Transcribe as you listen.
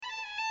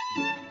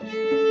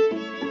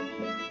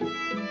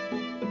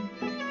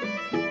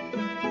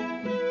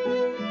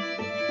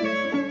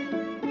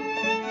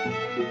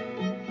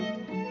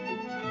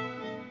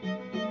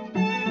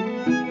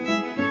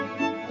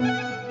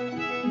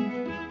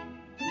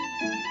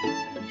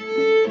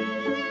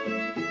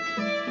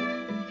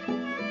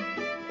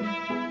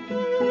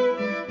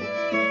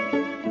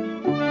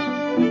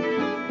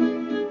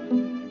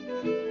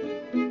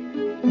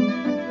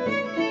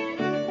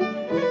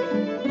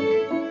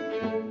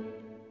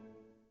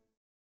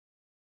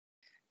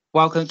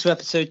Welcome to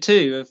episode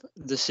 2 of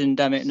the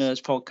Syndemic Nerds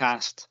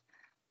podcast.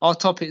 Our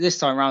topic this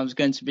time around is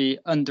going to be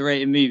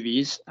underrated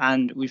movies,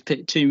 and we've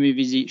picked 2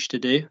 movies each to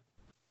do.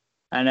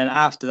 And then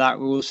after that,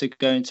 we're also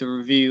going to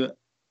review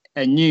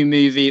a new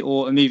movie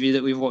or a movie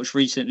that we've watched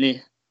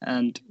recently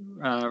and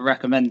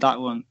recommend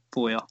that one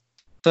for you.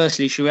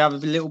 Firstly, should we have a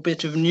little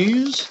bit of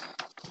news?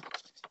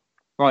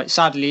 Right,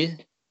 sadly,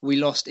 we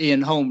lost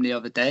Ian Holm the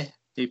other day,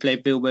 who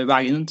played Bilbo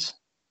Baggins.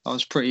 I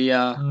was pretty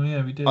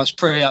we did. I was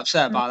pretty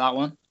upset about that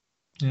one.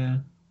 Yeah.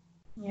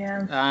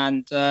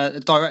 And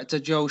the director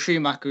Joel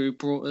Schumacher, who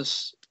brought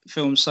us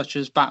films such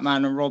as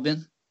Batman and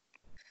Robin,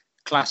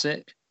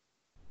 classic,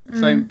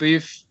 Phone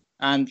Booth,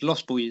 and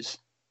Lost Boys.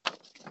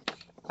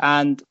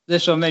 And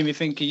this one made me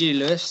think of you,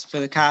 Lewis,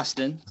 for the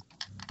casting.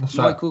 What's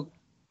that?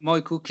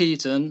 Michael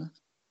Keaton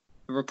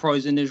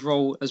reprising his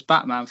role as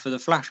Batman for the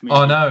Flash movie.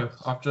 Oh no,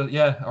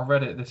 I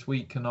read it this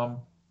week, and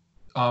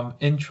I'm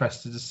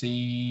interested to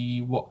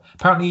see what.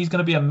 Apparently, he's going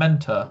to be a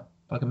mentor,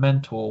 like a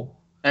mentor.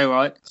 Oh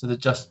right. So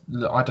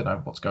I don't know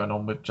what's going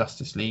on with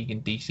Justice League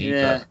in DC.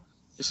 Yeah, but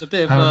it's a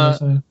bit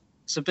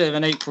of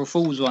an April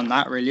Fool's one,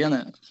 that really, isn't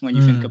it? When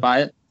you think about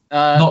it.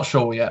 Not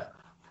sure yet.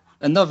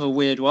 Another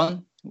weird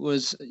one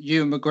was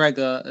Ewan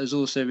McGregor has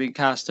also been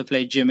cast to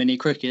play Jiminy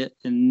Cricket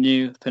in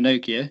new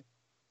Pinocchio. Is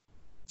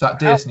that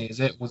Disney? Is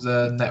it? Was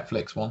a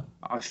Netflix one?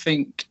 I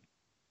think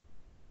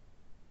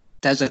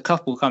there's a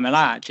couple coming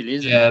out actually,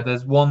 isn't Yeah, there?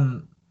 there's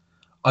one.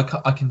 I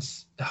can.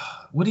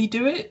 Would he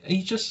do it?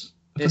 He just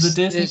for the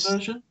Disney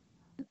version?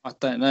 I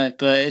don't know,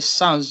 but it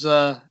sounds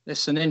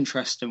it's an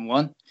interesting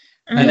one.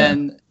 And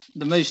then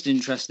the most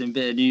interesting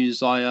bit of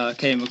news I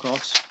came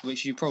across,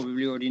 which you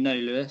probably already know,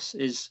 Lewis,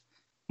 is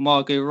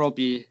Margot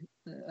Robbie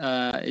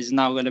is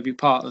now going to be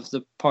part of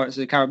the Pirates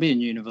of the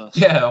Caribbean universe.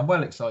 Yeah, I'm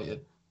well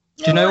excited.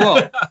 Do you know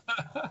what?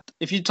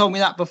 If you told me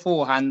that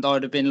beforehand,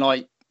 I'd have been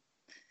like,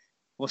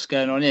 what's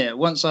going on here?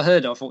 Once I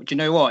heard it, I thought, do you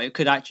know what? It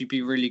could actually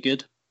be really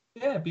good.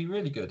 Yeah, it'd be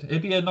really good.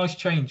 It'd be a nice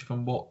change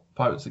from what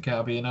Pirates of the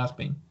Caribbean has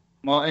been.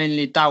 My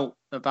only doubt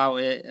about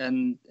it,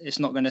 and it's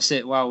not going to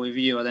sit well with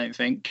you, I don't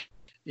think,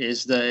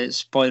 is that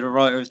it's by the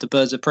writer of the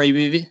Birds of Prey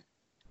movie.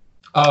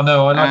 Oh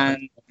no, I like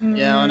it.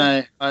 Yeah, I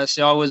know.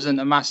 I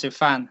wasn't a massive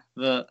fan,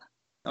 but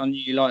I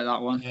knew you liked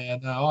that one. Yeah,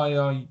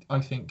 no,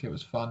 I think it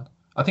was fun.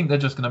 I think they're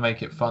just going to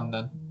make it fun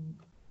then.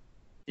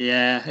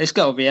 Yeah, it's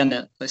got to be, isn't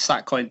it? It's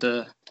that kind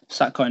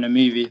of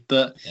movie.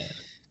 But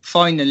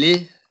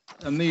finally,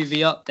 a movie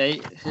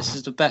update. This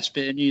is the best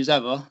bit of news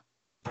ever.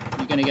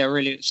 You're going to get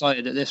really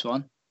excited at this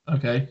one.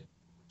 Okay.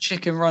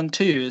 Chicken Run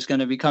 2 is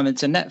going to be coming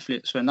to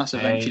Netflix when that's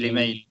eventually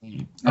made.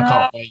 I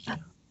can't wait.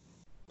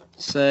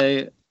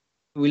 So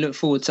we look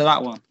forward to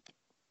that one.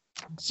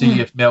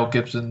 See if Mel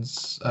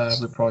Gibson's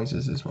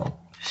reprises as well.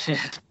 Yeah.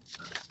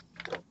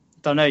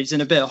 Don't know. He's in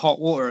a bit of hot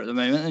water at the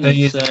moment. Isn't He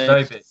he? is in a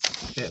very bit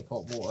of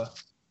hot water.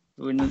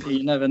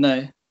 You never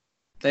know.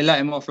 They let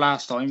him off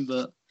last time,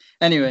 but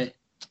anyway,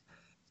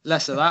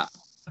 less of that.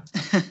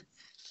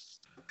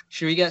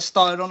 Should we get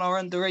started on our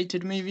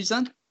underrated movies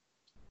then?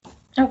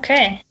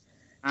 Okay.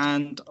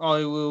 And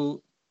I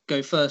will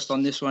go first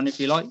on this one if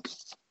you like.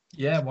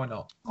 Yeah, why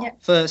not? Yeah.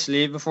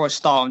 Firstly, before I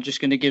start, I'm just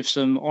going to give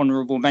some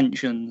honourable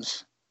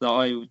mentions that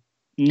I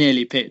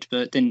nearly picked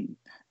but didn't.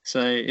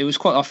 So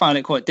I found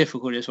it quite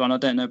difficult, this one. I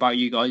don't know about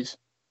you guys.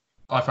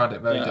 I found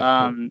it very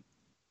difficult.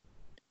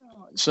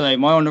 So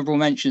my honourable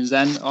mentions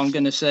then, I'm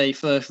going to say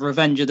first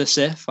Revenge of the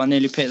Sith. I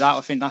nearly picked that.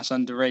 I think that's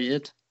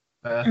underrated.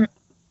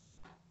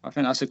 I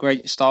think that's a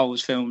great Star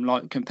Wars film,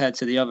 like compared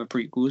to the other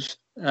prequels.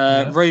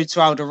 Road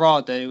to El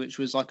Dorado, which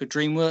was like a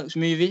DreamWorks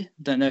movie.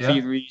 Don't know if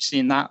either of you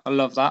seen that. I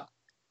love that.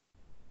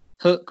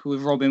 Hook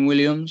with Robin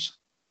Williams.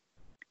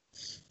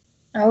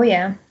 Oh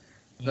yeah.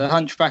 The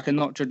Hunchback of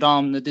Notre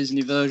Dame, the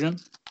Disney version.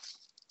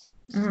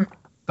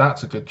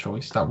 That's a good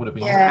choice. That would have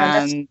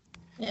been.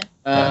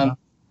 Yeah.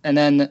 And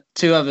then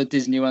 2 other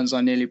Disney ones I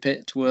nearly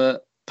picked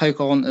were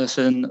Pocahontas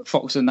and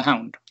Fox and the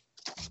Hound.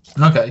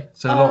 Okay,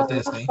 so a lot of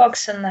Disney.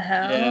 Fox and the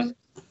Hound.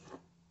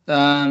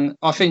 Yeah.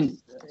 I think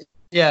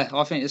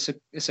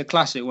it's a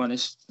classic one.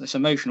 It's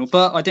emotional,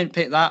 but I didn't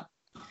pick that.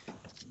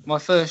 My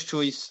first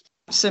choice,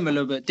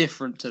 similar but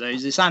different to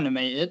those. It's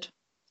animated.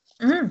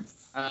 It's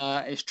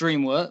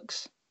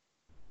DreamWorks,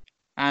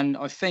 and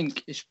I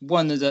think it's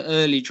one of the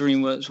early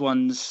DreamWorks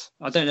ones.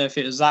 I don't know if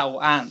it was that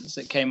or Ants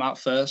that came out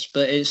first,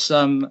 but it's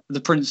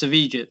The Prince of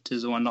Egypt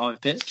is the one that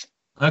I've picked.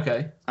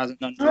 Okay. As an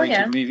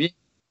underrated movie.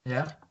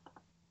 Yeah.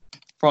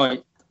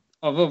 Right.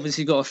 I've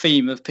obviously got a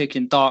theme of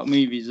picking dark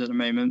movies at the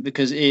moment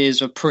because it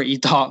is a pretty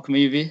dark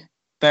movie.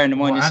 Bearing in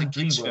mind it's a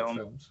kids' film.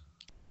 Films.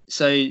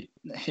 So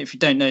if you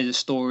don't know the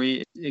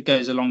story, it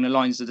goes along the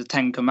lines of the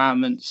 10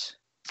 Commandments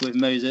with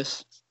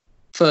Moses.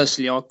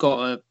 Firstly, I've got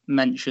to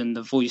mention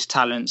the voice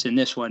talents in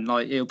this one.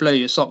 Like, it'll blow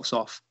your socks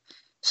off.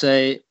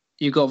 So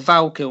you've got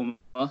Val Kilmer,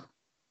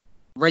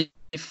 Ralph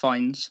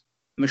Fiennes,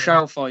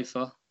 Michelle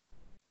Pfeiffer,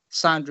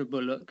 Sandra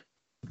Bullock,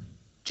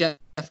 Jeff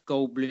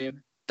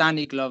Goldblum,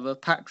 Danny Glover,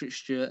 Patrick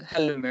Stewart,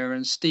 Helen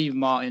Mirren, Steve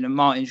Martin, and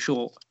Martin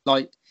Short.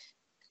 Like,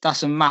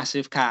 that's a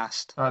massive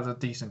cast. That's a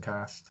decent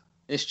cast.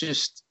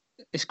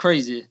 It's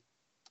crazy.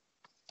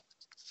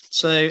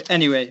 So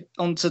anyway,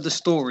 onto the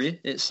story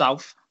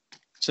itself.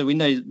 So we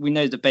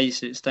know the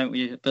basics, don't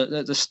we? But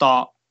at the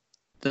start,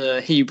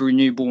 the Hebrew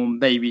newborn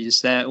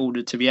babies, they're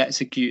ordered to be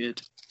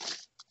executed.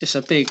 It's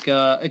a big,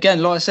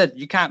 again, like I said,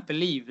 you can't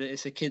believe that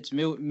it's a kid's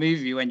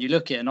movie when you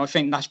look at it. And I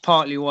think that's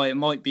partly why it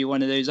might be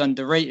one of those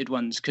underrated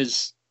ones,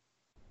 because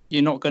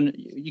you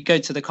go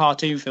to the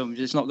cartoon films,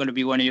 it's not going to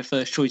be one of your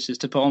first choices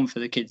to put on for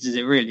the kids, is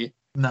it really?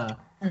 No.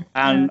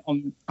 And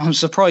I'm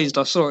surprised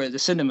I saw it at the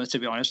cinema, to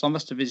be honest. I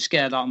must have been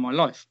scared out of my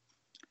life.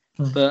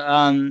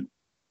 But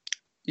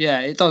yeah,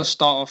 it does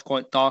start off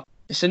quite dark.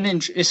 It's an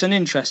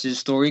interesting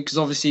story, because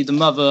obviously the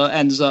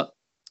mother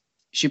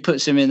she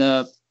puts him in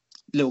a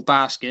little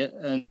basket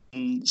and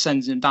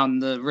sends him down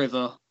the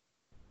river,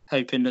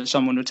 hoping that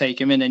someone will take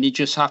him in, and he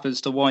just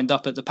happens to wind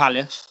up at the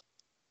palace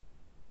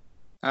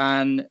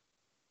and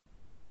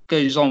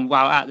goes on,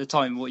 well, at the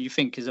time, what you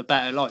think is a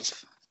better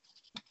life,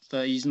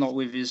 but he's not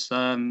with his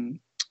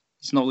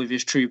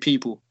true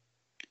people.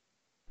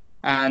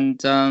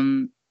 And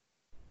a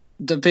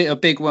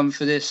big one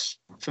for this,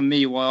 for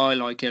me, why I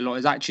like it a lot,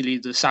 is actually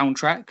the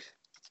soundtrack.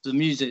 The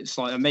music's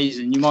like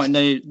amazing. You might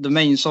know the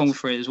main song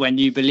for it is "When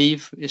You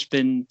Believe." It's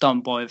been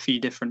done by a few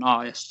different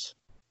artists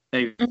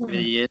over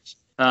the years.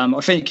 I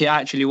think it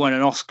actually won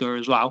an Oscar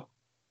as well.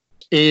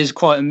 It is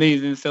quite a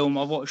moving film.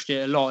 I've watched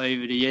it a lot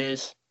over the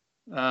years,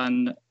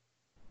 and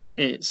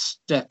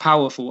they're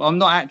powerful. I'm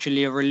not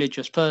actually a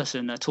religious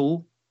person at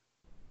all,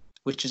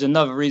 which is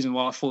another reason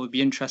why I thought it'd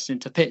be interesting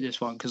to pick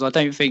this one, because I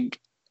don't think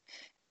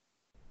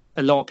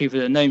a lot of people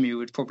that know me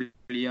would probably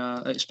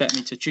expect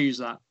me to choose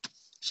that.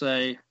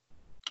 So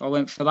I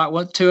went for that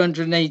one.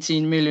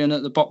 218 million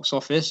at the box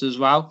office as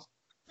well.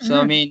 So,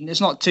 I mean,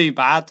 it's not too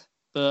bad,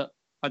 but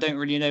I don't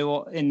really know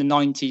what in the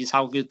 90s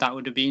how good that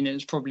would have been.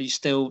 There's probably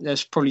still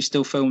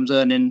films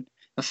earning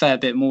a fair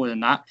bit more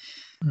than that.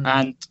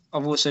 And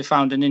I've also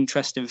found an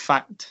interesting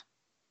fact.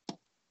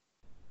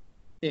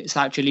 It's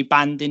actually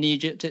banned in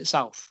Egypt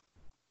itself.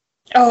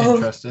 Oh,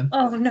 interesting.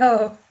 Oh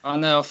no! I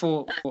know. I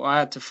thought I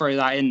had to throw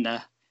that in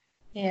there.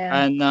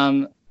 Yeah.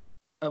 And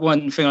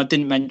one thing I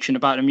didn't mention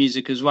about the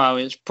music as well,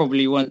 it's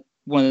probably one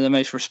of the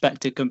most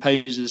respected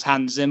composers,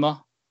 Hans Zimmer,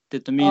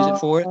 did the music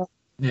for it.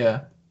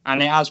 Yeah.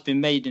 And it has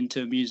been made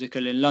into a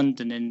musical in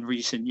London in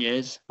recent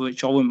years,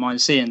 which I wouldn't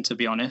mind seeing, to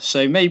be honest.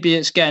 So maybe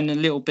it's getting a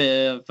little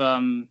bit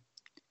of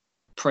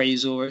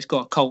praise, or it's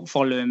got a cult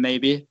following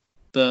maybe.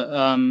 But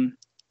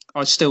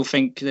I still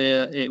think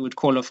it would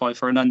qualify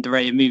for an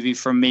underrated movie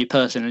from me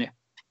personally.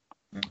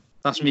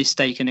 That's me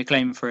staking a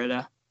claim for it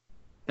there.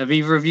 Have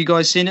either of you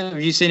guys seen it?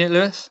 Have you seen it,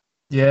 Lewis?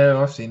 Yeah,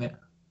 I've seen it.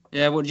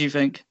 Yeah, what do you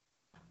think?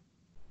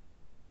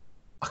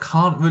 I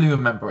can't really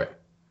remember it,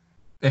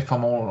 if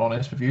I'm all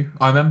honest with you.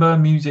 I remember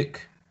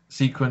music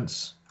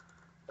sequence,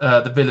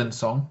 the villain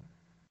song.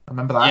 I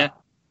remember that.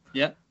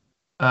 Yeah.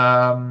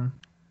 I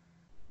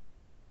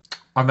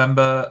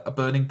remember a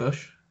burning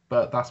bush,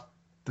 but that's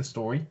the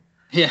story.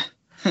 Yeah.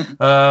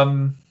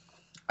 And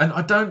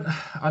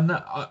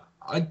I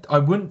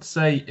wouldn't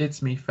say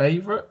it's my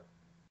favourite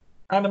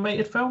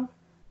animated film.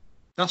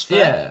 That's fair.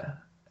 Yeah.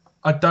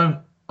 I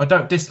don't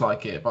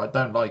dislike it, but I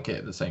don't like it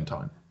at the same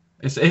time.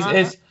 It's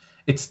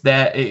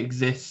there, it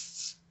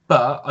exists,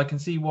 but I can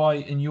see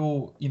why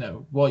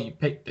why you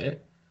picked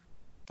it.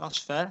 That's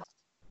fair.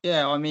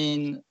 Yeah, I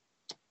mean,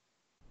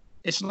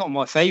 it's not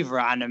my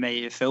favourite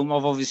animated film.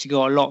 I've obviously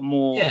got a lot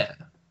more. Yeah.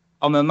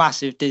 I'm a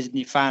massive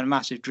Disney fan,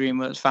 massive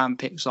DreamWorks fan,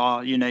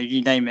 Pixar, you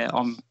name it.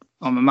 I'm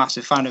a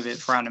massive fan of it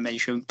for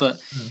animation.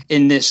 But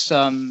in this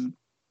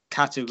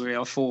category,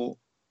 I thought,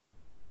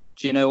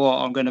 do you know what?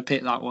 I'm going to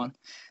pick that one.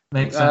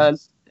 Makes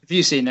sense. Have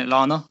you seen it,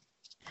 Lana?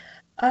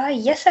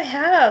 Yes, I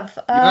have.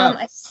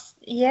 I've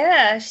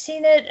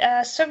seen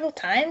it several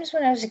times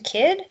when I was a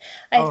kid.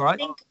 I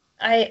think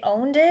I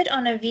owned it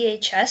on a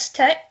VHS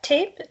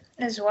tape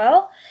as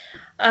well.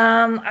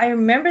 I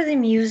remember the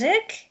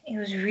music. It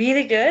was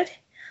really good.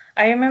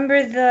 I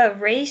remember the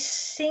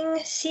racing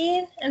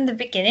scene in the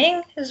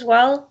beginning as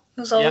well. It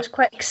was always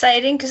quite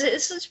exciting because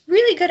it's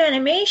really good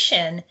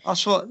animation.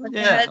 That's what,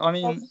 I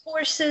mean,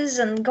 horses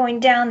and going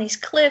down these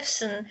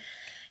cliffs, and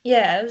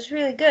it was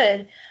really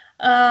good.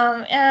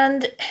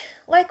 And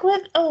like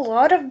with a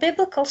lot of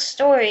biblical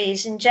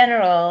stories in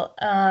general,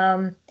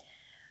 I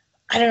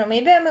don't know,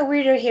 maybe I'm a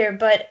weirdo here,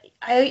 but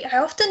I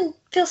often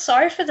feel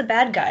sorry for the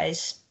bad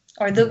guys,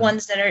 or the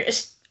ones that are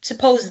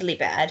supposedly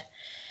bad.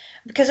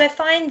 Because I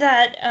find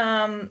that,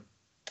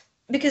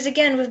 because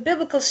again, with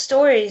biblical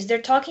stories,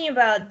 they're talking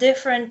about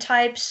different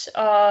types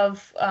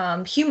of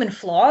human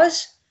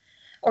flaws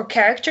or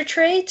character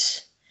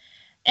traits.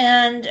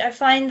 And I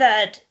find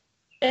that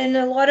in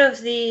a lot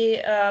of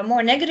the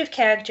more negative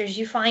characters,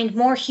 you find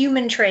more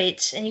human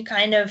traits, and you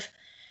kind of,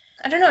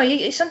 I don't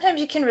know,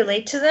 sometimes you can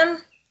relate to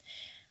them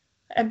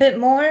a bit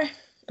more.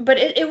 But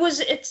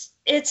it's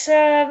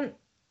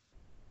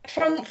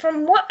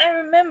from what I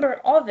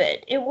remember of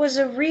it, it was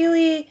a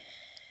really,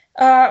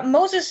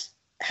 Moses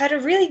had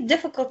a really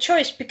difficult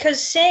choice, because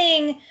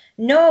saying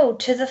no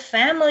to the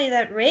family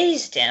that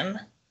raised him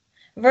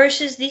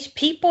versus these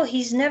people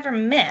he's never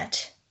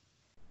met,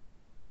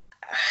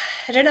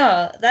 I don't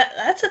know.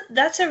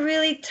 That's a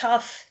really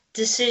tough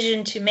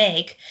decision to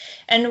make,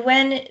 and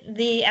when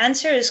the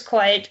answer is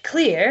quite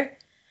clear,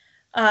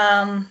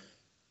 I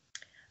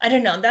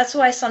don't know. That's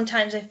why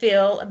sometimes I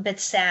feel a bit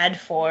sad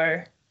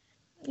for,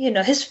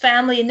 his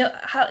family.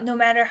 No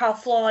matter how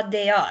flawed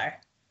they are,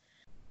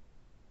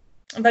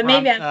 but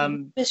maybe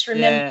I'm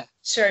misremembering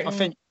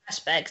certain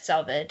aspects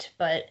of it.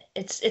 But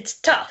it's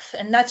tough,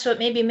 and that's what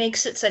maybe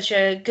makes it such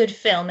a good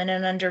film and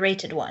an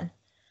underrated one.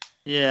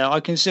 Yeah, I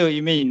can see what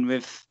you mean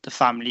with the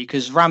family,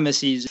 because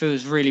Ramesses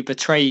feels really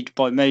betrayed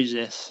by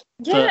Moses.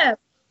 Yeah,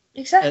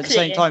 exactly. At the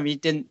same time, he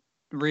didn't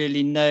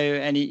really know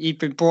any. He'd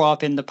been brought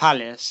up in the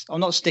palace.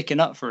 I'm not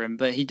sticking up for him,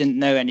 but he didn't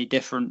know any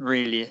different,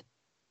 really.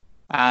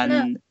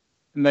 And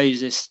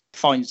Moses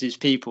finds his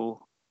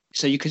people.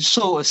 So you can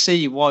sort of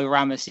see why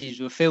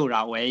Ramesses would feel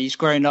that way. He's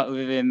grown up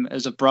with him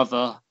as a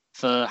brother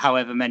for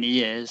however many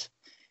years,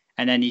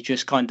 and then he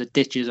just kind of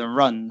ditches and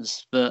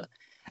runs. But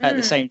at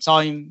the same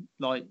time,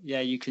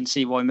 you can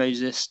see why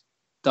Moses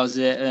does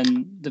it,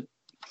 and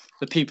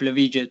the people of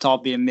Egypt are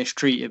being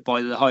mistreated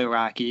by the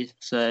hierarchy.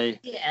 So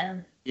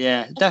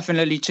yeah,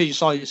 definitely two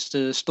sides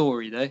to the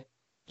story, though.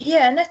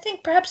 Yeah, and I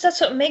think perhaps that's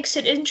what makes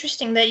it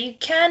interesting, that you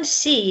can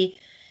see,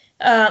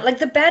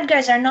 the bad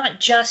guys are not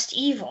just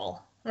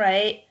evil,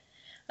 right?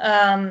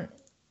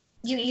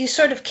 You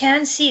sort of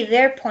can see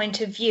their point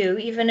of view,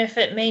 even if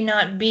it may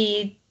not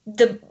be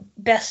the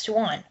best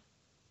one.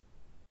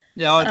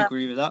 Yeah, I'd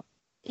agree with that.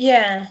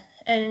 Yeah,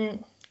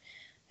 and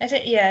I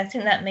think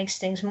that makes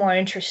things more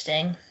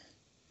interesting.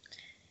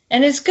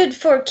 And it's good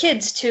for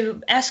kids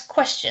to ask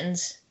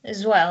questions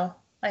as well,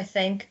 I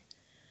think.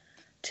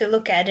 To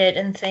look at it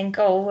and think,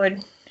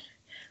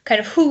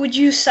 who would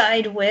you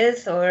side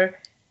with, or...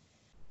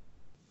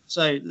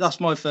 So that's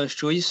my first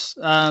choice.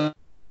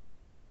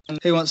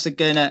 Who wants to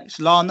go next?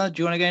 Lana, do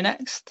you want to go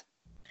next?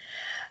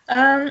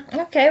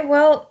 Okay,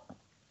 well,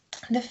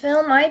 the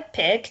film I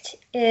picked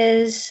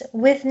is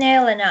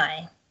Withnail and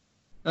I.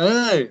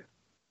 Oh.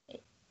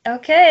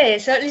 Okay,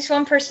 so at least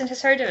one person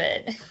has heard of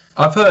it.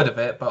 I've heard of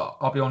it, but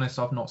I'll be honest,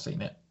 I've not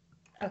seen it.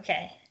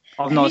 Okay.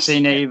 I've not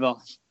seen it either.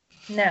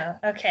 No,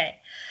 okay.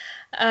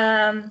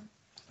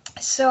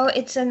 So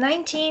it's a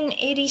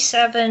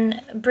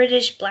 1987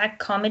 British black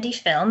comedy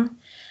film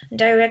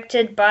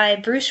directed by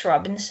Bruce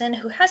Robinson,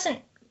 who hasn't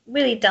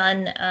really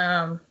done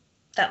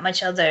that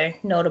much other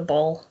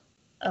notable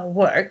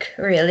work,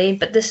 really,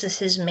 but this is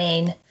his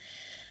main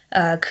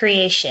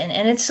creation,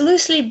 and it's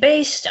loosely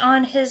based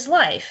on his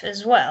life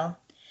as well.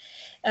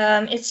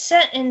 It's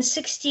set in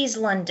 60s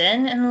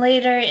London and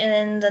later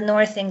in the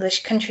North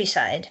English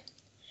countryside.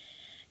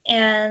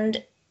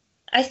 And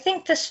I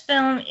think this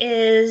film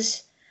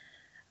is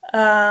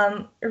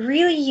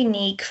really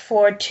unique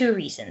for two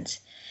reasons.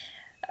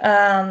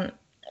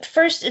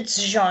 First, its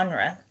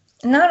genre.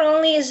 Not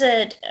only is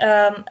it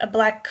a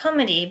black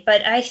comedy,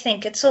 but I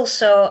think it's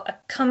also a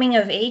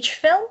coming-of-age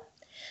film.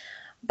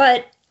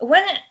 But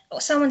when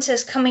someone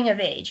says coming of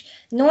age,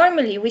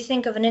 normally we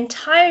think of an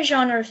entire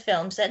genre of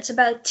films that's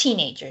about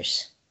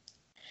teenagers.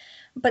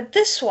 But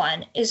this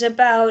one is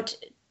about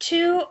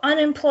two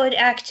unemployed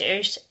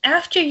actors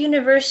after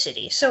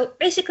university. So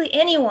basically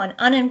anyone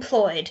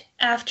unemployed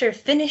after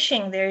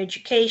finishing their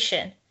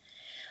education,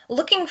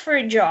 looking for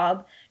a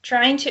job,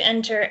 trying to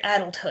enter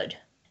adulthood.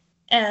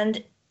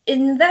 And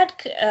in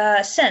that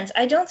sense,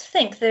 I don't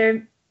think there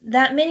are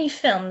that many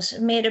films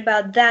made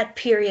about that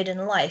period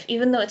in life,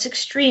 even though it's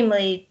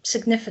extremely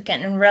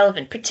significant and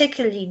relevant,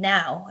 particularly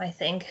now, I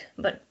think,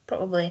 but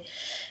probably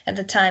at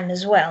the time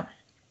as well.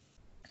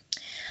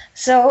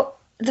 So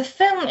the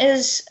film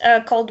is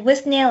called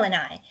Withnail and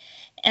I,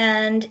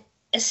 and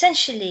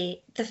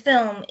essentially the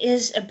film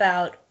is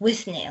about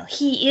Withnail.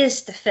 He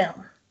is the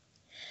film.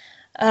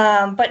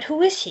 But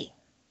who is he?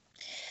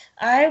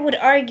 I would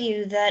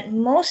argue that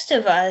most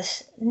of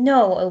us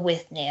know a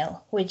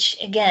Withnail, which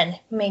again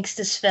makes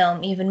this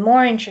film even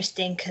more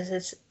interesting because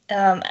it's,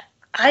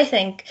 I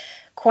think,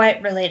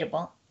 quite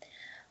relatable.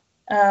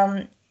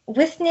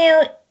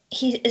 Withnail,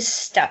 he is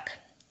stuck.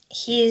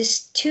 He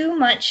is too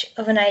much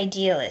of an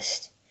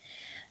idealist,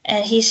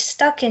 and he's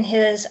stuck in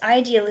his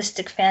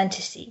idealistic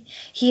fantasy.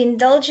 He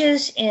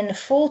indulges in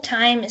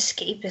full-time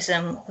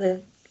escapism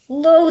with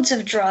loads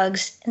of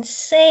drugs,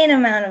 insane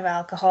amount of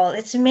alcohol.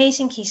 It's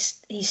amazing he's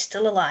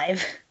still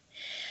alive,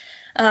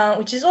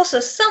 which is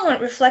also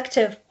somewhat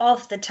reflective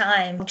of the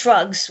time.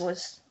 Drugs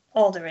was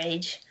all the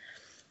rage.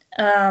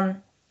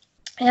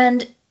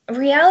 And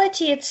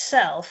reality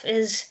itself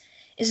is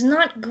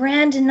not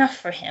grand enough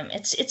for him.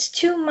 It's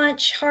too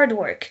much hard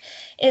work.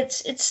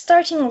 It's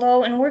starting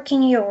low and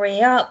working your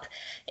way up.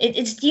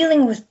 It's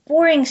dealing with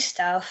boring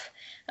stuff.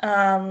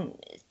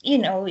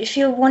 If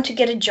you want to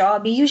get a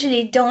job, you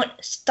usually don't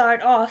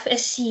start off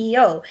as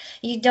CEO.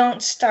 You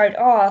don't start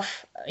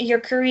off your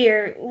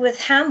career with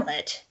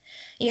Hamlet.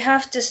 You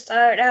have to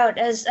start out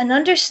as an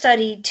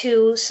understudy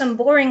to some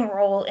boring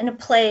role in a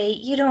play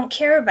you don't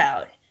care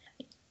about,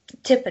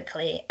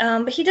 typically.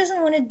 But he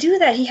doesn't want to do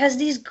that. He has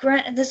this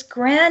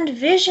grand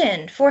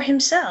vision for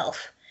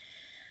himself.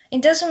 He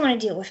doesn't want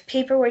to deal with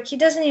paperwork. He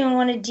doesn't even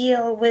want to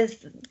deal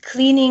with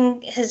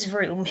cleaning his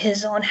room,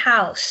 his own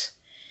house.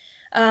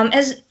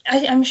 As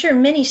I'm sure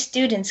many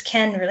students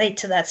can relate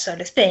to that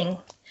sort of thing.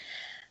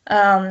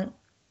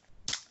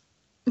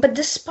 But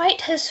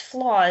despite his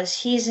flaws,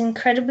 he's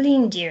incredibly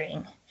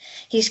endearing.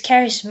 He's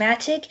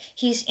charismatic,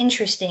 he's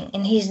interesting,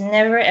 and he's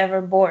never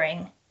ever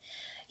boring.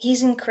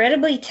 He's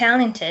incredibly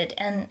talented,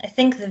 and I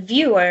think the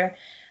viewer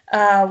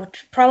would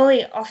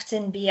probably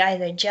often be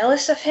either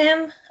jealous of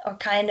him or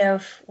kind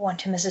of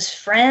want him as his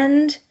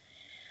friend,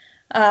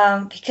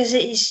 because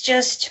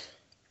he's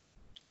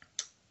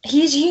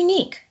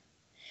unique.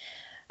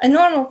 A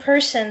normal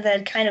person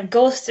that kind of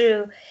goes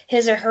through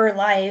his or her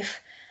life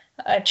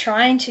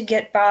trying to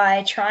get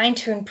by, trying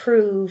to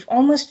improve,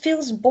 almost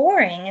feels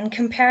boring in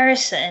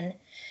comparison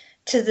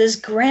to this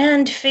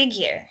grand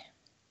figure.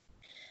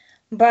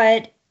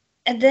 But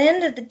at the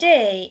end of the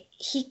day,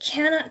 he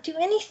cannot do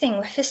anything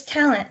with his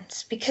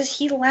talents because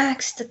he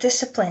lacks the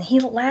discipline, he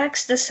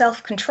lacks the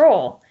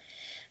self-control,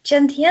 which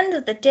at the end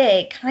of the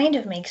day kind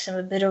of makes him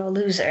a bit of a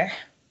loser.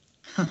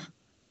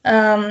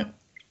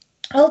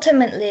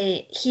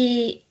 Ultimately,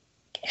 he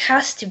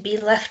has to be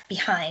left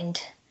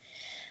behind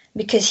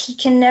because he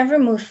can never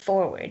move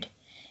forward.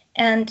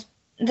 And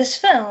this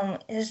film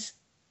is,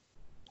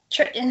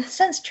 in a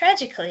sense,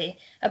 tragically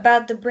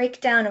about the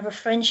breakdown of a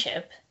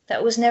friendship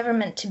that was never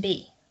meant to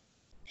be.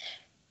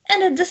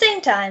 And at the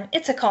same time,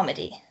 it's a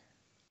comedy.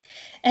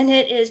 And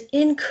it is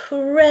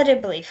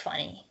incredibly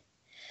funny.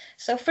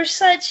 So for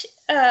such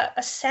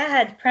a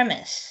sad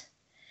premise,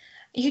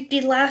 you'd be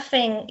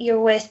laughing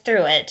your way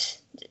through it,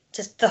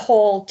 just the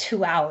whole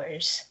 2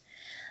 hours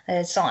that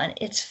it's on.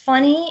 It's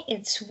funny,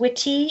 it's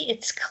witty,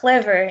 it's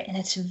clever, and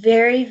it's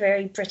very,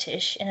 very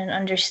British in an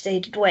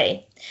understated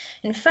way.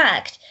 In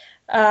fact,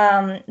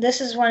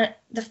 this is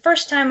the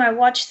first time I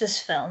watched this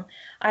film.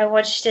 I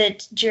watched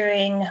it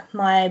during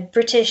my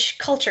British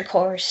culture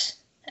course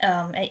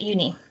at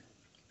uni.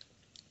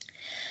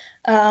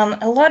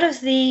 A lot of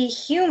the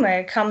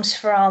humor comes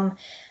from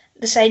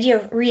this idea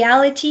of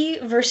reality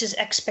versus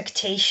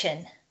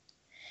expectation.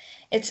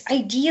 It's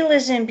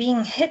idealism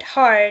being hit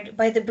hard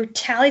by the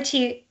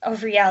brutality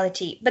of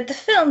reality, but the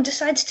film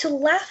decides to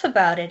laugh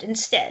about it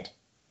instead.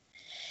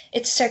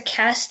 It's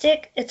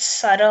sarcastic, it's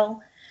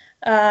subtle.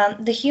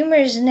 The humor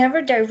is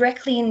never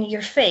directly in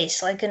your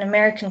face like in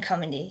American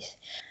comedies.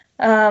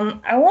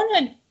 I want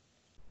to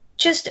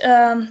just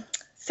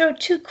throw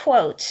 2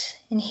 quotes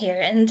in here,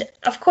 and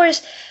of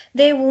course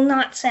they will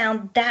not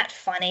sound that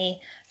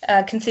funny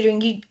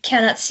considering you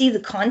cannot see the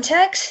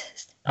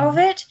context of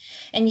it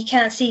and you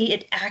cannot see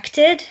it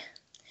acted.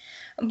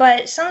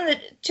 But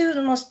two of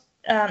the most,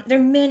 there are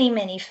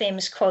many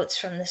famous quotes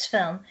from this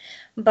film,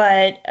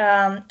 but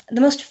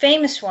the most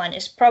famous one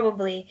is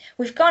probably,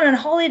 "We've gone on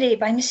holiday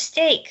by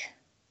mistake."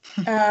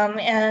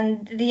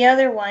 And the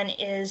other one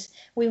is,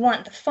 "We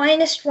want the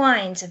finest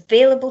wines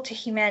available to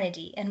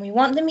humanity, and we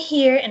want them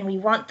here, and we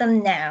want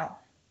them now."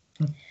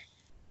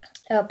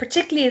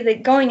 Particularly the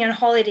going on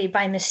holiday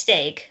by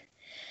mistake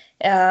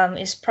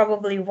is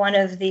probably one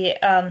of the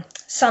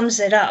sums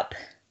it up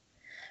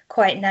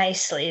quite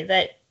nicely.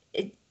 That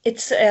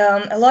it's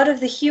a lot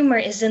of the humor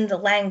is in the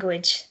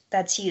language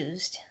that's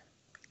used.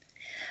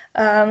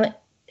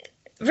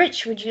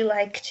 Rich, would you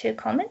like to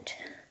comment?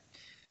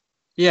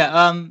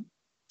 Yeah,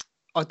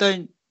 I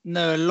don't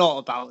know a lot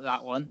about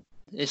that one.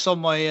 It's on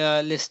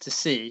my list to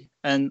see.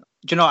 And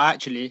do you know,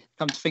 actually,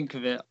 come to think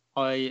of it,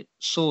 I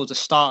saw the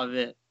start of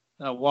it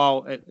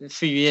a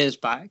few years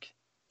back,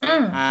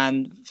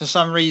 and for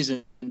some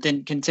reason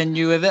didn't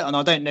continue with it. And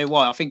I don't know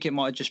why. I think it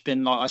might have just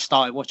been like I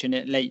started watching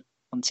it late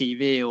on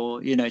TV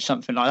or, you know,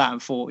 something like that,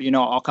 and thought, you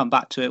know, I'll come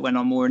back to it when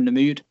I'm more in the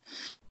mood.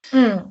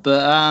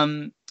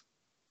 But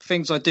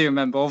things I do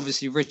remember,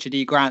 obviously Richard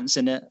E. Grant's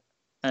in it,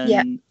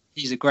 and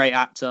he's a great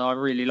actor. I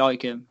really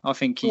like him. I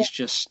think he's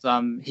just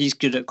he's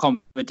good at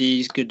comedy.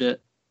 He's good at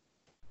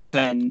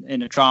playing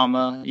in a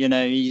drama. You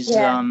know, he's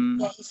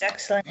he's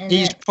excellent.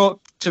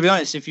 To be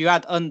honest, if you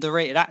had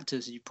underrated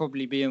actors, you'd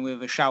probably be in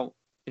with a shout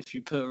if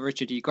you put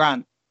Richard E.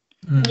 Grant.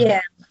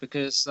 Yeah,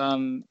 because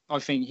I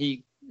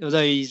think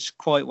although he's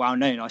quite well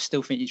known, I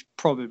still think he's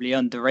probably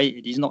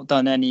underrated. He's not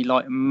done any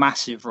like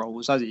massive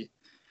roles, has he?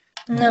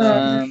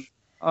 No.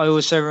 I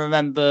also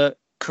remember,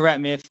 correct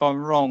me if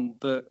I'm wrong,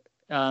 but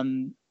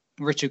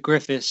Richard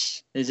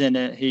Griffiths is in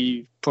it,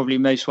 who probably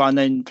most well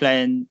known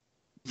playing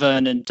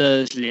Vernon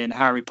Dursley in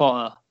Harry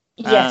Potter.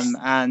 Yes.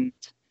 And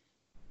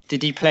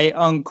did he play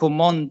Uncle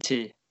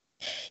Monty?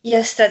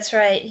 Yes, that's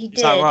right. He did.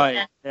 Is that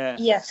right? Yeah.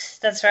 Yes,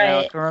 that's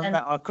right.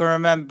 Yeah, I can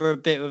remember a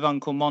bit with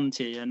Uncle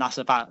Monty, and that's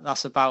about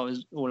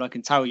all I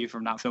can tell you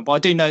from that film. But I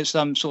do know it's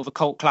some sort of a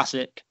cult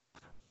classic.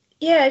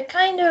 Yeah, it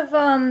kind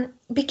of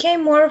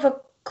became more of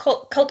a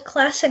cult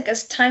classic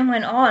as time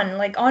went on.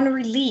 Like on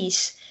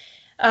release,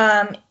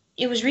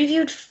 it was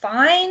reviewed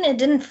fine. It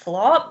didn't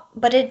flop,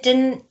 but it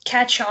didn't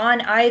catch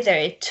on either.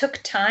 It took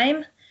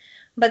time,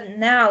 but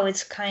now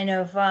it's kind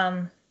of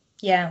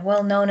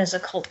well known as a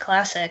cult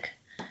classic.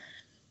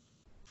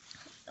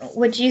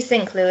 What do you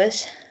think,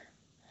 Lewis?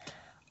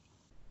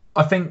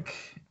 I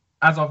think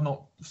as I've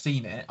not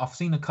seen it, I've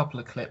seen a couple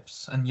of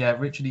clips, and yeah,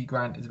 Richard E.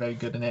 Grant is very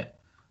good in it.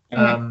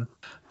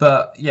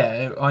 But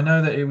yeah, I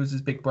know that it was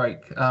his big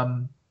break.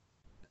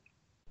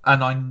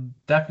 And I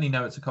definitely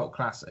know it's a cult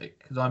classic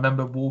because I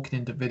remember walking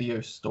into video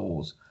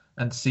stores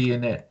and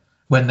seeing it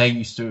when they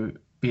used to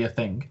be a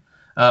thing.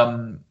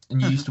 And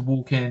you used to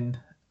walk in,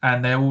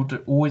 and they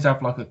always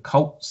have like a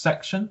cult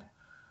section.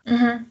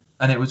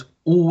 And it was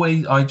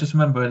always, I just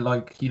remember,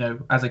 like, you know,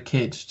 as a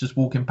kid, just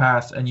walking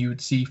past, and you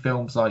would see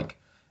films like,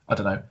 I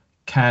don't know,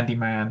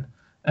 Candyman,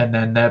 and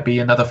then there'd be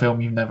another film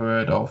you've never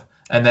heard of,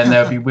 and then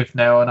there'd be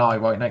Withnail and I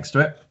right next to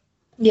it.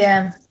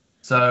 Yeah.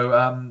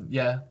 So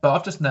yeah, but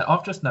I've just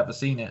never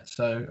seen it,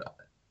 so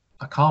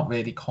I can't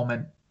really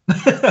comment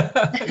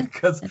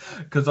because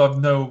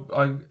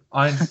I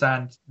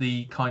understand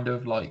the kind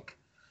of like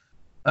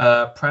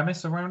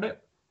premise around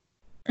it.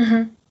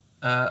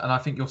 And I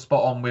think you're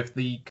spot on with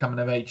the coming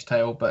of age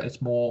tale, but it's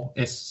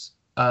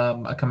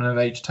a coming of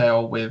age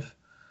tale with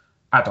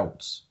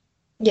adults.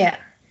 Yeah.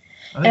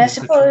 And I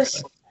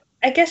suppose,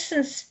 I guess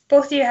since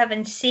both of you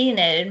haven't seen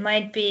it, it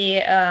might be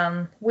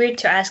weird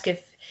to ask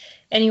if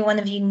any one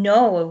of you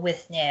know a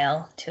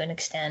Withnail to an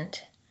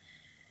extent.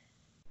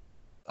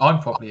 I'm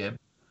probably him.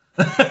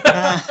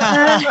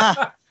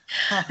 I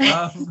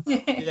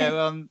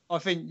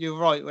think you're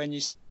right when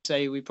you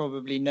say we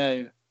probably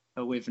know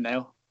a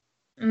Withnail.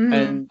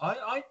 And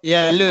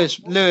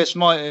Lewis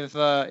might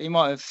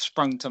have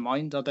sprung to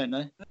mind. I don't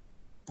know.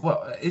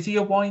 What is he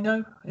a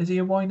wino? Is he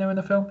a wino in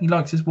the film? He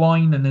likes his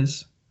wine and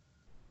his.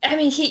 I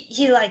mean,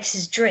 he likes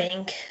his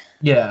drink.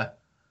 Yeah.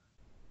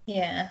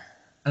 Yeah.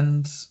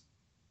 And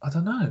I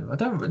don't know.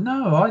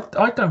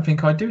 I don't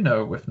think I do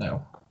know a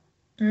Withnail.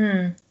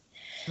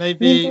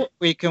 Maybe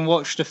we can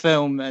watch the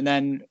film and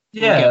then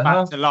we'll get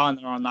back to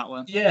Lana on that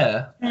one.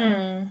 Yeah.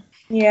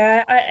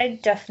 Yeah, I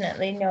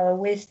definitely know a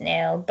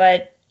Withnail,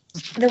 but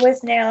the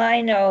Withnail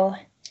I know,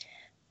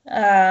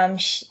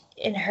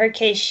 in her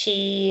case,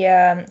 she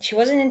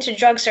wasn't into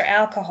drugs or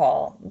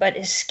alcohol, but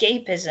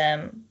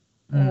escapism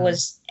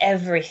was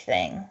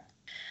everything.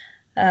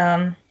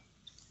 But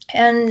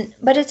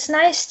it's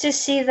nice to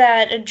see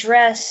that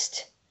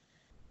addressed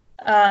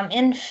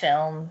in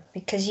film,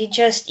 because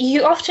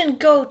you often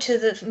go to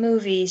the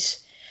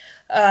movies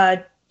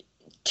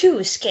to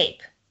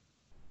escape.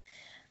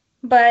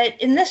 But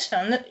in this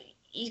film,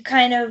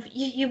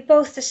 you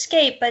both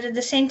escape, but at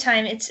the same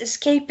time, it's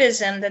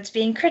escapism that's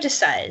being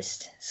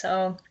criticized.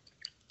 So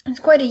it's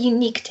quite a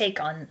unique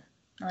take on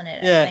it.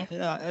 Yeah, I think.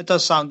 Yeah, it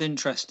does sound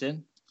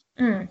interesting.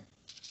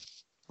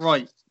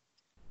 Right,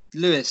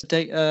 Lewis,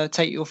 take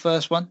your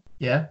first one.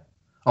 Yeah,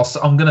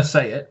 I'm gonna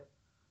say it,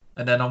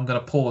 and then I'm gonna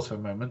pause for a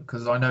moment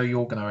because I know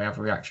you're gonna have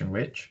a reaction,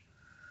 Rich.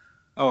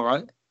 All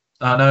right.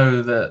 I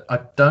know that I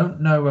don't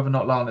know whether or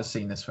not Lana's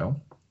seen this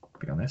film,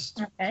 to be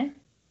honest. Okay.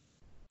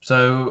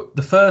 So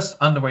the first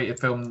underrated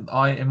film,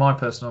 in my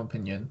personal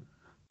opinion,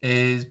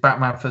 is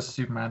Batman vs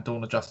Superman: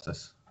 Dawn of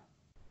Justice.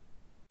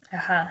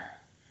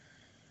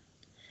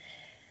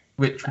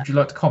 Which would you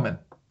like to comment?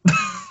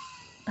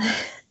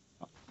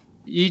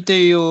 You do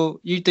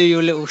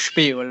your little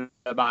spiel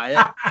about it.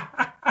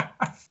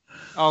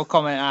 I'll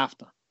comment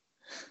after.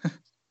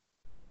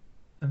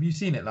 Have you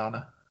seen it,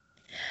 Lana?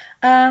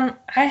 I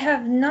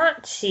have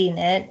not seen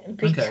it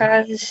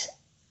because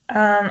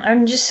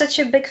I'm just such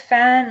a big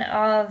fan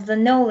of the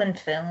Nolan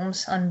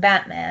films on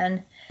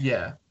Batman.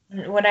 Yeah.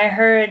 When I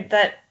heard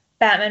that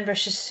Batman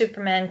vs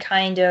Superman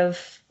kind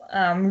of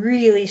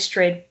really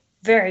strayed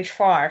very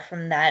far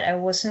from that, I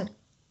wasn't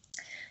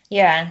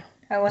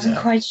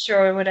quite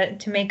sure what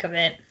to make of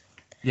it.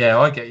 Yeah,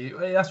 I get you.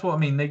 That's what I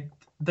mean.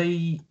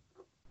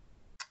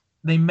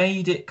 They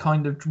made it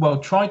kind of,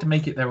 tried to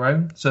make it their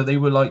own. So they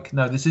were like,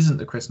 no, this isn't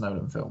the Chris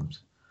Nolan films.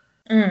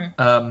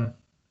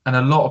 And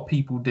a lot of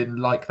people didn't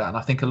like that. And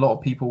I think a lot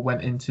of people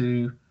went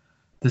into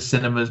the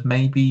cinemas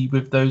maybe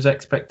with those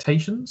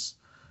expectations.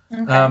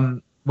 Okay.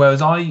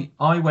 Whereas I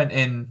went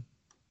in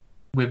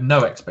with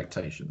no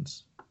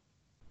expectations.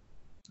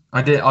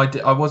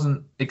 I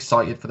wasn't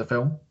excited for the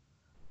film.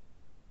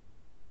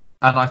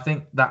 And I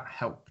think that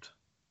helped.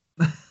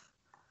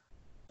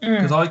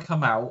 Because I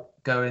come out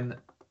going,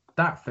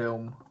 that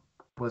film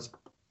was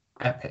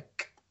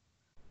epic.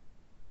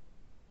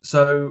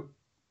 So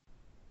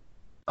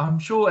I'm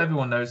sure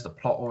everyone knows the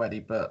plot already,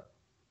 but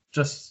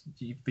just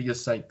for your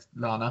sake,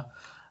 Lana,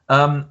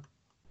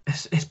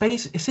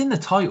 it's in the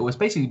title. It's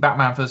basically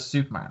Batman vs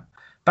Superman.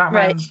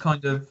 Batman's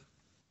kind of,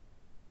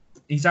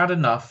 he's had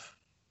enough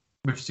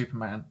with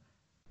Superman,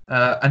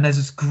 and there's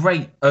this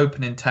great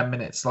opening 10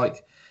 minutes.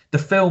 Like, the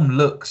film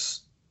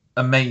looks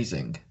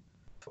amazing.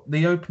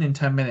 The opening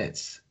 10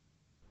 minutes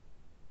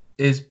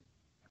is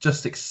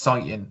just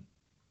exciting,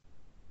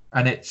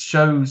 and it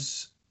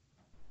shows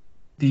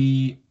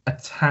the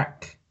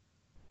attack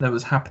that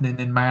was happening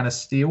in Man of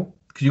Steel,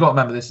 because you got to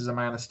remember this is a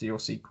Man of Steel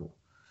sequel,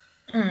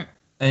 and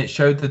it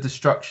showed the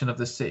destruction of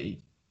the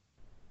city,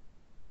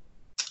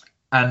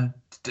 and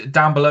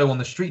down below on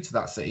the streets of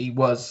that city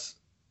was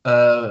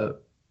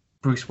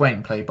Bruce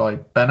Wayne, played by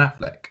Ben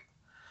Affleck,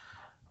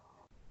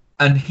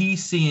 and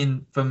he's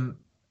seeing from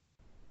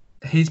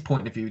his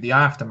point of view, the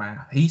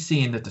aftermath. He's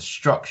seeing the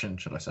destruction,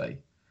 shall I say?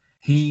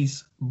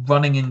 He's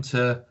running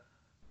into,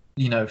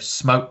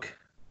 smoke.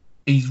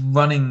 He's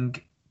running,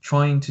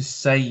 trying to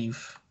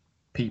save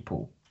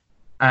people,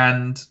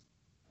 and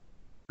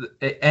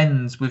it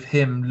ends with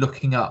him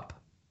looking up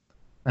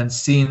and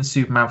seeing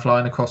Superman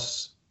flying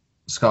across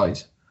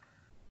skies,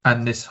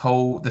 and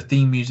the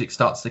theme music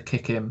starts to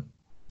kick in,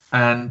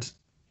 and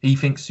he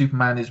thinks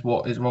Superman is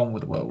what is wrong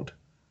with the world,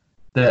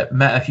 that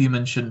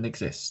metahumans shouldn't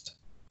exist.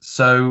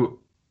 So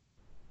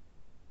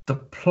the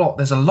plot,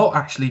 there's a lot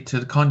actually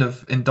to kind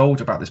of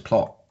indulge about this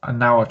plot, and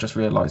now I've just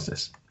realised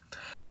this.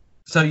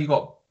 So you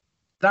got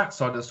that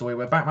side of the story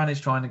where Batman is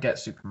trying to get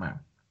Superman.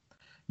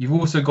 You've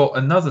also got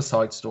another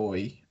side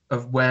story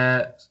of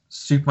where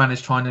Superman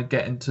is trying to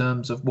get in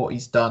terms of what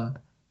he's done,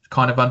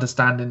 kind of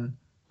understanding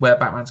where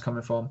Batman's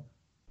coming from,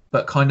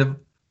 but kind of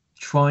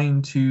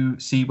trying to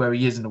see where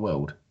he is in the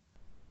world,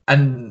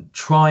 and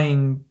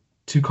trying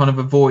to kind of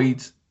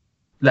avoid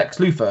Lex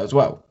Luthor as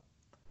well,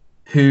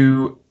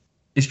 who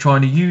is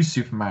trying to use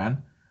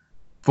Superman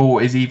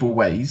for his evil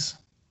ways.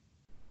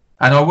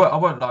 And I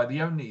won't lie,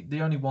 the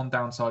only one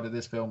downside of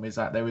this film is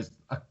that there is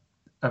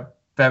a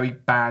very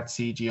bad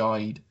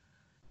CGI'd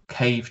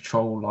cave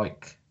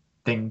troll-like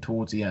thing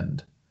towards the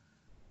end.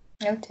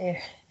 Oh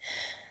dear.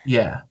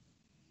 Yeah.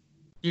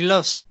 You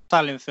love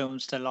silent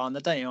films,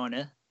 Delana, don't you,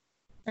 Anya?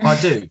 I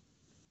do.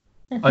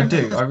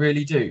 I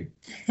really do.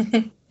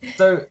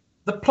 So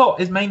the plot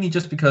is mainly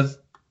just because,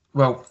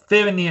 well,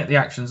 fearing the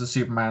actions of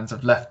Superman's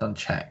have left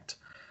unchecked.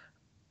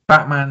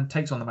 Batman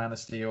takes on the Man of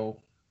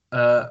Steel,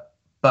 but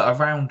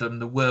around them,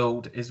 the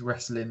world is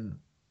wrestling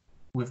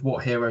with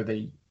what hero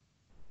they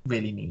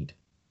really need.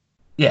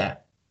 Yeah,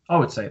 I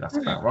would say that's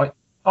about right.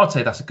 I'd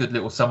say that's a good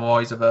little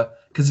summarise of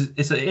because it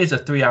is a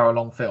 3-hour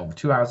long film,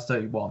 2 hours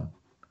 31.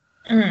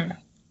 Mm.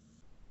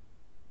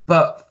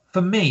 But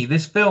for me,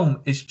 this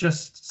film is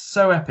just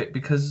so epic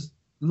because,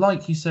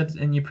 like you said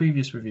in your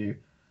previous review,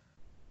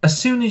 as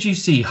soon as you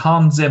see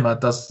Hans Zimmer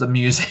does the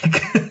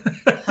music,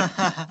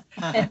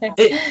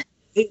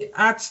 it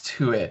adds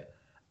to it.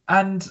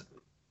 And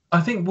I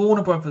think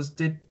Warner Brothers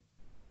did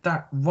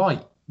that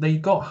right. They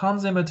got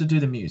Hans Zimmer to do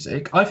the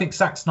music. I think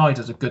Zack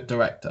Snyder's a good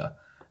director,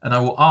 and I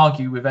will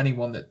argue with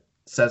anyone that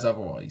says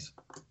otherwise.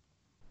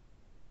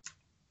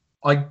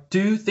 I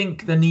do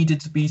think there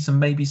needed to be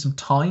maybe some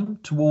time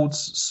towards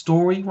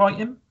story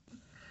writing.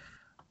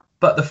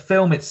 But the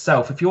film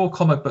itself, if you're a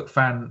comic book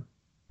fan,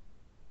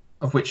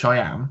 of which I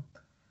am,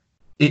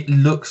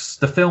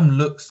 the film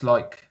looks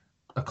like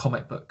a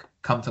comic book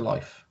come to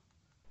life.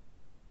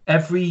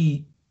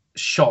 Every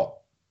shot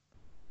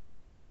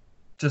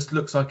just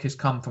looks like it's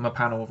come from a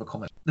panel of a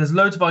comic. There's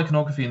loads of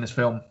iconography in this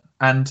film,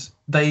 and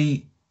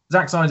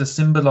Zack Snyder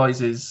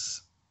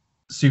symbolizes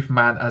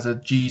Superman as a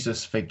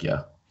Jesus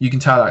figure. You can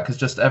tell that because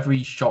just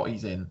every shot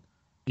he's in,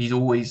 he's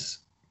always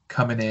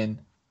coming in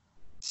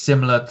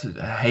similar to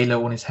a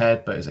halo on his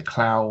head, but it's a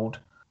cloud.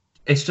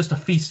 It's just a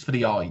feast for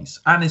the eyes.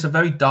 And it's a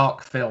very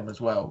dark film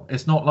as well.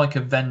 It's not like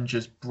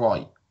Avengers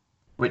Bright,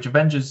 which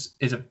Avengers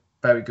is a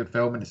very good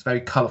film and it's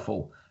very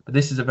colourful. But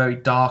this is a very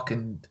dark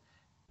and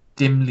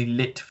dimly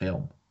lit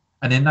film.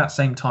 And in that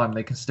same time,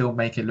 they can still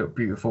make it look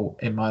beautiful,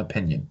 in my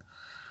opinion.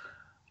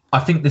 I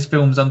think this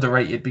film's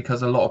underrated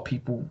because a lot of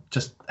people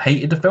just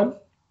hated the film.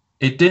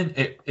 It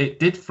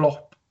did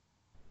flop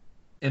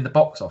in the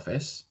box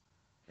office.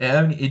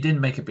 It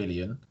didn't make $1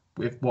 billion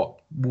with what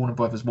Warner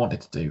Brothers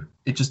wanted to do.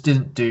 It just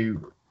didn't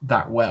do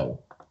that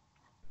well.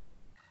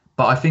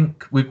 But I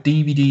think with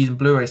DVDs and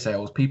Blu-ray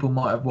sales, people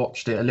might have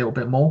watched it a little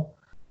bit more.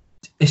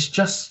 It's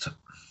just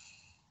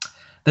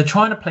they're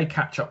trying to play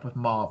catch up with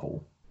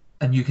Marvel,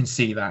 and you can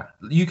see that.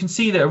 You can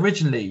see that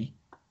originally,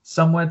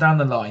 somewhere down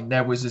the line,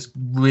 there was this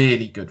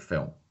really good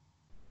film,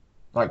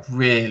 like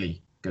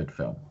really good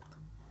film.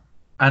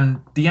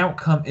 And the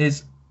outcome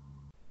is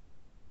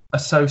a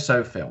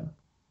so-so film.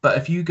 But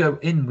if you go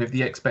in with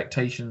the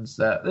expectations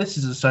that this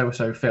is a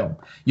so-so film,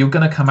 you're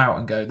going to come out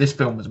and go, this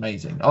film was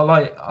amazing.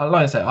 Like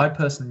I say, I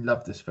personally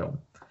love this film.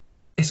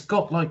 It's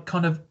got like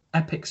kind of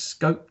epic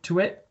scope to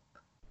it.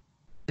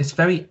 It's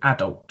very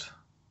adult.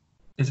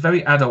 It's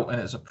very adult in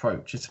its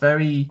approach. It's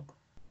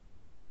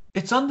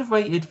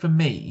underrated for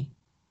me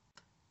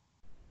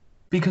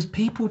because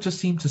people just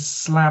seem to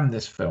slam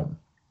this film.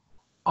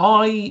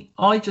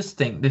 I just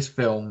think this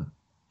film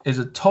is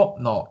a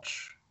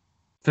top-notch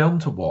film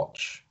to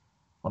watch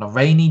on a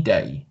rainy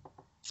day.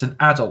 It's an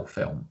adult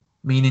film,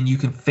 meaning you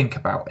can think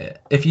about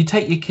it. If you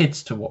take your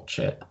kids to watch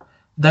it,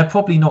 they're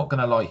probably not going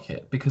to like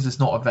it because it's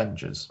not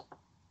Avengers.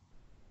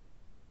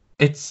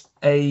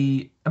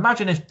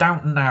 Imagine if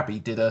Downton Abbey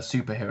did a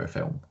superhero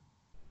film.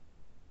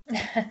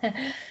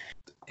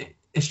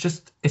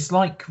 It's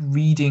like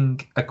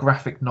reading a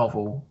graphic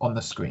novel on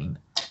the screen.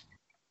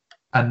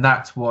 And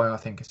that's why I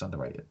think it's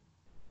underrated.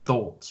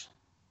 Thoughts?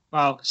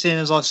 Well, seeing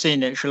as I've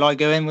seen it, shall I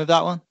go in with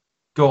that one?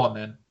 Go on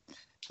then.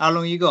 How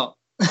long you got?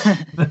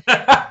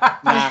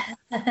 Nah.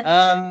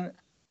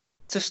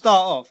 To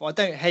start off, I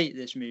don't hate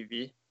this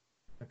movie.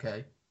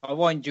 Okay. I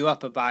wind you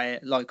up about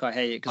it like I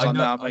hate it because I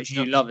know how much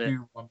you love it.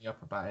 You wind me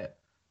up about it.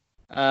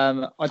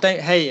 I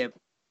don't hate it.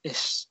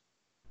 It's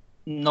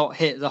not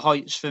hit the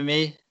heights for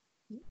me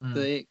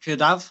that it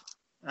could have.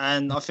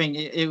 And I think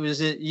it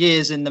was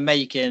years in the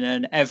making,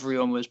 and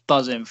everyone was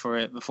buzzing for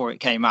it before it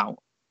came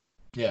out.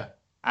 Yeah.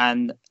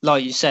 And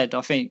like you said,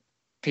 I think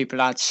people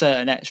had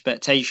certain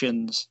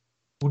expectations.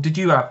 Well, did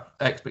you have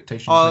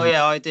expectations? Oh,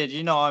 yeah, I did.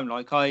 You know, I'm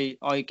like, I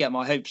get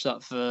my hopes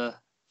up for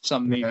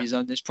some movies,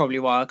 and it's probably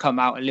why I come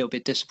out a little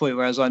bit disappointed,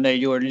 whereas I know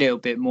you're a little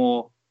bit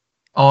more...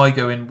 I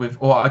go in with...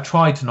 Or I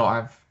try to not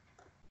have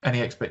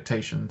any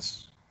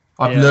expectations.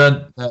 I've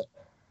learned that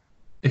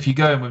if you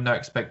go in with no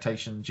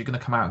expectations, you're going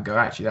to come out and go,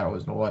 actually, that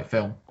was an alright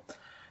film.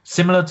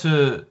 Similar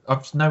to...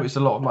 I've noticed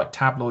a lot of like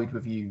tabloid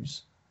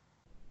reviews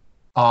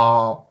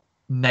are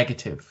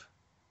negative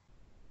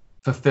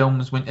for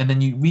films, and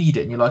then you read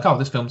it and you're like, oh,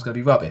 this film's going to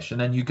be rubbish,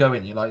 and then you go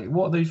in, you're like,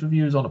 what are those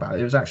reviews on about?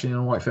 It was actually an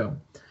alright film.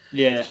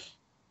 Yeah.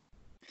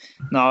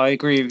 No, I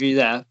agree with you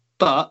there.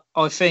 But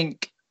I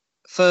think,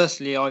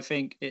 firstly,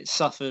 it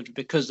suffered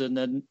because of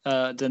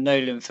the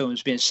Nolan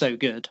films being so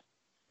good.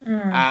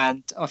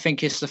 And I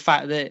think it's the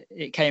fact that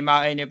it came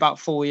out only about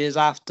 4 years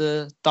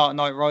after Dark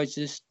Knight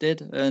Rises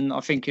did. And I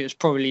think it was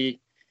probably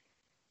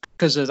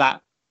because of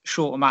that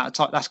short amount of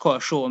time. That's quite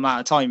a short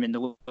amount of time in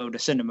the world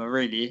of cinema,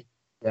 really.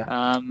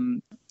 Yeah.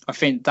 I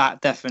think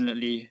that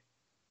definitely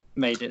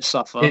made it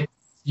suffer.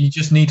 You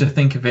just need to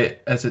think of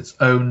it as its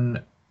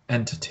own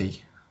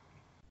entity.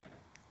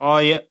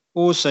 I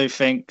also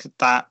think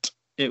that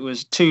it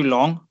was too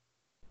long.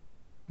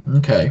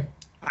 Okay.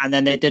 And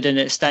then they did an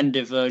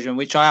extended version,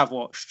 which I have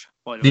watched,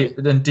 by the way.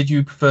 Then did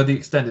you prefer the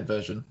extended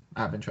version,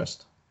 out of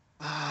interest?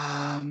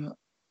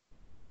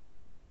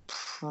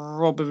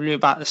 Probably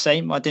about the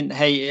same. I didn't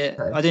hate it.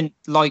 Okay.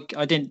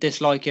 I didn't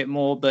dislike it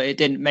more, but it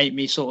didn't make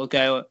me sort of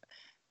go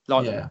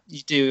like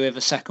you do with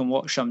a second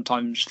watch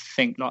sometimes,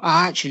 think like,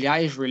 actually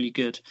that is really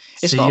good.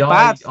 It's not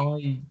bad.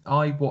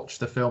 I watch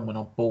the film when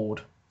I'm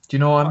bored. Do you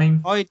know what I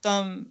mean?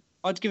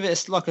 I'd give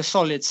it like a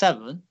solid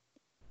 7.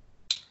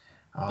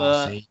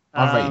 See,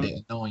 I rated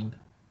it a 9.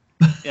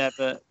 Yeah,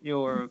 but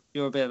you're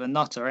a bit of a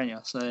nutter, ain't you?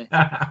 So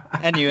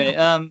anyway,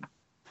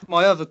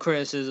 my other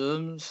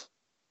criticisms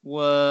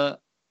were,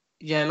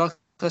 like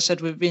I said,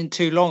 with being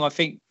too long. I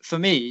think for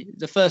me,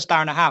 the first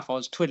hour and a half, I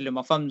was twiddling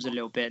my thumbs a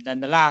little bit.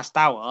 Then the last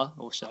hour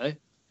or so,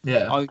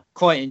 I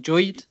quite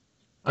enjoyed.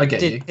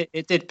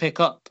 It did pick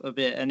up a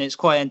bit, and it's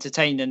quite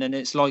entertaining, and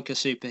it's like a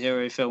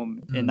superhero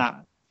film in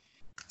that.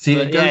 See,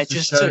 but it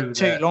just took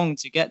too long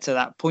to get to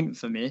that point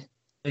for me.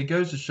 It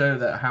goes to show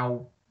that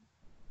how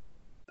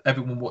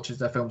everyone watches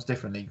their films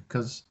differently.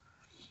 Because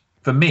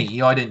for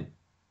me, I didn't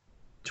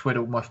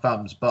twiddle my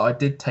thumbs, but I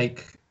did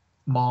take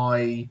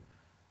my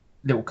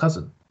little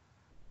cousin.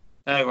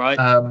 Oh, right.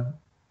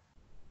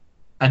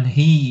 And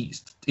he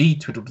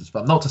twiddled his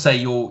thumb. Not to say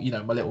you're,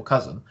 my little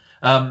cousin.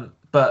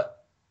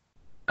 But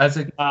as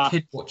a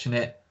kid watching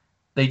it,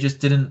 they just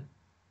didn't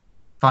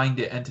find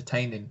it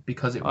entertaining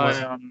because it was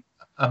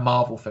a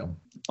Marvel film.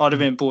 I'd have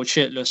been bored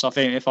shitless, I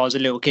think, if I was a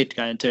little kid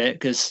going to it,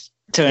 because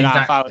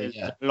 2.5 hours is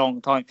a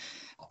long time.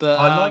 But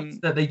I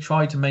liked that they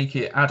tried to make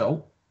it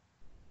adult.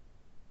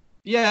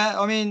 Yeah,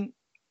 I mean,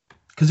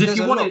 because if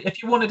you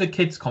wanted a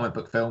kids comic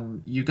book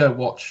film, you go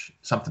watch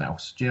something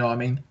else. Do you know what I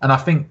mean? And I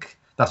think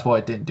that's why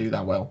it didn't do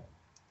that well.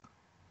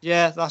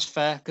 Yeah, that's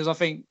fair. Because I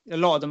think a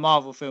lot of the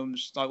Marvel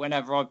films, like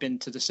whenever I've been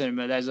to the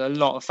cinema, there's a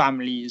lot of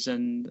families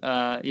and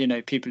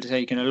people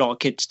taking a lot of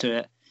kids to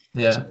it.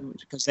 Yeah,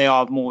 because they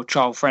are more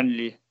child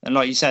friendly, and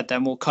like you said,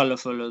 they're more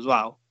colourful as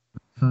well.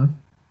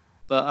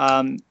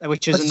 But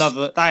which is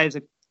another. That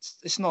is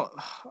it's not.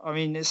 I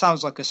mean, it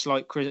sounds like a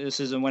slight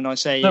criticism when I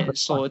say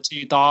it's sort of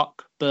too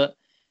dark, but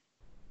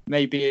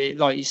maybe,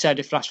 like you said,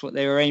 if that's what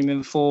they were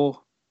aiming for.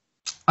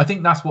 I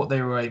think that's what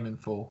they were aiming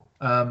for.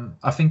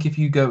 I think if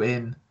you go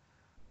in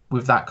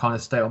with that kind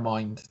of state of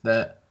mind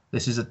that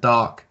this is a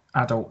dark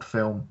adult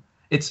film,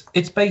 it's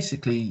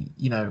basically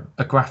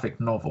a graphic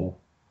novel.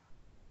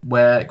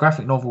 Where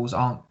graphic novels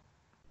aren't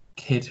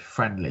kid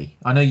friendly.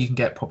 I know you can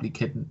get probably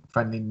kid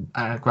friendly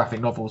graphic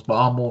novels, but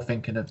I'm more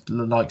thinking of the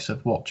likes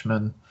of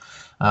Watchmen.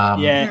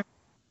 I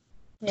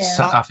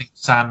think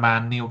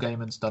Sandman. Neil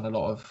Gaiman's done a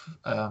lot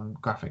of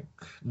graphic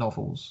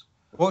novels.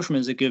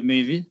 Watchmen's a good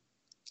movie.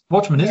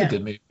 Watchmen is a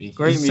good movie.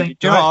 Great movie.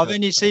 Do you know, I've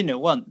only seen it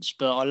once,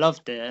 but I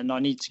loved it, and I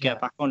need to get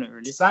back on it.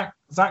 Really, Zack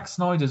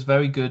Snyder's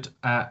very good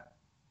at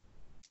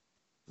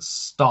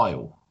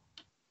style.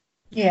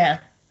 Yeah.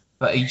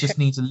 But he just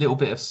needs a little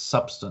bit of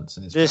substance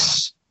in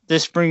his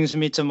This brings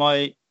me to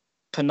my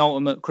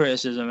penultimate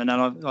criticism, and then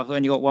I've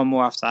only got one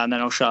more after that, and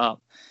then I'll shut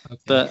up. Okay.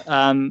 But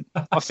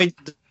I think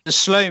the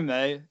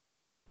slow-mo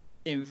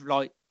in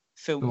like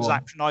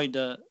Zack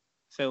Snyder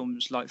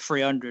films like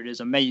 300 is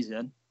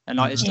amazing. And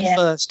like it's the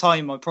first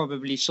time I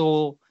probably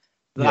saw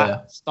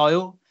that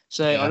style.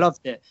 So I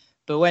loved it.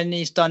 But when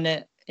he's done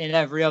it in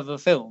every other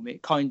film,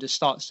 it kind of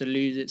starts to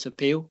lose its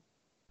appeal.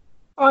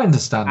 I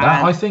understand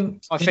that. I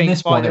think in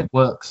this one it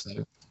works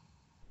though.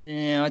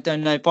 Yeah, I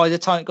don't know. By the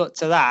time it got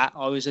to that,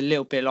 I was a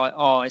little bit like,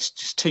 it's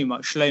just too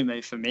much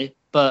slow-mo for me.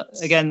 But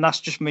again, that's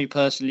just me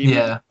personally.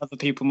 Yeah. Other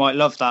people might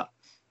love that,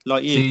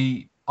 like you.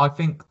 See, I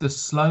think the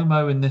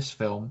slow-mo in this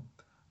film,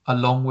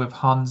 along with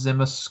Hans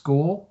Zimmer's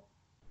score,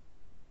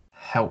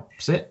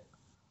 helps it.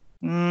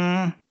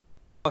 My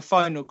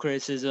final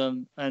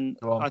criticism, and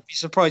I'd be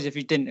surprised if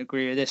you didn't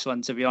agree with this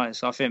one, to be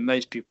honest. I think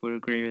most people would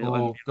agree with it.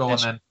 Oh, go on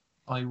then.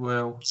 I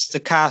will. It's the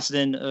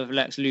casting of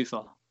Lex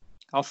Luthor.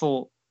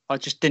 I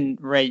just didn't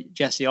rate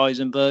Jesse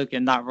Eisenberg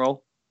in that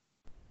role.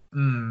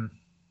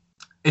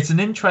 It's an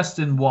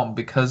interesting one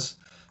because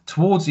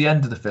towards the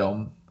end of the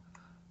film,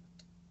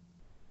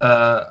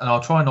 and I'll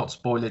try not to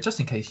spoil it, just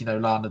in case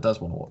Lana does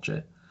want to watch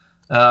it.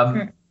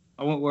 I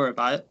won't worry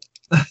about it.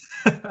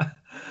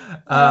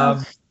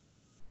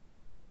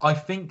 I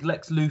think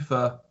Lex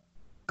Luthor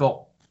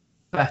got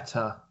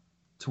better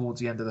towards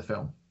the end of the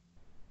film,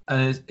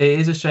 and it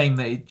is a shame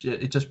that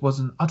it just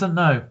wasn't. I don't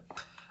know.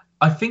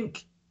 I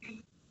think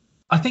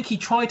he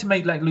tried to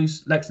make Lex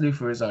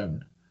Luthor his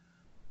own,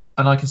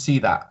 and I can see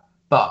that.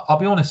 But I'll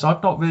be honest,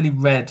 I've not really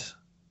read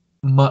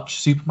much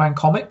Superman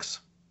comics,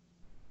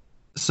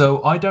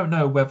 so I don't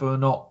know whether or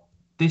not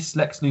this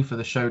Lex Luthor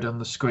that showed on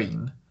the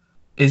screen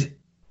is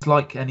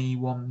like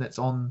anyone that's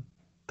on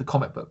the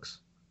comic books.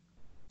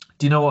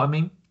 Do you know what I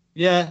mean?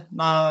 Yeah,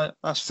 no,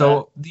 that's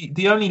so fair.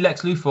 The only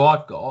Lex Luthor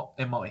I've got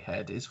in my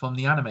head is from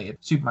the animated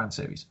Superman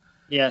series.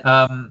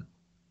 Yeah.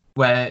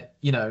 Where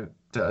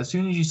as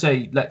soon as you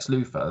say Lex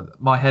Luthor,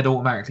 my head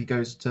automatically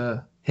goes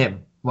to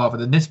him rather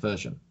than this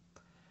version.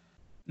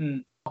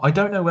 I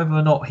don't know whether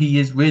or not he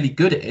is really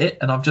good at it,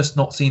 and I've just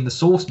not seen the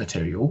source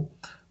material,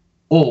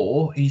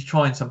 or he's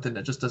trying something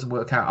that just doesn't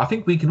work out. I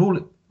think we can all,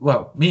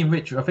 me and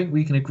Richard, I think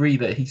we can agree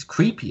that he's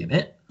creepy in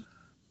it.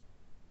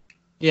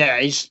 Yeah,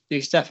 he's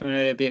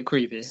definitely a bit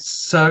creepy.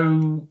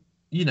 So,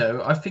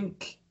 I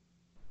think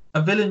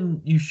a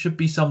villain, you should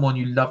be someone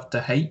you love to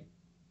hate.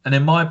 And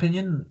in my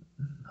opinion,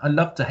 I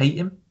love to hate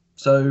him.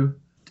 So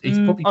he's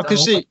probably I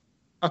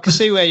can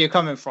see where you're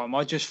coming from.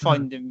 I just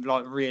find him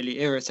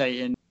really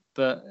irritating.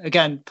 But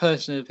again,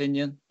 personal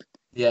opinion.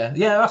 Yeah,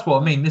 that's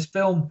what I mean. This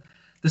film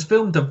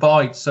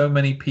divides so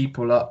many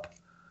people up.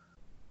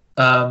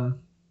 That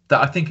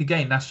I think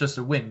again that's just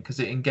a win because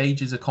it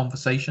engages a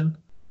conversation.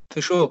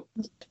 For sure.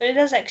 It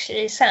does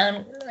actually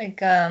sound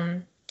like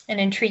an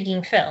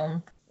intriguing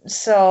film.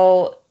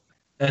 So.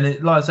 And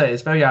like I say,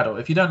 it's very adult.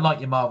 If you don't like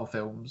your Marvel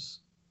films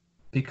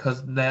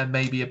because they're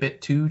maybe a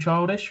bit too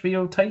childish for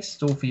your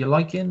taste or for your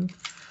liking,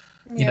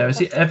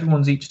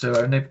 everyone's each their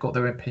own. They've got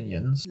their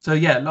opinions. So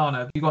yeah, Lana,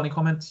 have you got any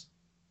comments?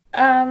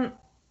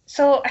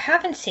 So I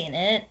haven't seen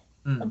it,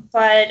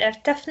 but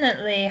I've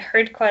definitely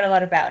heard quite a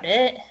lot about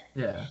it.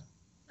 Yeah.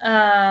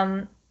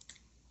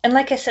 And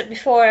like I said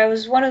before, I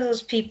was one of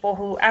those people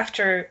who,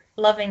 after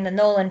loving the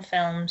Nolan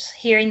films,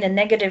 hearing the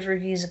negative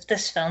reviews of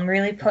this film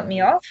really put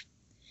me off.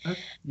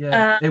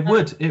 Yeah, it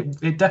would.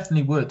 It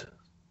definitely would.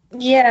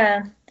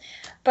 Yeah.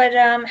 But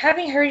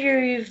having heard your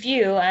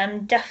review,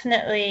 I'm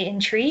definitely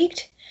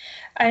intrigued.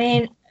 I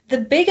mean, the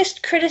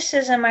biggest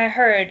criticism I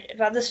heard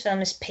about this film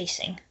is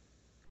pacing.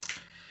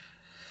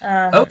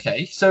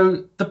 Okay,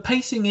 so the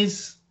pacing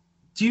is...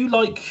 Do you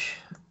like...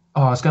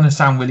 Oh, it's going to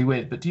sound really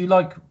weird, but do you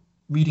like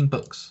reading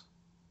books?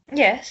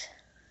 Yes.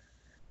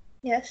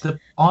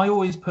 I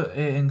always put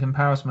it in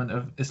comparison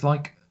of it's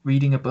like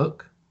reading a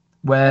book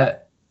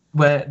where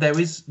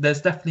there's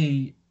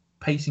definitely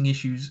pacing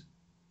issues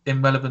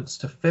in relevance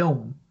to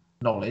film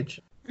knowledge,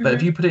 but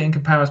if you put it in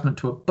comparison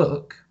to a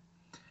book,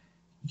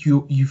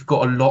 you've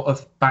got a lot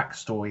of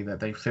backstory that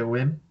they fill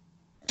in.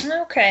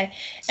 Okay,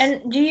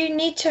 and do you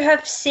need to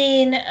have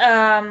seen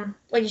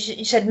what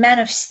you said, Man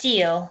of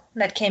Steel,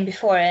 that came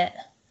before it?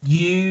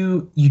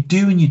 You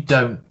do and you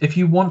don't. If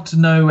you want to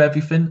know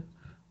everything,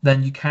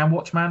 then you can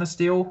watch Man of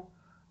Steel.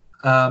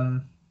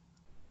 But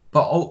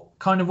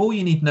all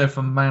you need to know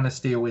from Man of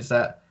Steel is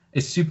that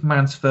it's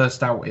Superman's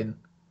first outing,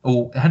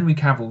 or Henry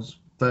Cavill's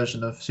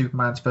version of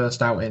Superman's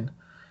first outing,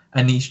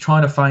 and he's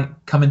trying to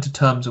come into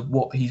terms of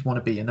what he's want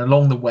to be. And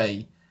along the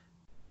way,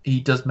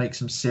 he does make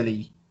some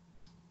silly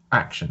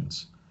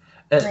actions.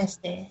 I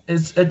see.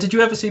 Did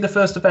you ever see the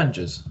first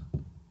Avengers?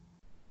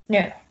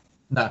 No.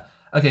 No.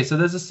 Okay, so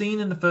there's a scene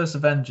in the first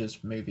Avengers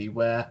movie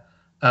where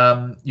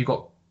you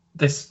got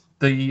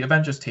the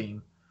Avengers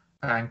team,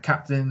 and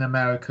Captain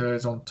America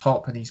is on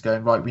top, and he's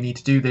going, right, we need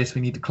to do this,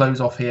 we need to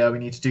close off here, we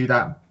need to do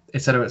that,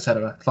 etc.,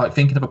 etc. It's like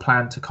thinking of a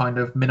plan to kind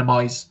of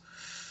minimize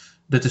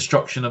the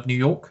destruction of New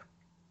York.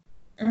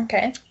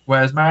 Okay.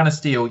 Whereas Man of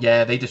Steel,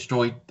 they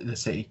destroyed the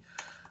city.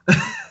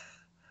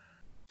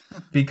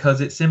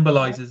 Because it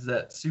symbolizes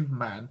that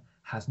Superman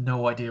has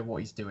no idea what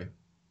he's doing.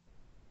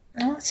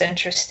 Oh, that's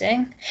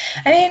interesting.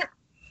 I mean,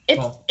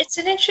 it's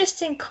an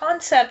interesting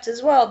concept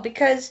as well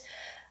because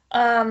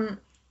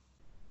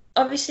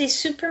obviously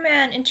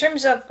Superman, in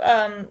terms of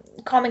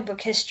comic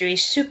book history,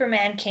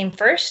 Superman came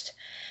first,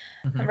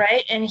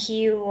 right? And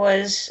he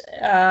was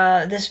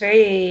this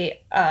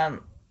very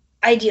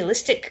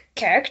idealistic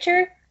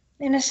character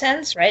in a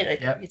sense, right?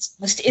 Like it's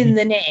just in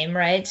the name,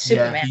 right?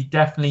 Superman. Yeah, he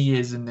definitely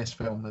is in this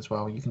film as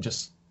well. You can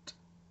just,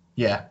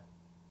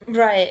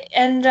 Right,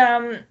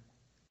 and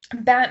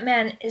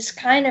Batman is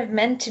kind of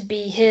meant to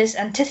be his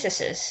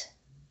antithesis.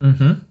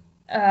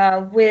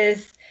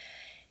 with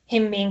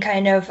him being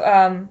kind of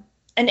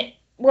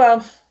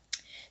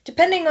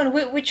depending on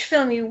which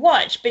film you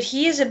watch, but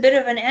he is a bit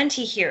of an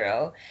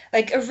anti-hero.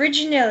 Like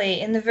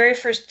originally in the very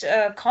first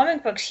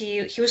comic books,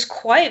 he was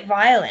quite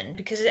violent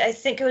because I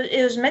think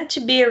it was meant to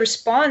be a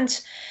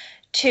response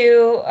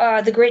to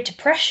the Great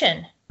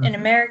Depression in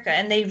America,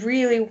 and they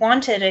really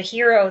wanted a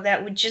hero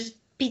that would just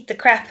beat the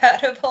crap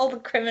out of all the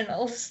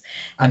criminals.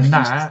 And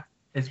that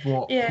is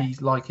what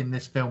he's like in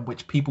this film,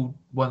 which people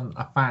weren't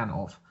a fan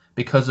of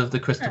because of the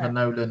Christopher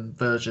Nolan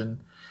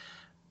version.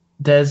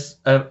 There's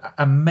an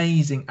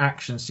amazing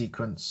action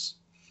sequence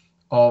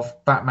of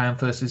Batman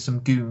versus some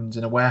goons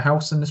in a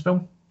warehouse in this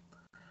film.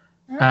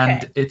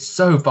 And it's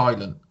so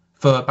violent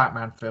for a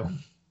Batman film.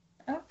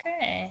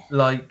 Okay.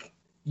 Like,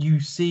 you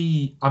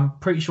see, I'm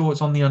pretty sure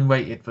it's on the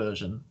unrated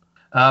version.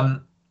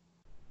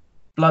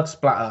 Blood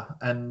splatter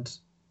and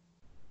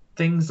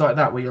things like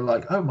that where you're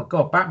like, oh my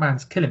god,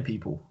 Batman's killing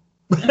people.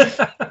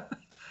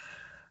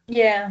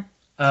 Yeah.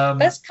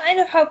 That's kind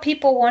of how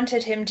people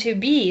wanted him to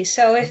be.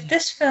 So if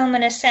this film,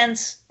 in a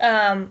sense,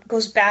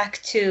 goes back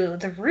to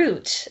the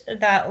roots,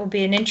 that will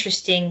be an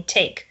interesting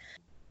take.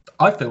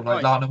 I feel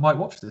like Lana might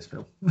watch this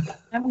film.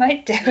 I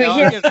might do.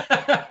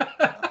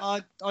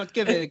 I'd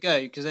give it a go,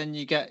 because then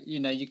you get,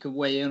 you could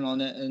weigh in on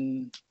it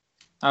and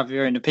have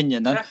your own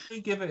opinion. Then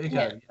definitely give it a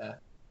go. Yeah.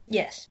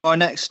 Yes. My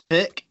next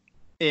pick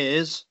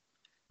is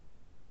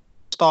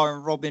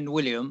starring Robin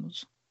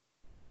Williams.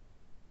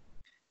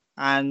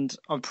 And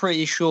I'm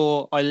pretty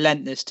sure I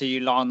lent this to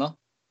you, Lana.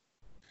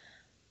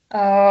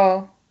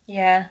 Oh,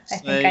 yeah. I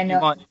think I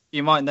know.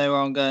 You might know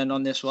where I'm going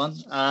on this one.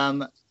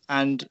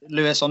 And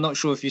Lewis, I'm not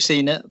sure if you've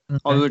seen it. Okay.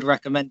 I would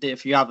recommend it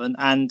if you haven't.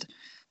 And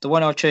the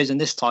one I've chosen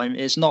this time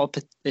is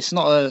it's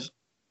not a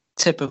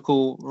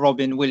typical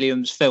Robin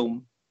Williams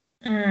film.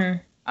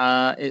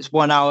 It's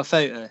 1 Hour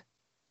Photo.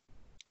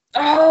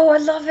 Oh, I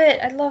love it.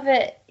 I love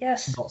it.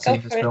 Yes. Not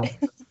seen this film.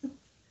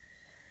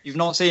 You've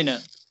not seen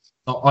it?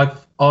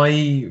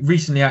 I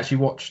recently actually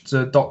watched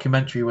a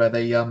documentary where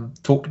they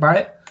talked about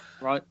it.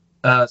 Right.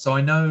 So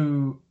I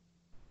know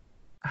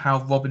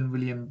how Robin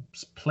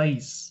Williams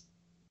plays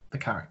the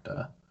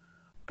character,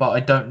 but I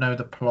don't know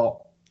the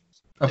plot.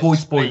 Avoid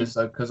spoilers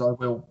though, because I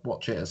will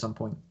watch it at some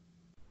point.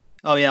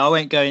 Oh yeah, I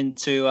won't go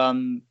into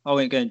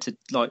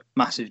like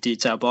massive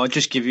detail, but I'll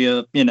just give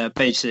you a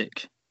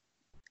basic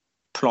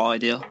plot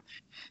idea.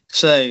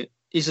 So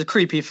he's a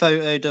creepy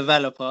photo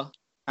developer,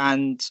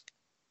 and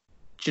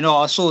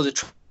I saw the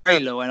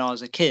trailer when I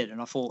was a kid,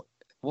 and I thought,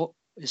 what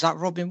is that,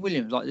 Robin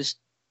Williams? Like this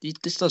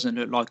doesn't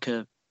look like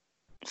a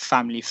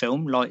family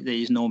film like that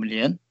he's normally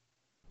in.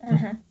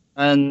 Mm-hmm.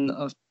 And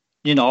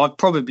I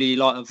probably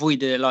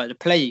avoided it like the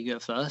plague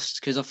at first,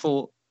 because I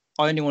thought,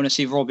 I only want to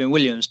see Robin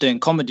Williams doing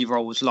comedy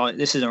roles. Like,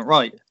 this isn't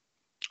right.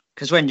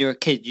 Because when you're a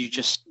kid, you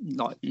just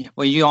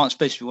you aren't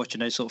supposed to be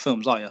watching those sort of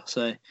films, are you?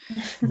 So,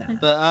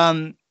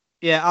 but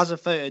as a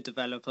photo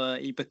developer,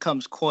 he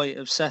becomes quite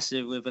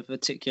obsessive with a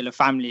particular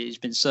family he's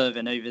been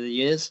serving over the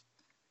years.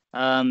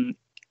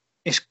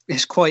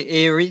 It's quite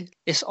eerie.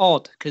 It's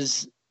odd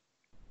because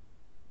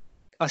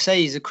I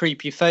say he's a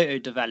creepy photo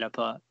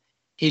developer.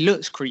 He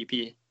looks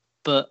creepy,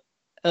 but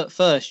at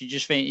first you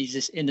just think he's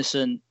this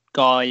innocent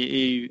guy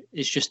who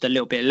is just a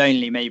little bit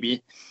lonely,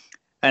 maybe.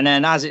 And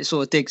then as it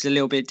sort of digs a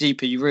little bit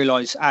deeper, you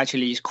realise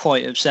actually he's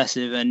quite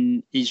obsessive,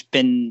 and he's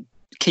been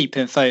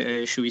keeping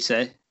photos, should we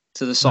say,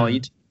 to the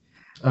side.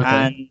 Okay.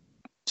 And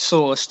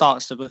sort of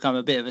starts to become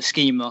a bit of a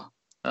schemer.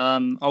 I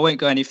won't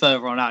go any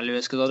further on that,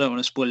 Lewis, because I don't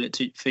want to spoil it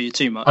for you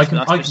too much. I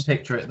can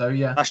picture it though,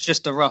 yeah. That's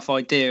just a rough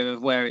idea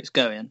of where it's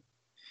going.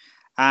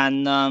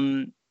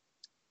 And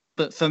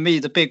but for me,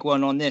 the big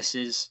one on this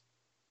is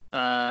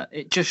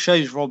it just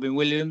shows Robin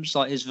Williams,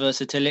 like, his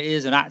versatility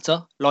as an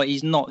actor. Like,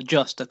 he's not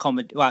just a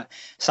comedy. Well,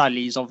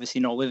 sadly, he's obviously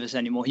not with us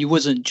anymore. He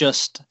wasn't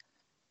just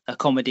a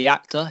comedy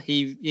actor.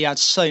 He had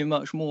so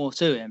much more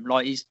to him.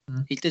 Like,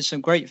 he did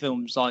some great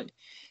films, like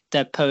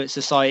Dead Poets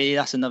Society.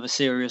 That's another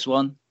serious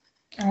one.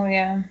 Oh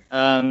yeah.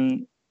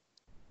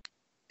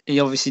 He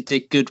obviously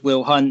did Good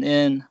Will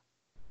Hunting.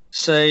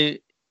 So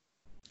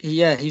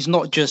yeah, he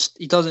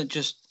doesn't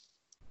just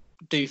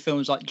do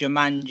films like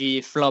Jumanji,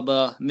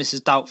 Flubber,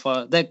 Mrs.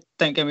 Doubtfire.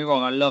 Don't get me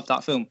wrong, I love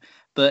that film,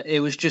 but it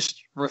was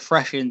just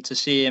refreshing to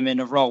see him in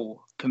a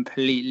role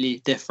completely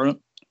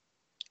different.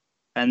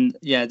 And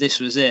yeah, this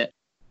was it.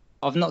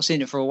 I've not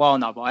seen it for a while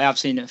now, but I have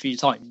seen it a few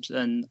times.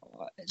 And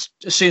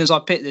as soon as I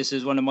picked this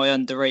as one of my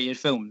underrated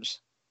films,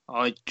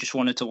 I just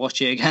wanted to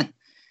watch it again.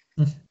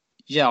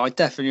 Yeah, I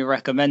definitely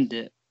recommend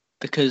it,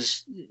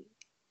 because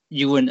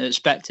you wouldn't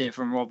expect it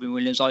from Robin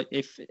Williams.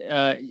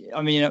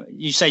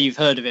 You say you've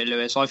heard of it,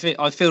 Lewis. I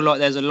feel like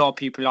there's a lot of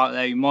people out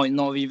there who might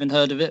not have even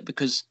heard of it,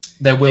 because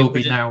there will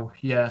be now.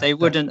 Yeah, they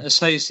wouldn't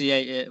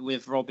associate it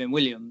with Robin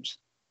Williams.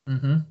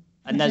 Mm-hmm.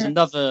 And there's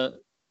another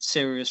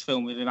serious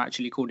film with him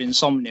actually called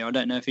Insomnia. I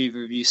don't know if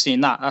either of you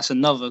seen that. That's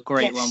another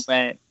great one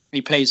where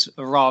he plays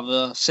a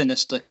rather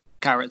sinister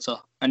character,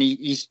 and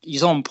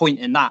he's on point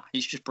in that.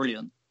 He's just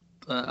brilliant.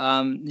 But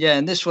yeah,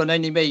 and this one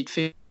only made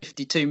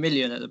 52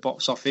 million at the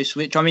box office,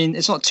 which, I mean,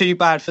 it's not too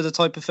bad for the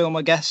type of film,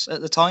 I guess,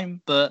 at the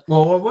time. But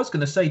well, I was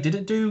going to say, did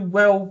it do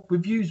well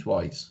reviews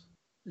wise?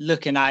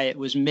 Looking at it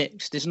was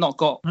mixed. It's not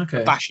got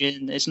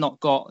bashing. It's not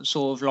got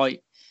sort of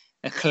like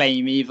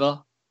acclaim either.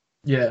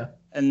 Yeah.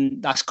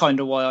 And that's kind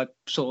of why I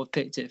sort of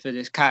picked it for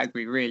this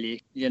category,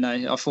 really. You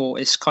know, I thought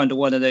it's kind of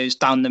one of those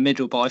down the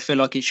middle, but I feel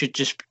like it should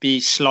just be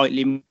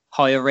slightly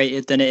higher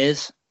rated than it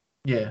is.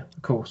 Yeah,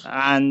 of course.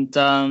 And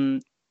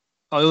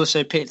I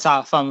also picked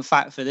out a fun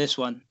fact for this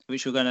one,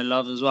 which you're going to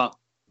love as well.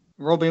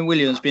 Robin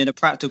Williams, being a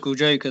practical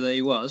joker that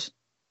he was,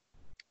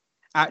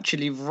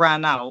 actually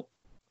ran out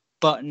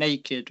butt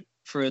naked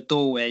through a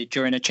doorway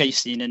during a chase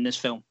scene in this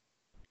film.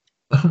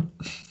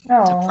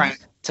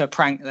 To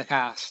prank the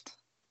cast.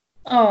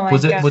 Oh my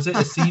God. Was it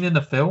a scene in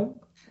the film?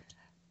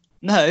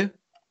 No,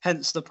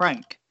 hence the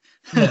prank.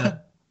 Yeah.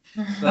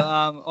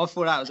 But I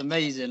thought that was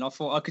amazing. I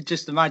thought I could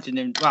just imagine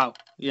him,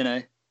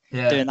 doing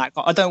that.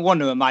 I don't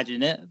want to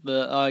imagine it,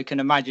 but I can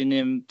imagine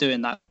him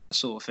doing that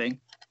sort of thing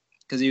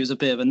because he was a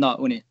bit of a nut,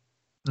 wasn't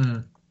he?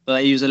 Mm.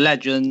 But he was a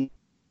legend.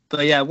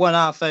 But yeah, 1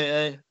 hour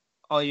photo.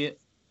 I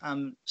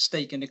am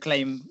staking a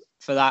claim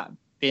for that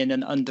being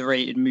an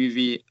underrated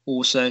movie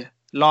also.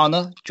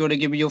 Lana, do you want to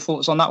give me your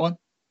thoughts on that one?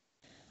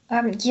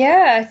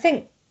 Yeah, I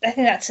think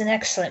that's an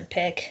excellent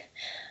pick.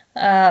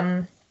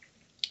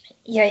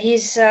 Yeah,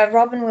 he's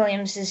Robin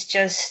Williams is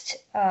just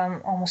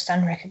almost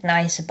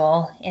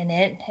unrecognizable in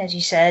it, as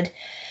you said,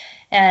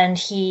 and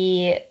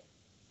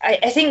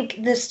I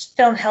think this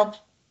film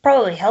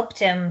probably helped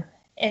him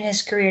in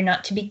his career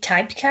not to be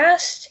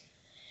typecast,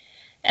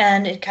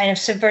 and it kind of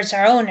subverts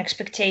our own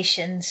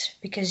expectations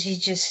because you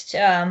just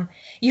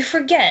you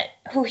forget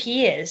who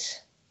he is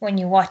when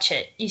you watch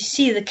it. You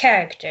see the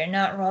character,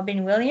 not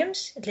Robin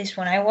Williams. At least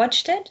when I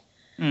watched it.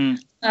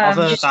 I've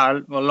heard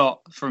that a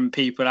lot from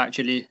people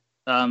actually.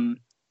 And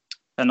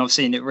I've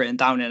seen it written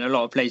down in a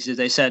lot of places.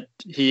 They said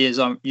he is.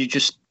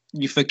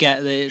 You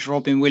forget that it's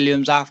Robin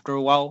Williams after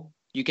a while.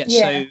 You get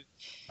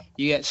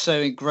so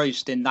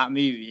engrossed in that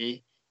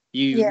movie.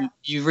 You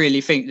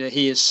really think that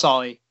he is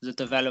Cy, the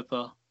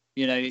developer.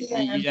 You know,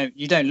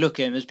 you don't look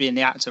at him as being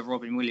the actor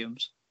Robin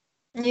Williams.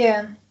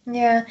 Yeah,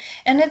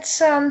 and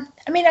it's I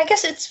mean, I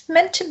guess it's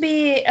meant to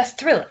be a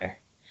thriller,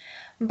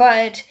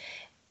 but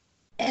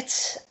I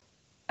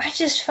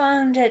just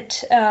found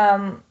it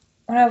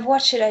when I've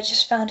watched it, I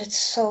just found it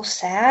so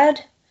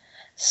sad,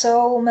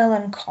 so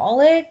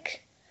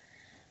melancholic,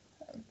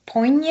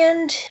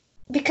 poignant,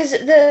 because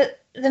the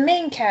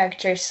main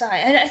character, Cy,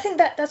 and I think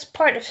that's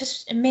part of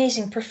his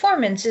amazing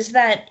performance, is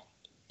that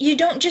you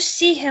don't just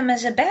see him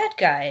as a bad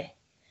guy.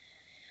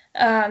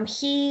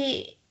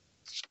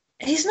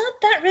 He's not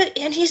that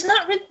and he's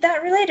not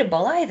that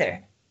relatable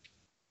either.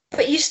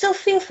 But you still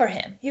feel for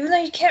him, even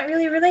though you can't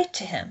really relate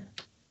to him.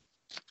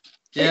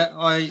 Yeah,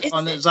 I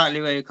know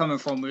exactly where you're coming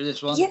from with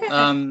this one.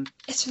 Yeah,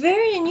 it's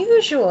very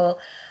unusual,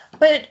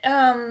 but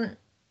and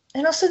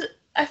also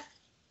I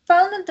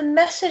found that the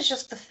message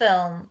of the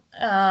film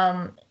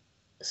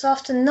is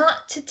often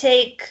not to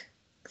take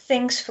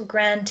things for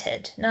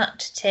granted, not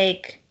to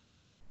take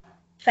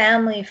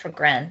family for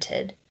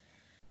granted,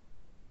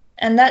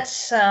 and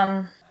that's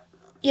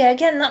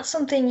again, not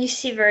something you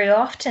see very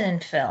often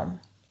in film,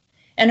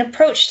 and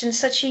approached in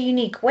such a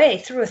unique way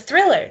through a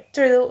thriller,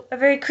 through a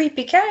very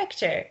creepy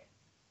character.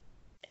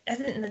 I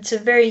think that's a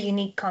very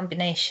unique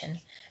combination.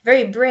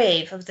 Very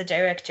brave of the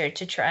director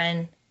to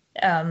try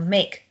and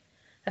make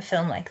a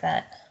film like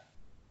that.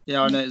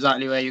 Yeah, I know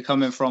exactly where you're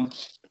coming from.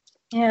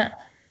 Yeah.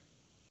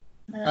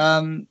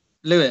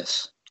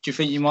 Lewis, do you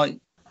think you might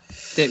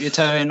dip your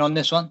toe in on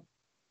this one?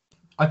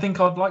 I think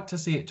I'd like to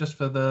see it just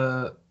for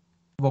the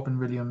Robin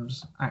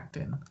Williams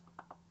acting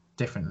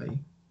differently,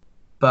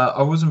 but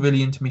I wasn't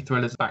really into me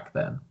thrillers back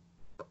then,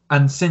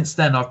 and since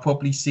then I've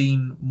probably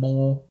seen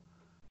more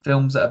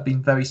films that have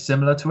been very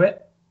similar to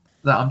it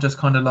that I'm just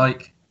kind of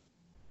like,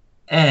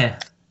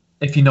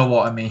 if you know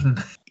what I mean.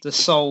 The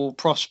sole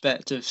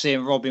prospect of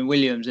seeing Robin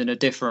Williams in a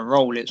different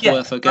role, it's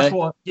worth a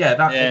go.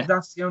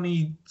 That's the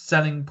only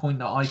selling point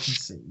that I can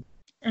see.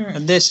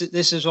 And this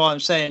is why I'm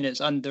saying it's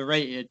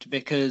underrated,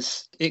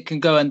 because it can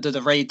go under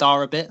the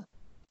radar a bit.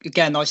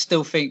 Again, I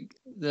still think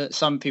that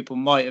some people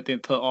might have been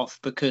put off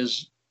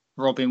because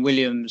Robin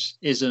Williams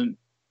isn't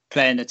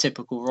playing a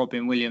typical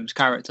Robin Williams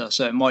character,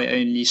 so it might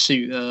only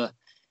suit a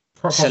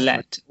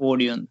select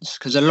audience.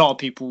 Because a lot of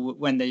people,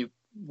 when they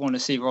want to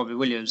see Robin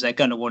Williams, they're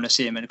going to want to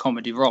see him in a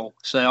comedy role.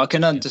 So I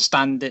can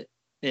understand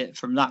it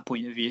from that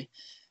point of view.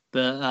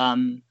 But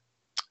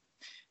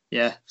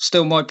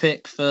still my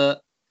pick for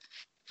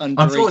underrated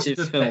I'm sure it's a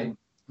good film. Pick.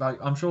 Like,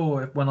 I'm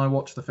sure when I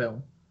watch the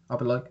film, I'll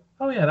be like,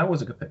 oh yeah, that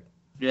was a good pick.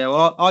 Yeah,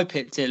 well, I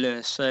picked it,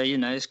 Lewis, so,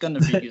 it's going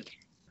to be good.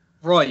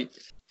 Right.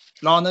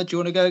 Lana, do you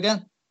want to go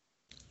again?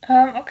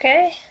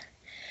 Okay.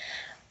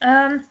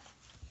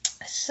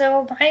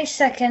 So my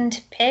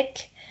second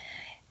pick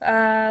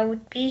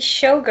would be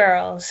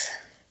Showgirls,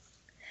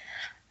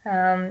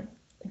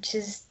 which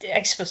is,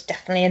 I suppose,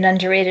 definitely an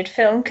underrated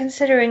film,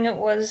 considering it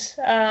was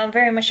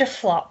very much a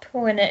flop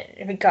when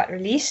it got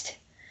released.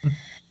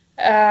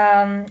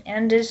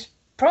 and is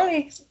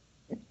probably,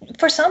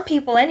 for some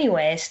people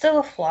anyway, still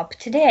a flop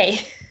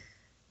today.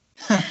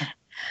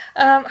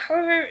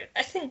 However,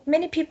 I think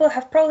many people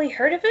have probably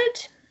heard of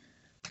it.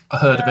 I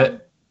heard of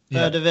it. Yeah.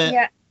 Heard of it?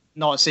 Yeah.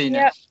 Not seen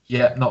it.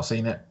 Yeah, not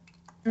seen it.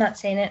 Not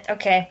seen it.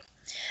 Okay.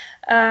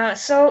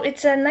 So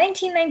it's a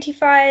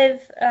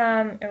 1995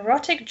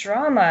 erotic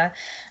drama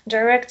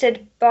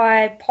directed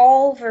by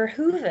Paul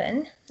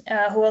Verhoeven,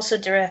 who also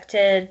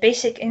directed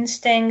Basic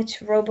Instinct,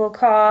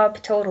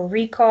 RoboCop, Total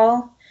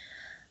Recall.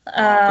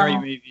 Great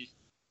movie.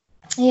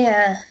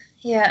 Yeah.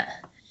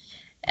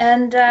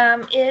 And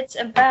it's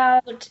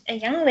about a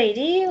young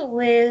lady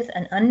with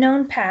an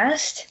unknown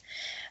past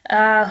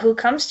who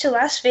comes to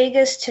Las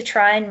Vegas to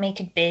try and make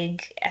it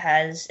big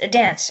as a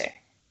dancer.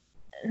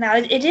 Now,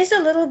 it is a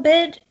little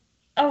bit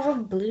of a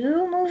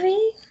blue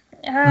movie.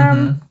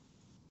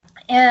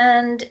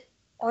 And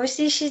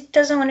obviously she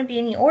doesn't want to be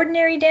any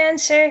ordinary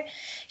dancer.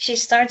 She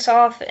starts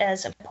off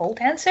as a pole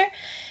dancer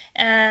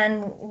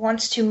and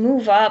wants to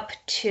move up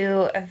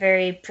to a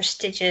very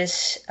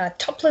prestigious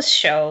topless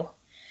show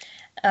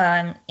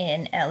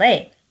in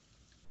LA.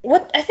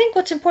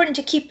 What's important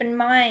to keep in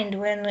mind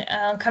when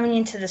coming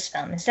into this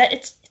film is that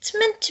it's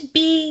meant to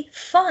be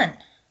fun.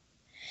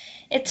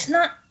 It's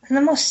not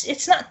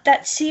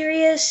that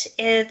serious.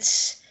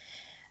 It's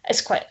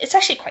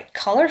actually quite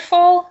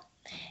colorful,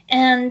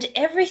 and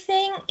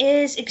everything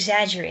is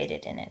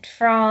exaggerated in it,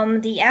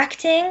 from the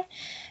acting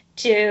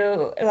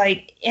to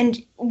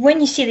and when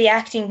you see the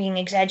acting being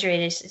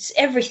exaggerated, it's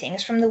everything.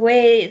 It's from the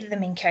way the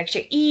main character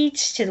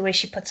eats, to the way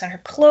she puts on her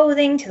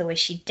clothing, to the way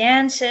she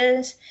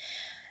dances.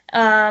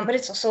 But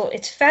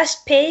it's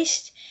fast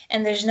paced,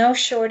 and there's no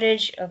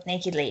shortage of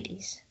naked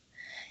ladies.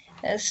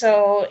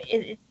 So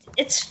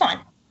it's fun.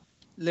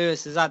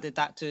 Lewis has added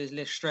that to his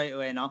list straight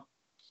away now.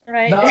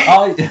 Right. No,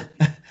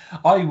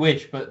 I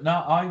wish, but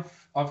no,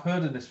 I've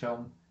heard of this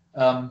film.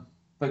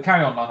 But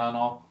carry on, Lana, and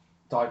I'll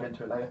dive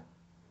into it later.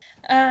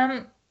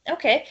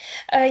 Okay.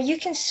 You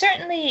can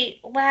certainly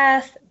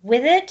laugh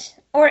with it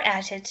or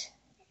at it.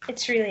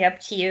 It's really up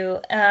to you.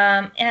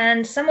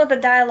 And some of the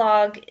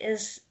dialogue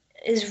is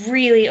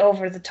really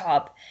over the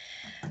top.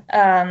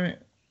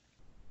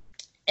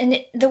 And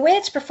the way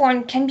it's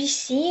performed can be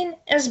seen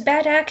as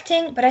bad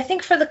acting, but I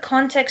think for the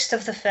context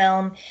of the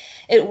film,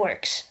 it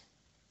works.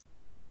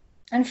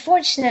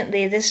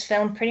 Unfortunately, this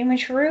film pretty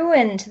much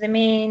ruined the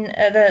main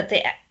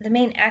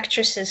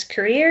actress's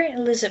career,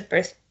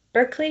 Elizabeth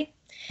Berkley,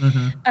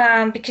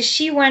 because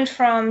she went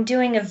from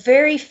doing a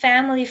very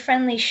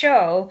family-friendly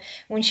show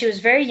when she was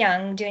very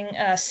young, doing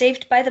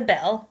Saved by the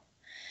Bell.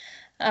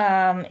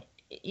 I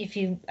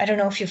don't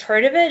know if you've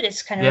heard of it.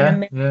 It's kind of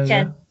an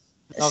American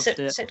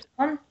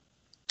sitcom.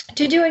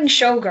 To doing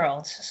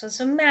Showgirls, so it's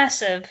a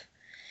massive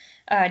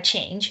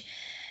change.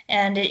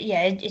 And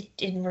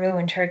it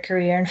ruined her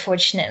career,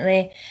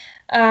 unfortunately.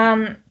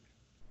 And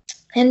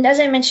as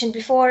I mentioned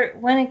before,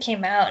 when it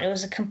came out, it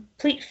was a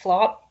complete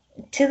flop.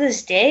 To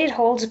this day, it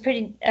holds a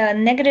pretty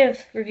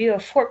negative review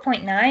of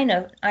 4.9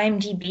 of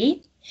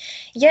IMDb.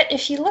 Yet,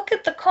 if you look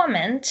at the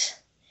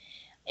comments,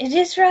 it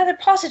is rather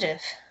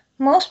positive.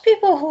 Most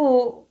people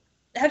who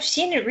have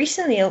seen it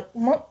recently,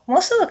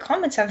 most of the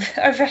comments are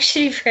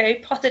actually very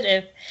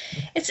positive.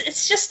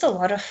 It's just a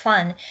lot of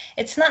fun.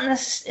 It's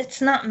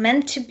not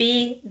meant to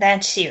be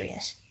that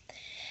serious.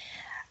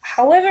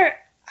 However,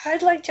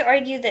 I'd like to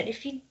argue that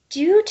if you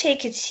do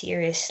take it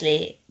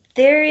seriously,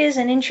 there is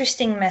an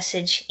interesting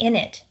message in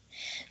it,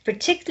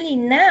 particularly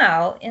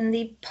now in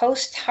the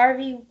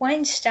post-Harvey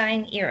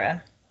Weinstein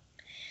era.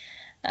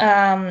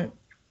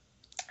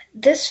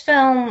 This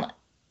film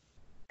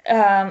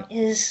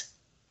is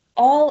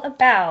all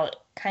about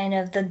kind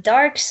of the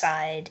dark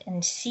side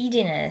and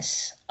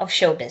seediness of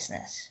show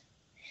business.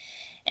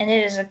 And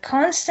it is a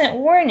constant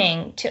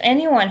warning to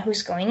anyone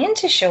who's going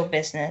into show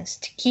business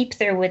to keep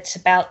their wits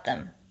about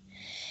them.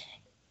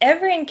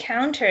 Every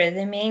encounter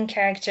the main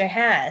character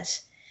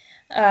has,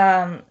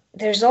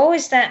 there's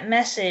always that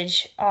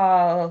message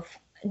of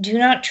do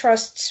not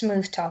trust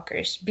smooth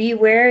talkers, be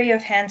wary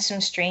of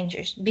handsome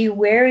strangers, be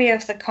wary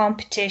of the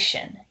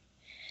competition.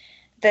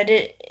 That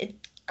it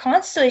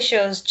constantly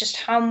shows just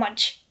how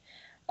much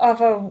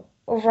of a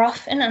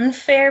rough and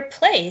unfair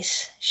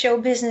place show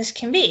business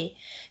can be,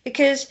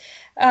 because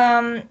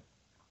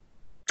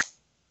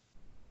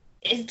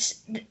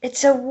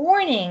it's a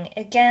warning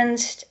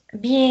against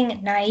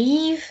being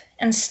naive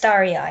and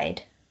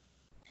starry-eyed.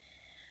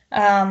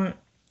 When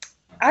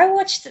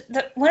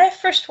I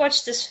first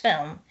watched this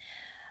film,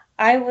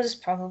 I was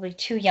probably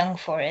too young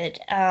for it.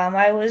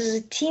 I was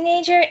a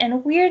teenager,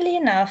 and weirdly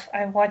enough,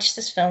 I watched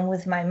this film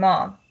with my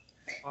mom.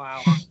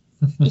 Wow.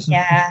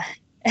 Yeah.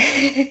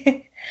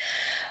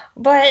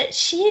 But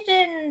she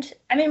didn't.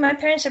 I mean, my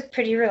parents are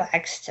pretty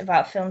relaxed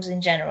about films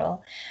in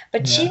general,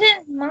 but she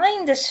didn't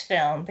mind this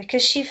film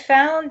because she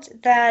found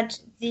that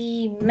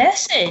the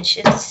message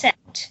it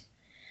sent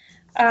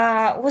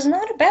was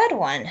not a bad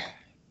one.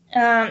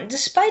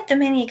 Despite the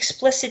many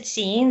explicit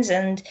scenes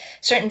and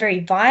certain very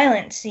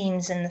violent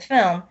scenes in the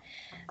film,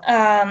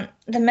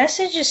 the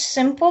message is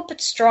simple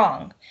but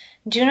strong.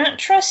 Do not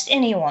trust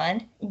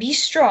anyone. Be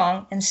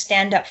strong and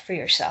stand up for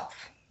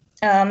yourself.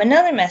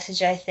 Another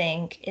message, I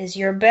think, is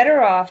you're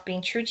better off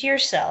being true to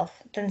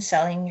yourself than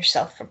selling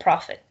yourself for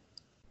profit.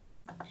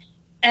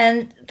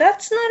 And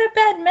that's not a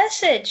bad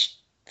message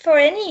for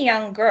any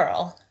young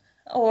girl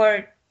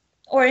or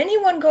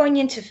anyone going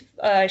into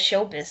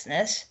show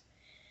business.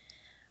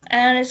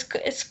 And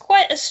it's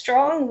quite a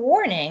strong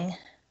warning.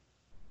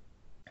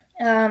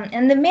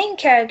 And the main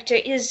character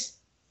is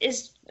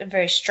a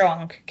very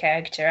strong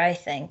character, I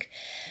think.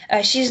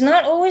 She's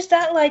not always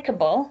that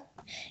likable,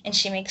 and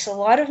she makes a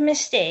lot of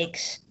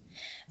mistakes,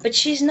 but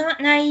she's not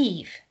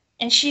naive,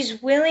 and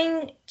she's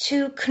willing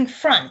to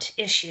confront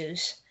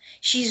issues.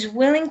 She's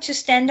willing to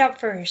stand up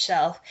for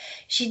herself.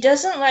 She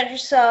doesn't let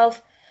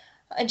herself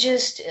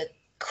just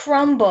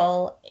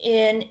crumble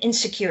in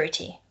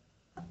insecurity.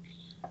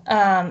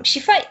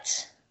 She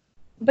fights,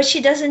 but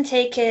she doesn't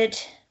take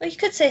it. Well, you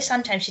could say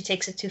sometimes she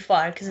takes it too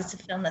far because it's a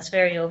film that's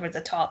very over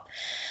the top.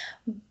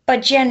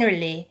 But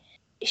generally,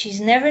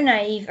 she's never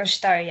naive or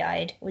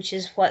starry-eyed, which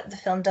is what the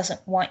film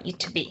doesn't want you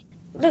to be.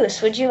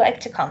 Lewis, would you like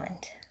to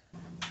comment?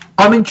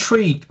 I'm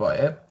intrigued by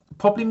it,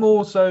 probably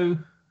more so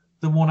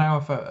than 1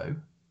 Hour Photo,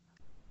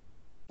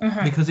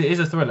 because it is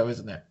a thriller,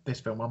 isn't it? This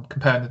film, I'm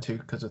comparing the two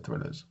because of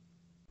thrillers.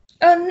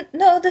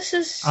 No, this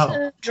is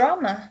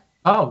drama.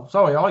 Oh,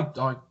 sorry, I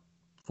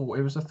thought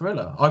it was a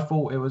thriller. I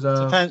thought it was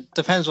a...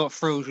 Depends what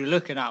thrills you're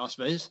looking at, I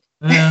suppose.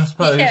 Yeah, I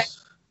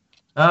suppose.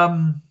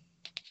 Yeah.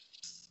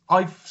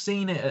 I've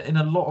seen it in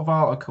a lot of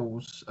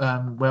articles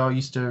where I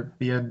used to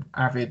be an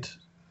avid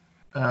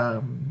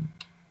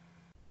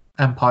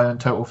Empire and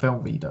Total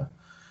Film reader,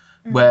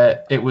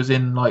 where it was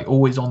in like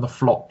always on the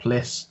flop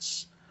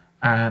lists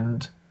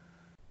and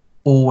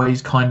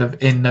always kind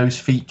of in those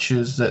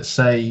features that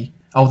say,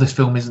 oh, this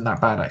film isn't that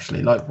bad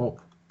actually, like what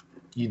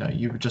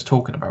you were just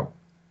talking about.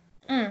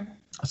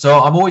 So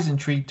I'm always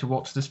intrigued to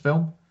watch this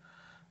film,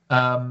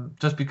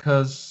 just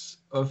because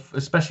of,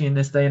 especially in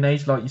this day and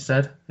age, like you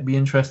said, it'd be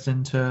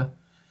interesting to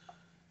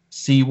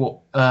see what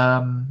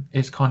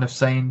it's kind of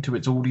saying to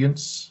its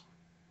audience.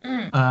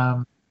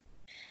 I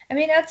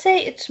mean, I'd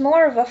say it's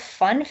more of a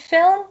fun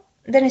film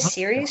than a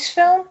serious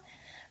film,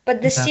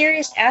 but the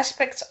serious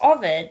aspects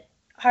of it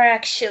are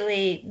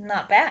actually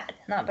not bad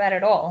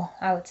at all,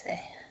 I would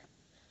say.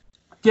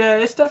 Yeah,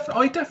 it's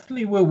I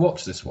definitely will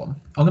watch this one.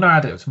 I'm going to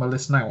add it to my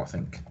list now, I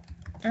think.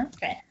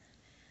 Okay.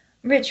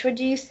 Rich, what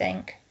do you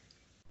think?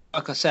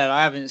 Like I said,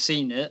 I haven't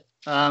seen it.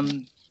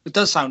 It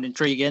does sound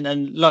intriguing,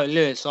 and like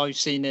Lewis, I've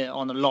seen it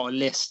on a lot of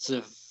lists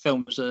of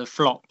films that have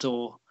flopped,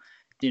 or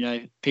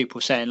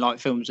people saying like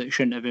films that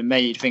shouldn't have been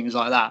made, things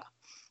like that.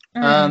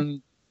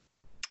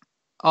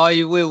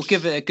 I will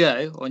give it a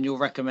go on your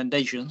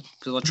recommendation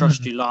because I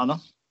trust you, Lana.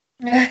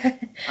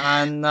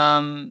 And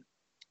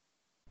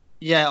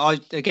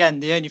again,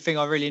 the only thing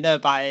I really know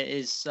about it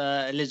is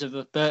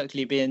Elizabeth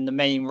Berkley being the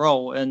main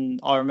role, and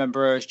I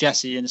remember her as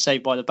Jessie in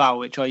Saved by the Bell,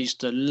 which I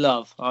used to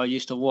love. I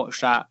used to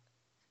watch that.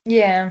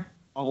 Yeah.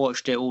 I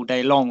watched it all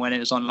day long when it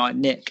was on like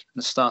Nick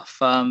and stuff.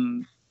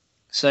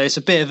 So it's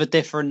a bit of a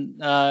different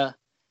type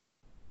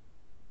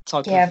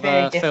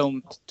of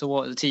film to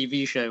what the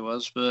TV show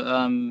was, but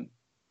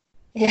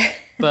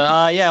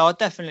I'll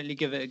definitely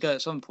give it a go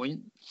at some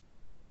point.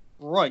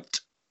 Right,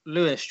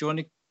 Lewis, do you want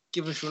to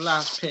give us your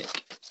last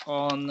pick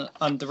on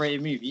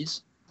underrated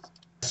movies?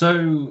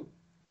 So,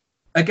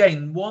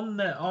 again, one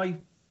that I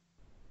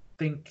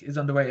think is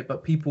underrated,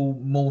 but people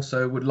more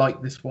so would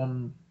like this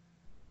one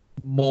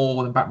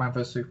more than Batman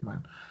vs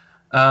Superman.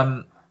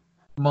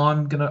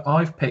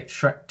 I've picked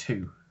Shrek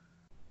 2.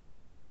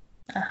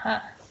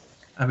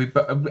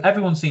 And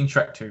everyone's seen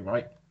Shrek 2,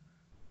 right?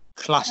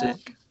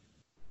 Classic.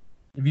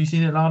 Have you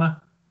seen it,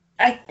 Lana?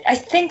 I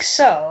think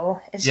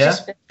so. It's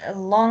just been a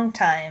long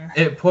time.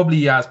 It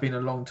probably has been a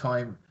long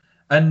time.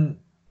 And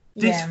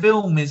this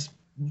film is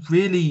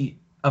really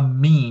a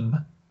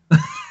meme.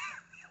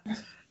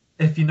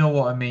 If you know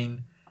what I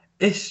mean.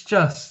 It's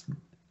just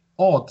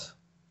odd,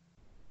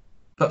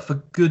 but for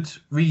good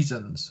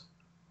reasons.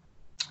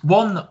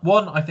 One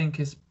I think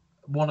is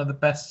one of the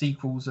best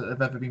sequels that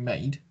have ever been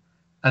made,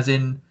 as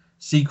in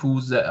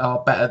sequels that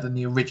are better than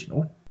the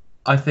original.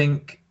 I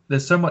think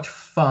there's so much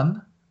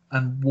fun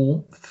and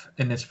warmth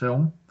in this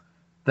film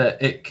that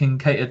it can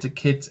cater to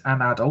kids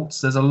and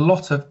adults. There's a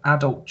lot of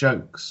adult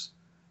jokes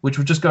which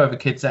will just go over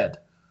kids' head.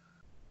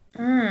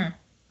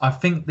 I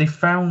think they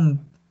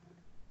found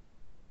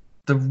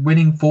the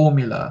winning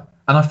formula,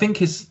 and I think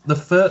it's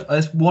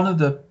one of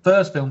the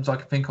first films I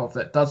can think of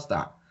that does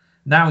that.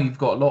 Now you've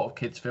got a lot of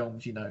kids'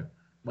 films,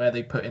 where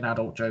they put in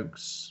adult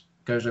jokes,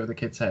 goes over the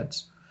kids'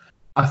 heads.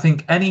 I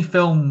think any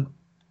film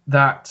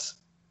that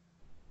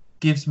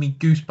gives me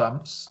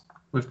goosebumps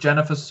with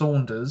Jennifer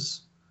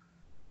Saunders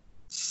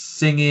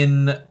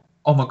singing,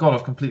 oh my God,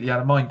 I've completely had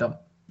a mind dump.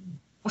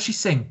 What's she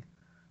sing?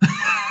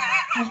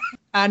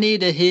 I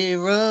need a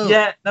hero.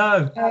 Yeah,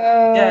 no.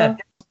 Yeah.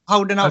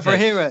 Holding out for a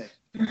hero.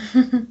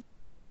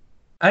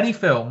 Any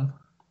film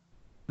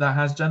that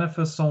has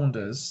Jennifer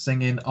Saunders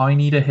singing I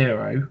Need a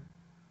Hero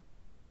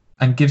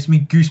and gives me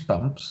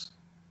goosebumps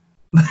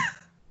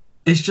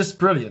It's just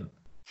brilliant.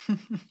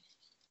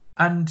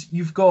 And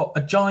you've got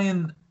a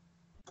giant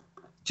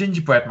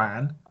gingerbread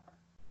man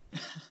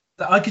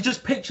that I could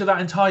just picture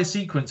that entire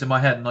sequence in my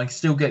head and I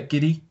still get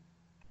giddy.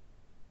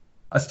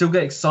 I still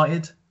get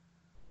excited.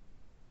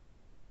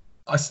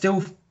 I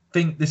still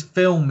think this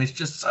film is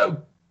just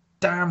so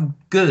damn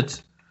good.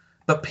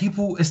 But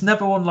it's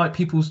never on like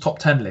people's top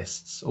 10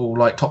 lists or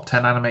like top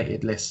 10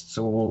 animated lists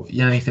or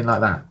anything like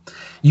that.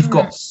 You've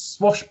got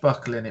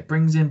swashbuckling. It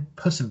brings in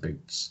Puss in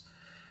Boots.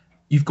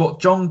 You've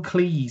got John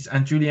Cleese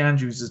and Julie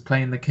Andrews as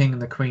playing the king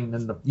and the queen,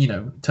 and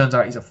turns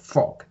out he's a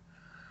frog.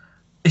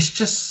 It's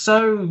just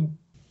so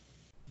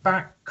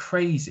back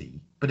crazy,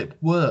 but it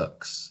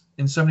works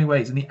in so many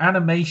ways, and the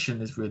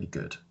animation is really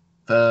good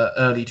for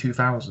early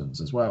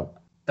 2000s as well.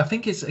 I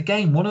think it's,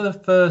 again, one of the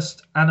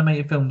first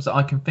animated films that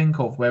I can think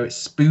of where it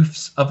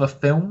spoofs other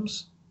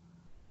films.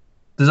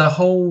 There's a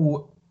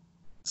whole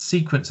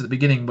sequence at the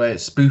beginning where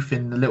it's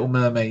spoofing The Little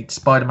Mermaid,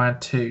 Spider-Man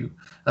 2,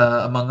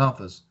 among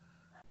others.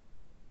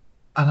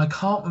 And I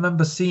can't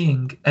remember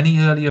seeing any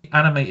earlier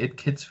animated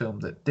kids film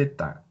that did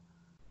that.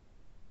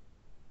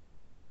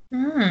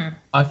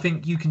 I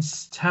think you can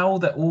tell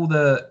that all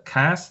the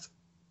cast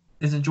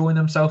is enjoying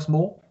themselves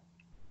more.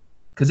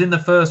 Because in the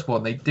first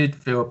one, they did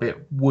feel a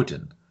bit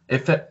wooden.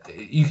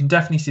 You can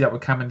definitely see that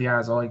with Cameron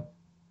Diaz, I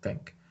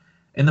think.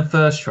 In the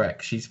first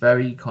Shrek, she's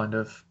very kind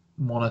of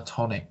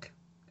monotonic.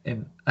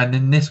 And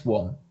in this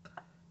one,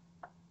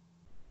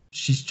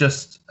 she's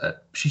just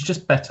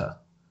better.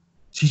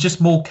 She's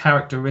just more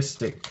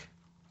characteristic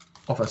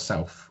of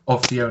herself,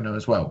 of Fiona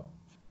as well.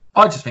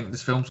 I just think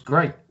this film's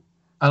great.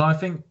 And I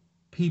think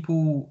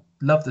people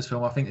love this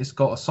film. I think it's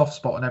got a soft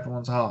spot in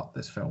everyone's heart,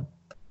 this film.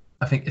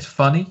 I think it's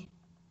funny.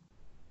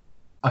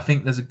 I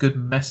think there's a good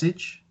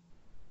message.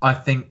 I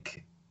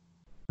think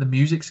the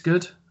music's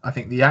good. I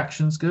think the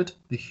action's good.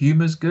 The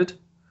humor's good.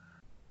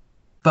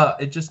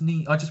 But I just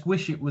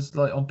wish it was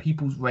like on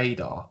people's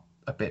radar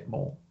a bit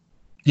more.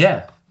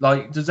 Yeah.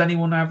 Like, does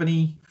anyone have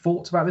any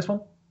thoughts about this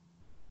one?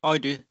 I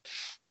do.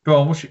 Go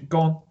on. Go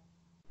on.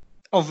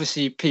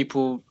 Obviously,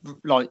 people,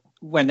 like,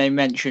 when they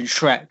mention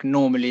Shrek,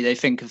 normally they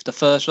think of the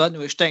first one,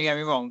 which, don't get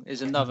me wrong,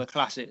 is another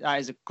classic. That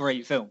is a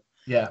great film.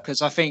 Yeah.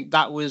 Because I think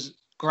that was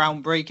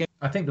groundbreaking.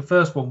 I think the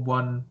first one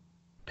won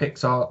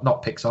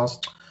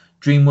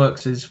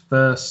DreamWorks'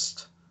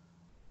 first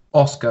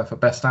Oscar for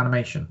Best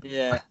Animation.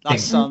 Yeah,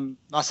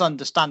 that's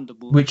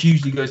understandable. Which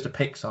usually goes to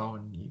Pixar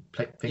and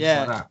things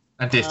like that,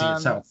 and Disney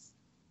itself.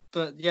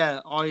 But yeah,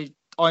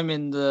 I'm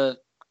in the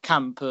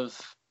camp of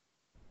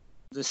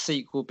the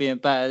sequel being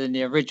better than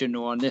the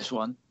original on this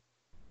one.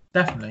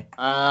 Definitely.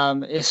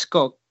 It's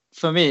got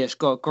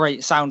a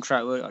great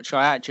soundtrack which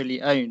I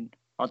actually own.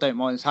 I don't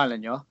mind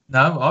telling you.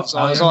 No,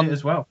 I own it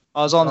as well.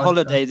 I was on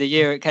holiday the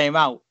year it came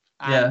out,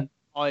 and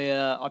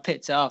I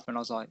picked it up and I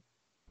was like,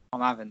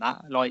 I'm having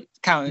that. Like,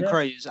 Counting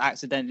Crows,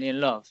 Accidentally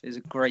in Love is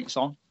a great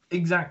song.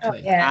 Exactly.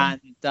 Oh, yeah.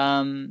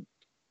 And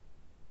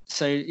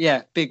so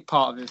yeah, big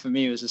part of it for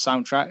me was the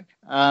soundtrack.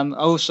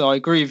 Also, I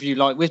agree with you.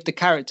 Like, with the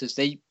characters,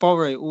 they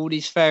borrow all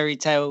these fairy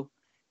tale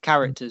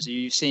characters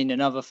you've seen in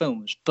other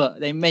films,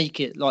 but they make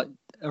it like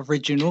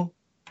original.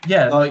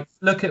 Yeah, like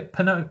look at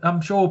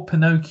I'm sure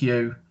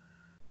Pinocchio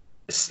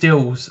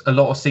steals a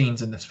lot of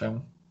scenes in this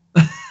film.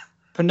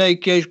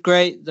 Pinocchio's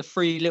great. The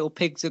Three Little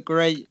Pigs are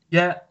great.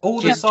 Yeah, all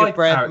the side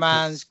characters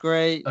Man's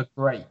great. Are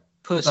great.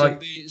 Puss in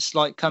Boots,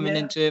 like, coming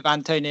into it.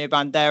 Antonio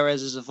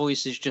Banderas as a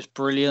voice is just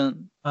brilliant.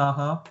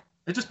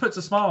 It just puts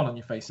a smile on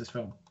your face, this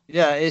film.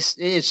 Yeah, it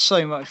is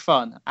so much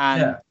fun,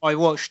 and I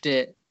watched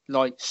it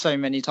like so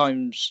many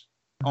times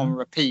on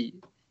repeat.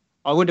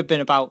 I would have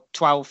been about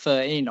 12,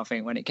 13, I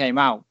think, when it came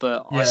out,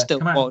 but I still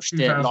watched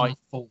it like.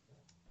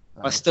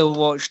 I still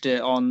watched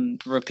it on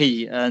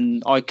repeat,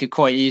 and I could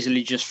quite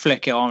easily just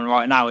flick it on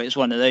right now. It's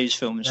one of those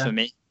films for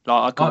me.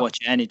 Like, I could watch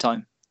it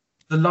anytime.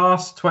 The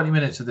last 20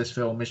 minutes of this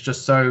film is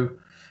just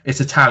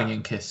it's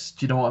Italian Kiss.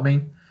 Do you know what I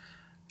mean?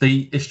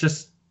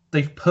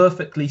 They've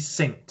perfectly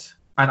synced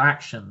an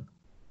action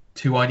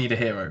to I Need a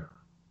Hero.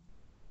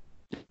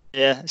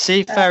 Yeah.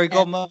 See, Fairy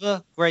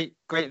Godmother, great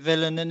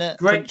villain in it.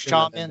 Great Prince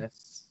Charming.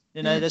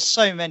 There's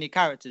so many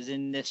characters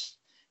in this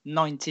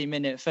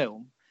 90-minute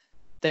film.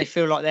 They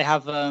feel like they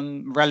have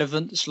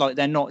relevance, like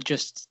they're not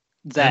just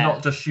there. They're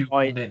not just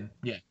shooting in.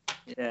 Yeah.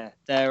 Yeah,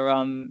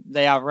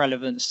 they have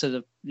relevance to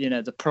the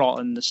the plot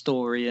and the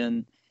story,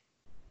 and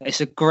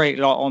it's a great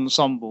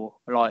ensemble.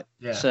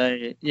 So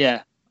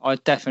yeah, I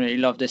definitely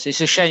love this. It's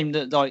a shame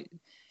that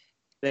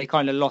they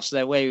kind of lost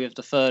their way with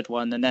the third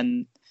one, and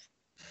then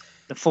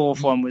the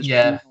fourth one was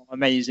not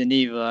amazing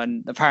either.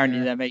 And apparently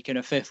they're making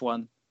a fifth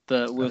one,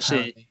 but we'll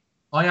see.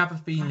 I have a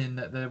feeling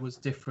that there was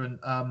different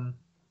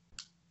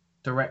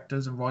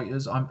directors and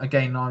writers.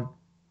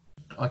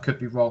 I could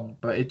be wrong,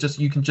 but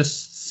you can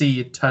just see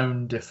a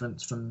tone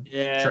difference from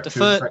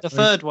the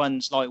third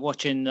one's like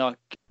watching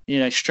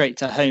straight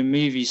to home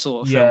movie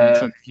sort of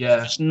film.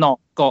 It's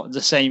not got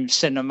the same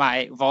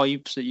cinematic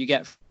vibes that you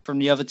get from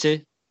the other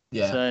two.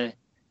 So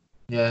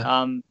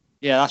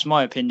that's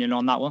my opinion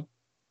on that one.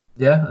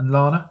 And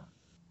Lana?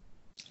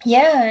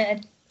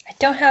 I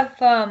don't have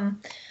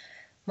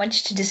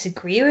much to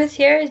disagree with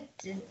here.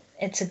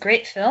 It's a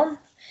great film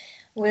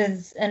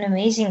with an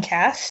amazing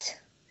cast.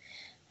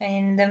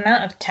 And the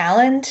amount of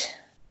talent.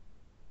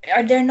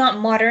 They're not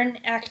modern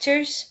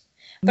actors,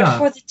 but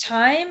for the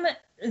time,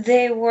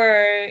 they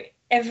were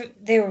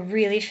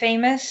really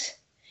famous.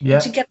 Yeah.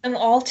 And to get them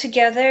all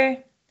together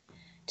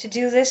to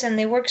do this, and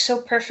they work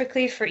so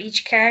perfectly for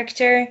each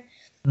character,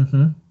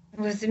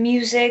 with the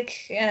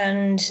music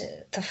and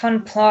the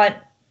fun plot.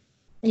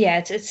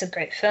 Yeah, it's a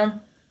great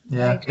film.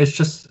 Yeah, it's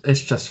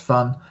just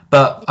fun,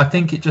 but I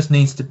think it just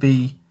needs to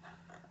be.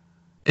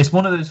 It's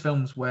one of those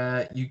films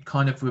where you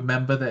kind of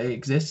remember that it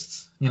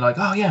exists. You're like,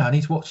 oh yeah, I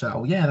need to watch that.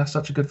 Oh yeah, that's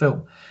such a good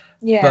film.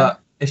 Yeah. But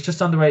it's just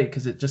underrated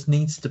because it just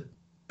needs to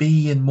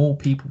be in more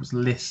people's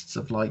lists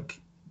of like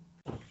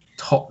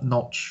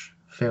top-notch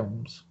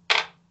films.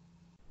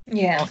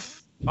 Yeah.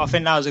 I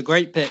think that was a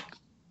great pick.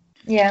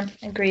 Yeah,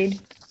 agreed.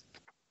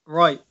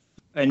 Right.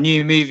 A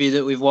new movie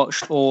that we've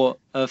watched, or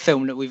a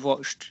film that we've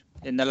watched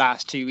in the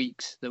last 2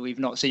 weeks that we've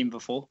not seen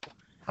before.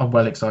 I'm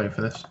well excited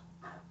for this.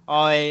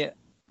 I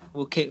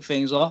will kick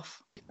things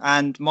off,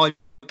 and my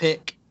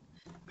pick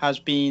has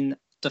been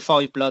The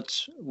Five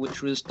Bloods,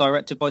 which was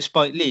directed by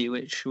Spike Lee,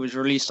 which was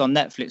released on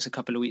Netflix a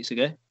couple of weeks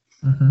ago.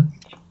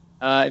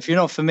 If you're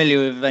not familiar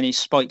with any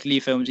Spike Lee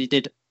films, he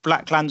did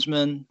Black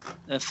Klansman,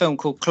 a film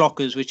called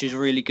Clockers, which is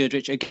really good,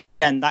 which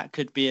again, that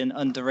could be an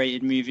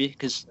underrated movie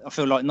because I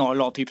feel like not a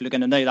lot of people are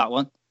going to know that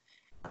one.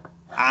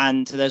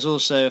 And there's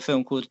also a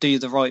film called Do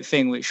the Right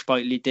Thing, which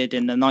Spike Lee did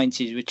in the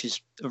 90s, which is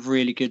a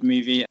really good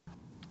movie.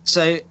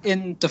 So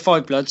in The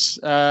Five Bloods,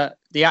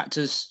 the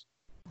actors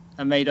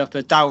are made up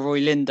of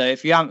Delroy Lindo.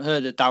 If you haven't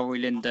heard of Delroy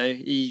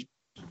Lindo,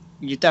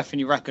 you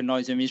definitely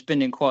recognise him. He's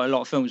been in quite a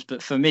lot of films,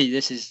 but for me,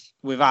 this is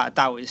without a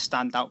doubt his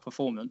standout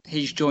performance.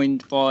 He's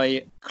joined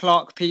by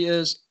Clark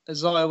Peters,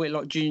 Isaiah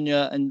Whitlock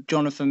Jr. and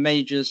Jonathan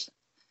Majors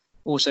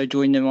also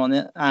joined him on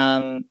it.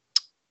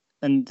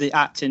 And the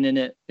acting in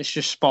it, it's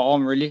just spot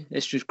on, really.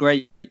 It's just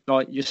great.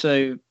 Like,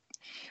 I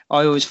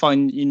always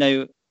find,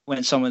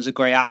 when someone's a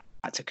great actor,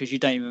 because you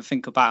don't even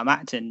think about them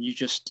acting,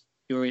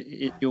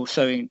 you're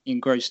so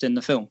engrossed in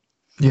the film.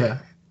 Yeah.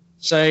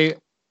 So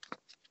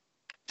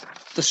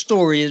the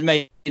story is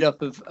made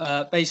up of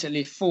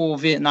basically 4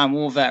 Vietnam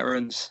War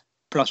veterans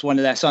plus one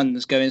of their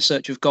sons go in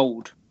search of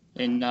gold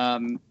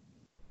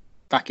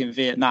back in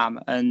Vietnam,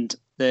 and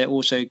they're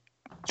also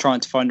trying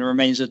to find the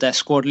remains of their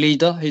squad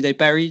leader who they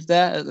buried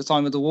there at the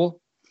time of the war.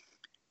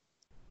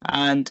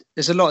 And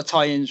there's a lot of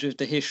tie-ins with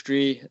the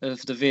history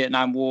of the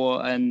Vietnam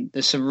War, and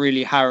there's some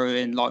really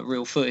harrowing, like,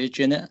 real footage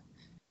in it,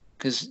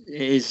 because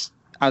it is,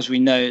 as we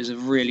know, it's a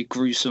really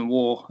gruesome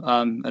war.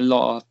 A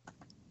lot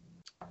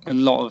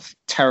of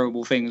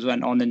terrible things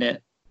went on in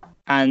it,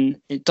 and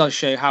it does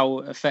show how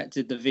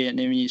affected the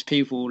Vietnamese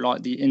people,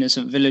 like the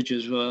innocent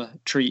villagers, were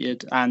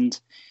treated,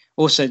 and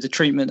also the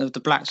treatment of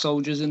the black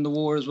soldiers in the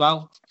war as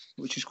well,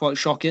 which is quite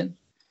shocking.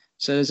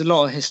 So there's a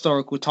lot of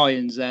historical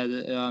tie-ins there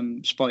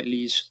that Spike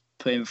Lee's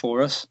put in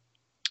for us.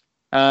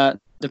 The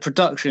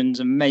production's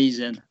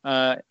amazing.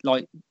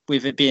 Like,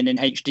 with it being in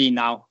HD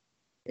now,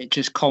 it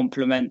just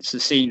complements the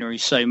scenery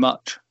so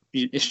much.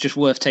 It's just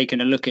worth taking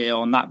a look at it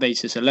on that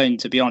basis alone,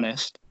 to be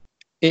honest.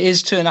 It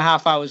is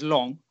 2.5 hours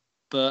long,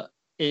 but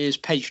it is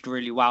paced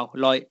really well.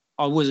 Like,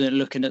 I wasn't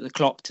looking at the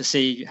clock to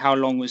see how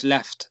long was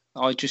left.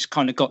 I just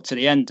kind of got to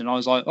the end and I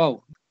was like,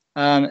 oh.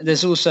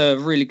 There's also a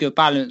really good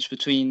balance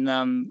between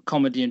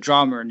comedy and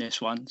drama in this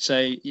one. So,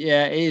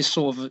 yeah, it is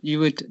sort of, you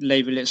would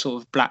label it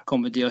sort of black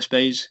comedy, I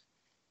suppose,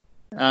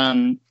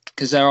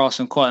 because there are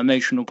some quite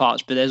emotional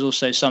parts, but there's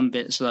also some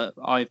bits that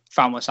I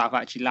found myself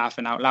actually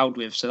laughing out loud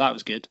with, so that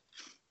was good.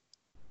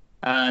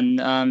 And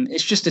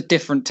it's just a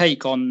different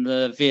take on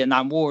the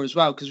Vietnam War as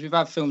well, because we've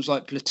had films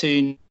like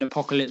Platoon,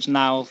 Apocalypse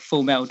Now,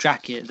 Full Metal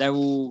Jacket. They're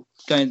all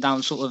going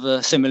down sort of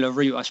a similar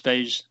route, I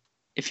suppose.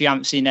 If you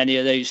haven't seen any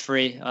of those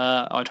three,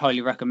 I'd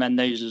highly recommend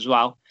those as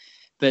well.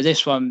 But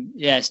this one,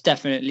 yeah, it's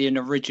definitely an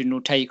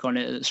original take on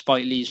it that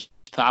Spike Lee's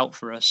put out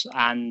for us.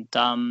 And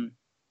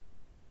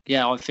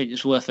yeah, I think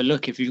it's worth a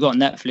look. If you've got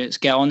Netflix,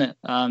 get on it.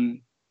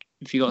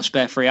 If you've got a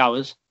spare 3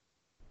 hours.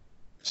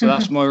 So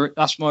that's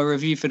my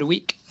review for the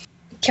week.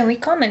 Can we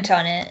comment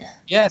on it?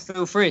 Yeah,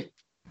 feel free.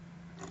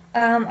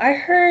 I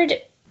heard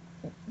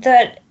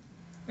that,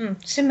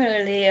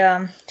 similarly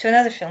to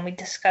another film we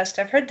discussed,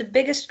 I've heard the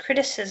biggest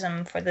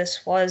criticism for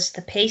this was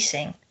the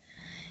pacing,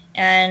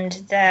 and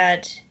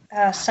that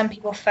some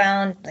people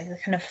found like the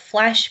kind of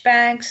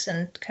flashbacks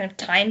and kind of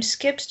time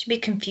skips to be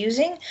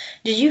confusing.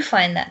 Did you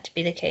find that to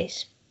be the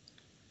case?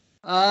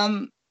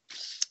 At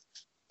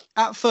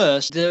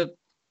first, the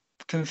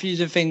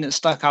confusing thing that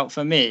stuck out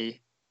for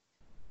me,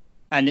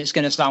 and it's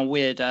going to sound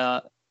weird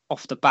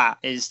off the bat,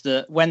 is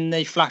that when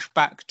they flash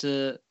back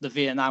to the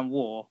Vietnam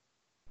War,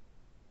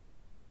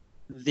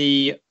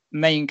 the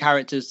main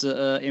characters that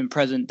are in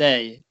present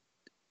day,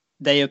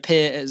 they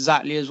appear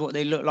exactly as what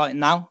they look like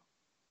now.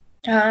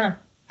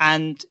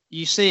 And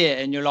you see it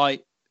and you're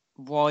like,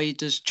 why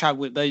does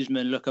Chadwick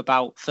Boseman look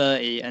about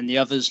 30 and the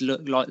others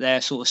look like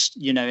they're sort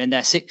of, in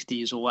their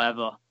 60s or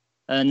whatever?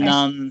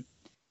 And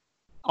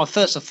at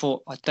first I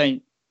thought, I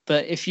don't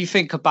but if you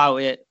think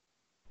about it,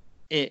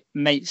 it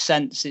makes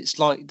sense. It's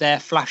like they're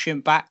flashing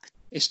back.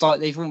 It's like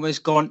they've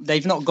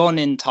not gone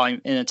in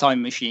a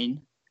time machine,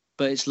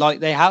 but it's like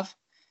they have.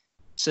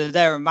 So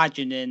they're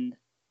imagining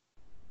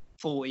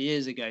 40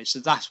 years ago. So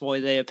that's why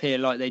they appear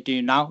like they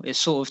do now. It's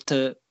sort of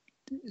to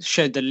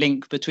show the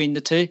link between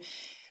the two.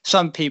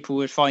 Some people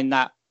would find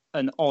that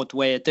an odd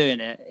way of doing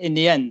it. In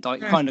the end,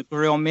 it kind of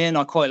grew on me, and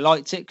I quite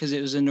liked it because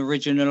it was an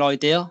original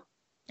idea.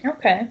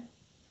 Okay.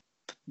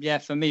 Yeah,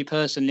 for me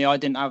personally, I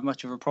didn't have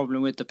much of a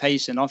problem with the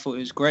pacing. I thought it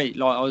was great.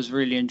 Like, I was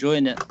really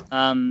enjoying it.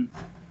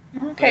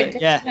 Okay.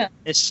 Yeah,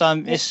 it's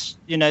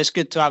it's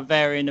good to have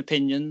varying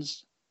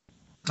opinions.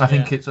 I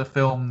think it's a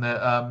film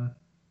that,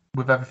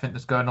 with everything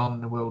that's going on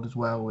in the world as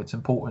well, it's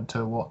important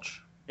to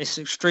watch. It's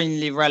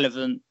extremely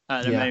relevant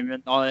at the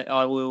moment.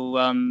 I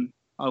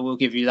will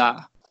give you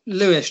that.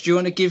 Lewis, do you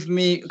want to give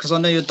me, because I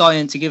know you're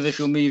dying to give us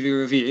your movie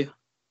review.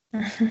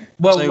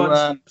 Well,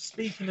 so,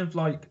 speaking of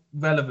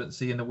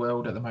relevancy in the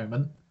world at the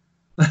moment,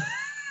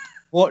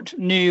 what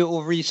new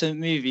or recent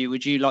movie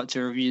would you like to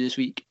review this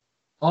week?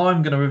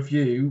 I'm going to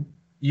review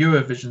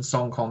Eurovision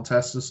Song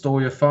Contest: The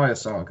Story of Fire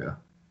Saga.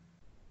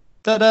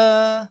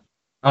 Ta-da!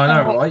 I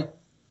know, right?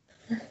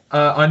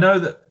 I know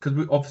that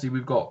because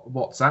we've got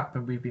WhatsApp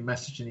and we've been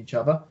messaging each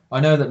other. I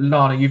know that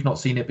Lana, you've not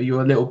seen it, but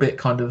you're a little bit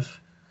kind of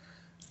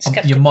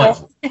you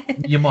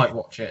might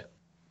watch it.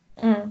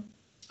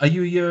 Are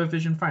you a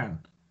Eurovision fan?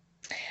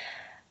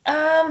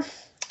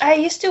 I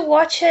used to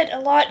watch it a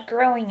lot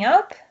growing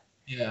up.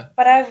 Yeah.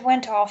 But I've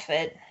went off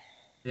it.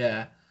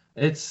 Yeah,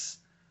 it's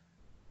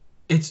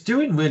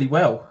doing really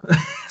well,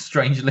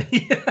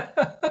 strangely.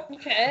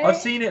 Okay. I've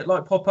seen it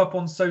pop up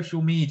on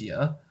social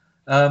media,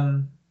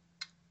 and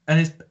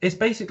it's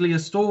basically a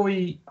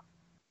story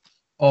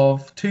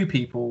of two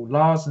people,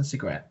 Lars and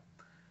Sigrid,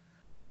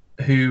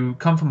 who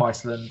come from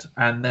Iceland,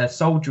 and their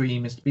sole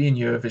dream is to be in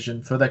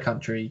Eurovision for their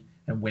country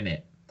and win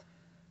it.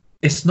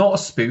 It's not a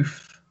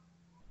spoof.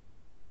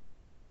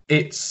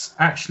 It's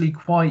actually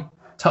quite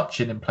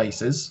touching in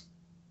places.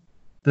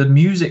 The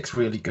music's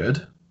really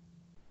good.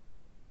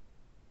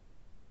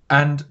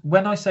 And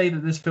when I say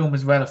that this film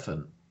is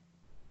relevant,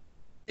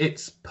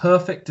 it's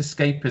perfect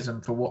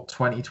escapism for what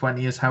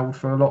 2020 has held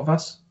for a lot of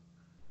us.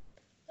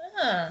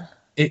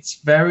 It's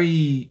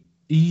very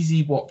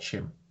easy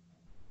watching.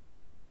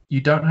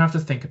 You don't have to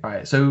think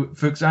about it. So,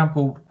 for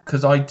example,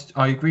 because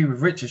I agree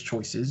with Rich's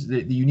choices,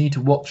 that you need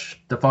to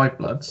watch The Five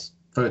Bloods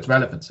for its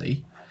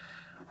relevancy.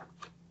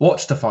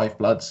 Watch The Five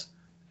Bloods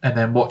and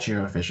then watch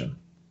Eurovision.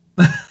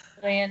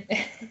 Brilliant.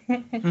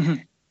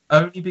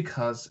 Only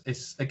because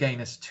it's a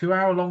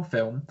 2-hour-long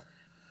film.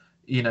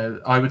 You know,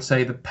 I would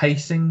say the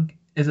pacing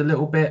is a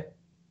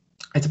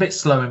bit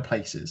slow in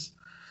places.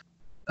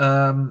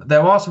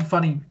 There are some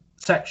funny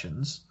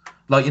sections.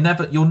 Like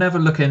you'll never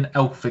look in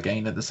Elf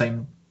again in the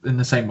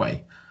same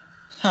way.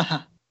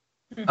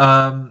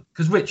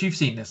 Because Rich, you've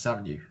seen this,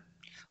 haven't you?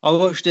 I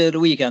watched it at the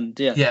weekend.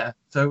 Yeah. Yeah.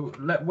 So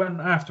when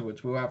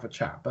afterwards we'll have a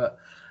chat. But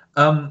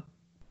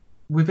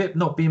with it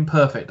not being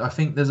perfect, I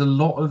think there's a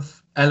lot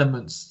of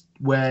elements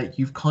where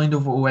you've kind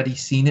of already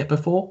seen it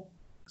before.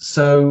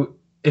 So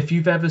if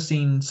you've ever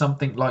seen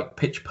something like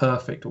Pitch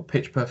Perfect or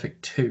Pitch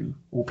Perfect 2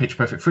 or Pitch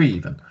Perfect 3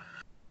 even,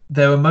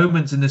 there are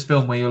moments in this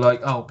film where you're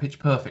like, oh, Pitch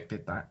Perfect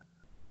did that.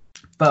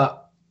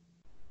 But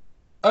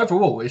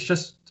overall, it's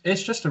just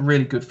a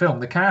really good film.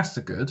 The cast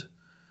are good.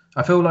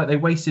 I feel like they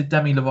wasted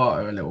Demi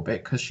Lovato a little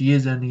bit because she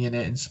is only in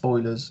it, in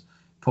spoilers,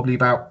 probably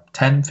about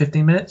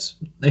 10-15 minutes,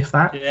 if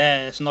that.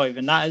 Yeah, it's not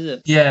even that, is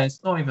it? Yeah,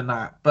 it's not even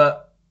that.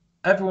 But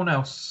everyone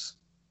else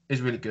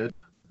is really good.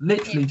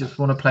 Literally just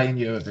want to play in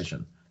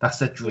Eurovision. That's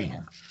their dream.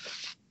 Yeah.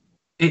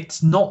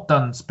 It's not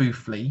done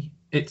spoofly.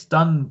 It's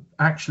done,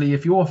 actually,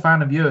 if you're a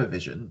fan of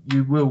Eurovision,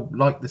 you will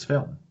like this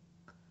film.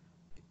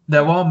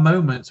 There are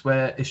moments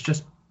where it's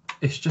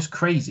just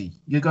crazy.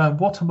 You're going,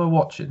 what am I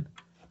watching?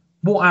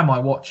 What am I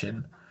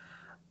watching?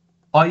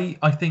 I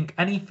think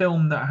any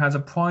film that has a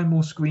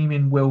primal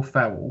screaming Will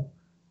Ferrell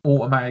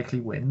automatically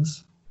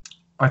wins.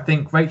 I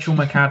think Rachel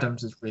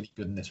McAdams is really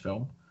good in this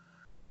film.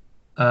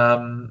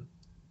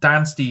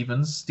 Dan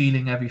Stevens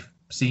stealing every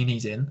scene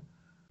he's in.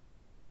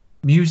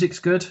 Music's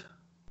good.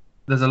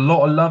 There's a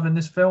lot of love in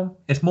this film.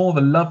 It's more of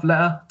a love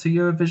letter to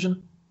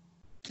Eurovision.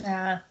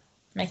 Yeah,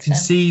 makes sense. You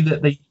can see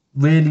that they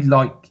really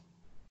like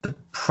the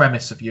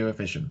premise of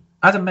Eurovision.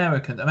 As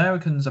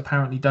Americans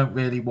apparently don't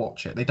really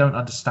watch it. They don't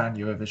understand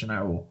Eurovision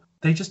at all.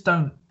 They just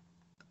don't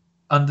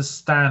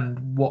understand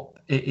what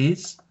it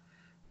is.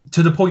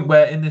 To the point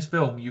where in this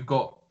film you've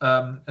got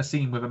a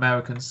scene with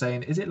Americans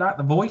saying, "Is it like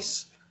The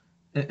Voice?"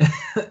 And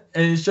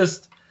it's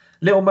just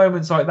little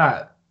moments like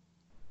that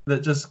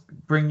just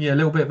bring you a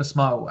little bit of a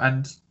smile.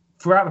 And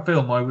throughout the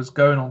film, I was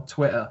going on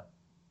Twitter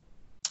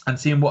and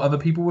seeing what other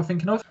people were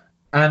thinking of.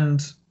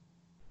 And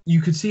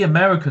you could see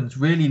Americans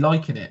really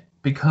liking it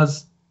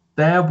because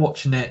they're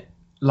watching it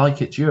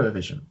like it's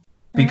Eurovision.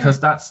 Because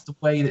that's the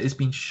way that it's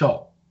been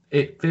shot.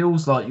 It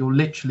feels like you're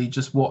literally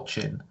just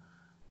watching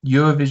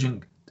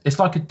Eurovision. It's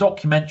like a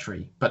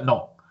documentary, but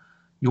not.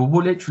 You're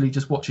literally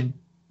just watching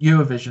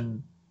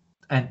Eurovision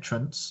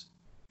entrants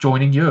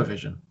joining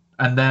Eurovision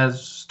and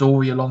there's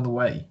story along the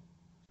way.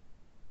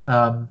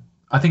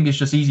 I think it's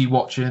just easy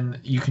watching.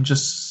 You can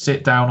just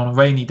sit down on a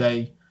rainy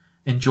day,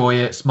 enjoy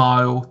it,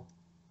 smile,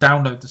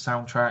 download the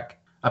soundtrack.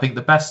 I think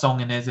the best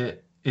song in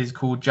it is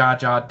called Jar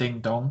Jar Ding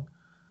Dong,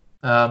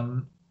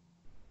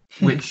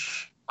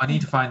 which I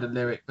need to find the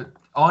lyric, but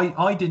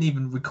I didn't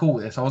even recall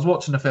this. I was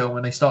watching the film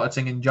and they started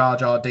singing Jar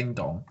Jar Ding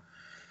Dong,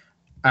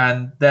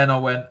 and then I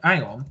went,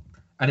 hang on,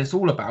 and it's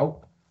all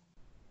about,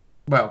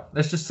 well,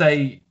 let's just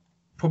say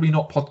probably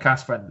not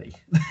podcast friendly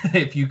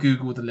if you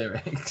Google the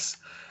lyrics.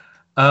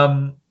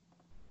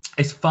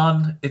 It's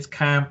fun, it's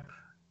camp,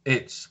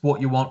 it's what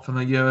you want from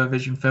a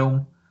Eurovision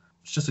film.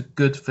 It's just a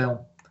good film,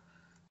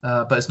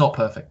 but it's not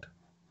perfect.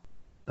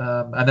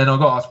 And then I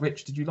got to ask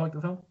Rich, did you like the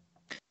film?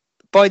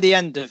 By the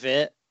end of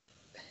it,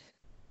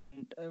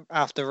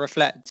 after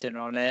reflecting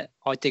on it,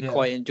 I did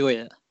quite enjoy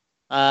it.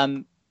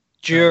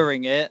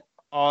 During it,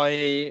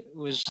 I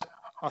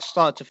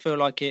started to feel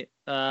like it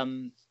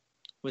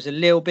was a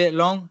little bit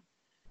long,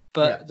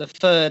 but the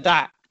third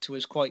act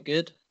was quite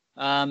good.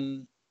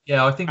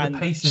 I think the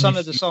pacing some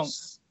of the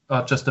songs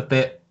are just a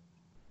bit.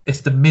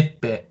 It's the mid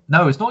bit.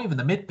 No, it's not even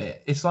the mid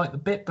bit. It's like the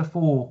bit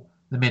before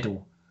the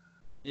middle.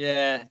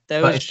 Yeah,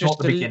 but it's not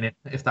the beginning,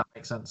 if that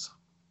makes sense.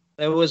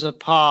 There was a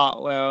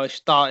part where I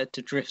started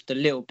to drift a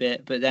little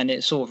bit, but then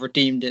it sort of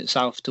redeemed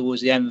itself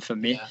towards the end for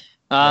me.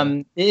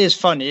 It is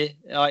funny.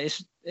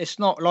 It's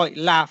not like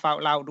laugh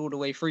out loud all the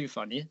way through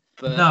funny,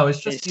 but no, it's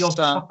just the odd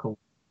chuckle.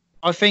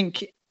 I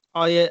think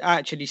I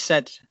actually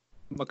said to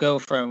my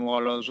girlfriend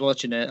while I was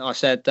watching it, I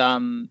said,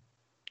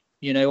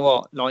 you know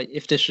what, like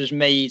if this was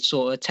made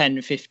sort of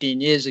 10,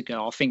 15 years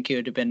ago, I think it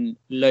would have been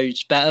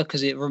loads better,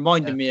 because it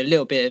reminded me a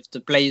little bit of the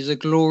Blades of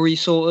Glory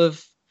sort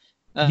of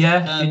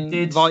it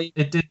did. Vibe.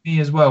 It did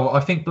me as well. I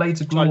think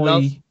Blades of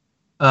Glory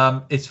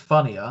is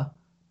funnier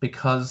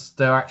because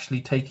they're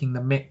actually taking the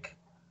mick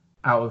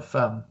out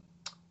of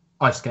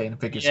ice skating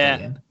and figure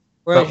skating.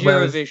 Whereas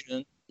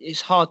Eurovision,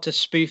 it's hard to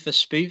spoof a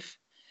spoof,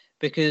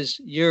 because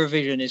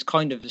Eurovision is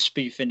kind of a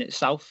spoof in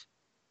itself.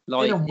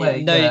 Like in a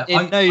way,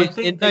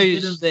 it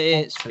knows that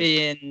it's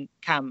being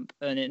camp,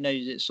 and it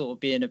knows it's sort of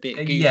being a bit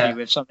goofy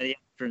with some of the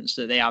entrants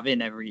that they have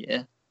in every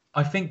year.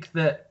 I think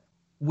that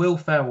Will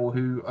Ferrell,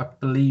 who I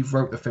believe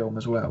wrote the film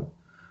as well.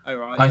 Oh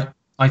right.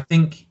 I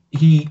think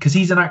because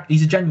he's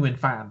a genuine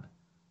fan.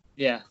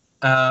 Yeah.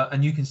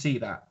 And you can see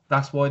that.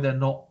 That's why they're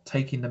not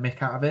taking the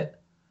mick out of it,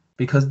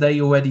 because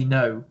they already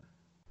know,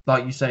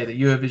 like you say, that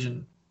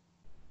Eurovision.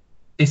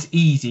 It's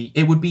easy.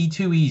 It would be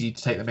too easy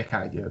to take the mick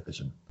out of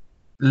Eurovision.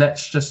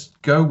 Let's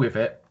just go with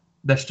it.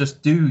 Let's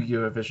just do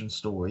Eurovision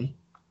story.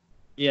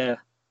 Yeah.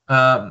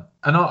 And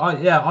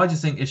I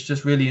just think it's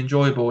just really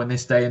enjoyable in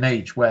this day and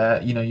age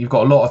where, you know, you've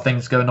got a lot of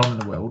things going on in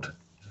the world,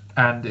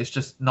 and it's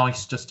just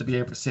nice just to be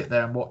able to sit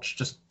there and watch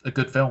just a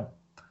good film.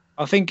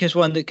 I think it's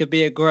one that could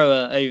be a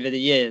grower over the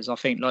years. I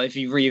think, like, if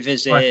you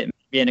revisit it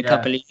maybe in a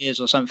couple of years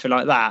or something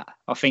like that,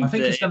 I think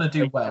it's going to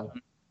do well.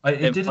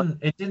 It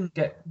didn't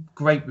get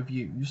great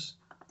reviews.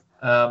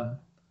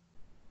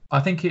 I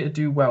think it'd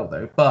do well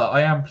though. But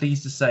I am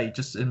pleased to say,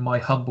 just in my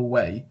humble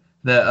way,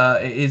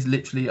 that it is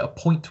literally a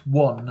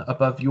 0.1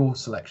 above your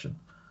selection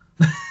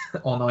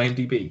on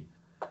IMDb.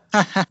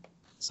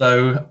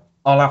 So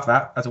I'll have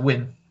that as a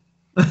win.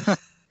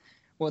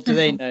 What do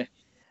they know?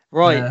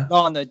 Right,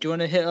 Lana, do you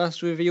want to hit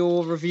us with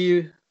your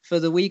review for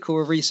the week,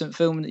 or a recent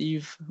film that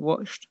you've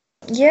watched?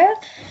 Yeah,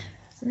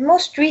 the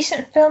most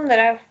recent film that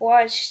I've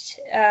watched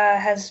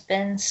has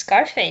been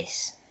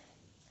Scarface.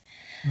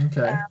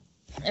 Okay.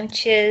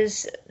 Which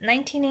is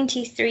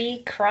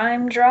 1993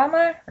 crime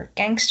drama or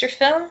gangster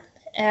film,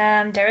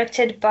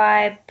 directed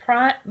by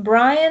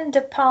Brian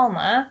De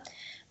Palma,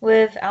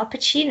 with Al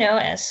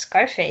Pacino as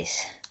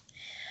Scarface.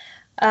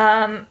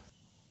 And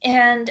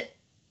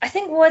I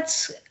think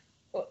what's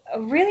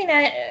really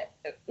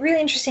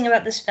interesting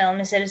about this film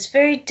is that it's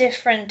very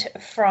different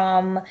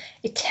from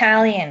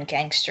Italian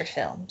gangster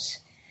films.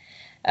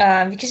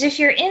 Because if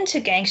you're into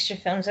gangster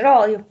films at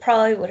all, you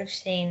probably would have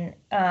seen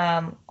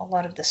a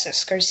lot of the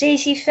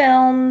Scorsese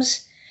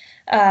films,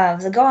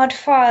 The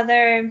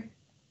Godfather.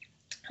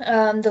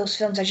 Those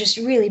films are just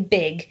really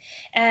big.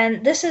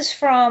 And this is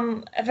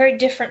from a very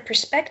different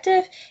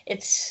perspective.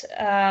 It's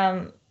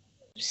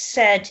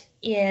set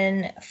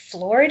in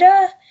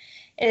Florida.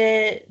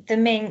 The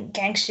main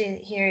gangster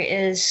here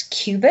is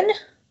Cuban.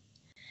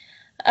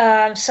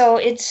 So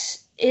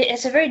it's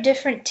a very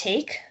different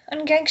take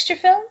on gangster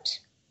films.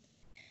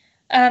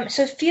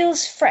 So it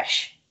feels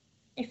fresh.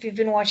 If you've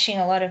been watching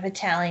a lot of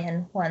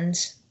Italian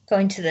ones,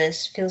 going to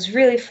this feels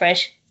really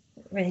fresh,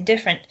 really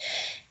different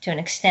to an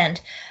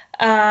extent.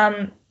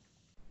 Another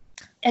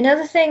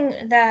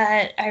thing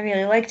that I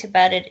really liked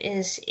about it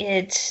is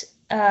it's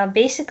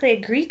basically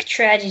a Greek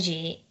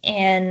tragedy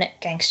in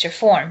gangster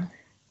form.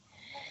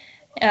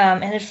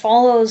 And it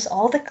follows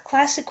all the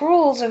classic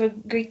rules of a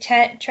Greek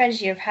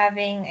tragedy of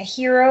having a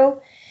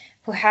hero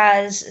who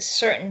has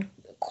certain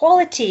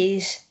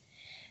qualities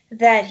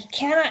that he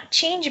cannot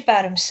change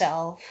about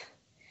himself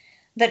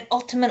that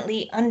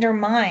ultimately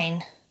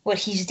undermine what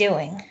he's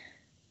doing.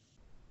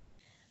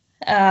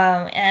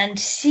 And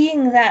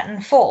seeing that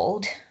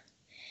unfold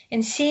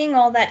and seeing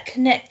all that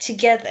connect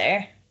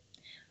together,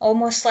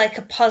 almost like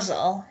a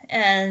puzzle,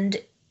 and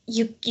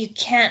you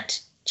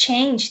can't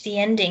change the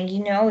ending.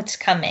 You know it's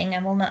coming.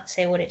 I will not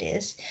say what it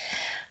is,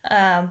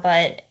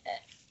 but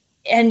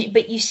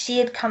you see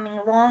it coming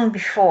long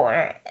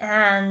before,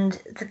 and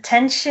the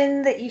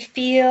tension that you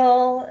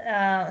feel,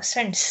 a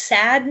certain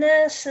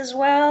sadness as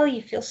well.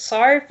 You feel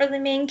sorry for the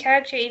main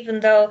character, even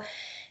though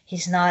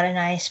he's not a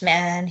nice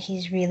man.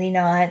 He's really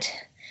not.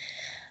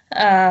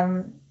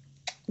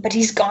 But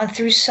he's gone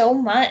through so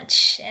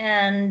much,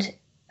 and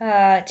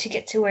to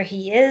get to where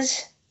he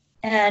is,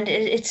 and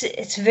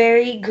it's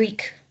very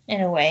Greek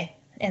in a way,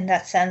 in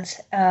that sense.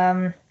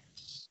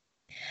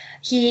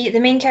 The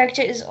main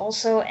character is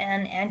also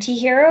an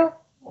anti-hero,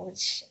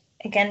 which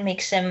again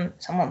makes him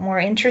somewhat more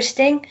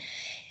interesting.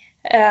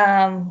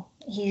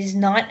 He's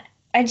not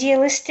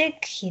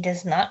idealistic. He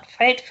does not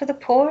fight for the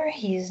poor.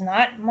 He's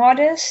not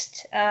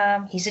modest.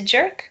 He's a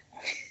jerk.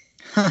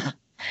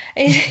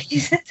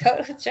 He's a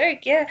total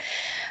jerk, yeah.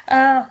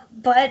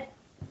 But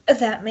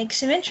that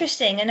makes him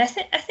interesting, and I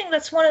think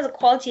that's one of the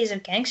qualities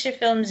of gangster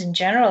films in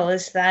general,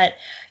 is that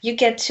you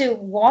get to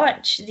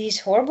watch these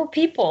horrible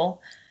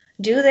people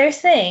do their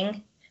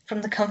thing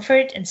from the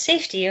comfort and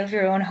safety of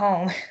your own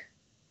home.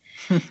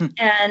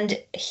 And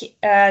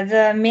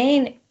the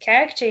main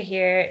character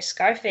here,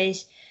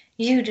 Scarface,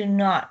 you do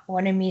not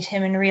want to meet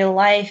him in real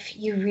life.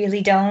 You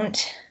really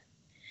don't.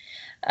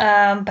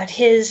 But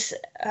his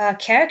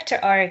character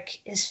arc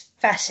is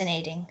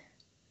fascinating.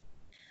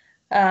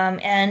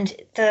 And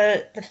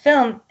the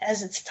film,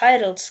 as it's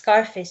titled,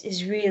 Scarface,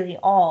 is really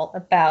all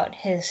about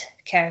his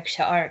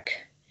character arc.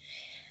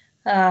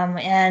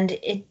 And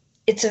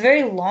it's a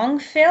very long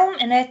film,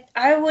 and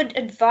I would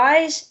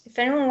advise, if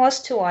anyone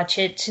was to watch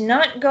it, to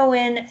not go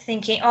in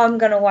thinking, oh, I'm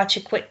going to watch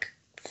a quick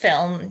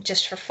film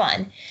just for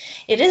fun.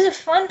 It is a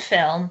fun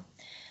film,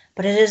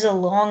 but it is a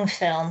long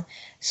film.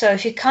 So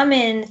if you come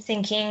in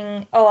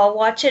thinking, oh, I'll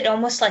watch it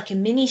almost like a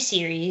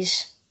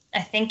mini-series,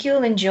 I think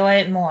you'll enjoy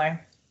it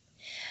more.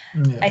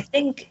 Yeah. I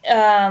think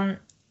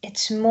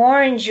it's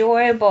more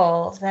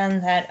enjoyable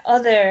than that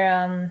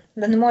other,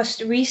 than the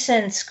most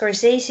recent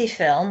Scorsese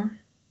film.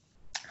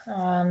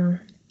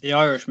 The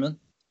Irishman.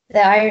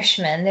 The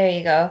Irishman, there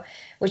you go.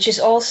 Which is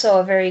also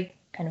a very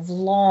kind of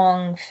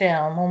long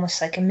film,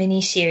 almost like a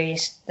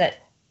mini-series that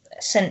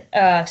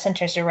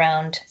centers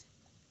around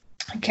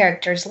a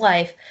character's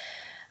life.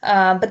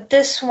 But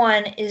this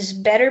one is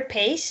better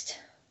paced.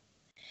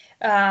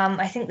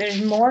 I think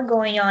there's more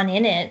going on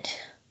in it.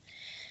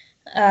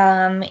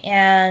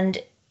 And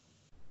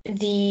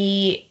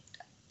this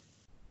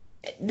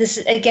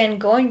again,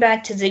 going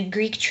back to the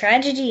Greek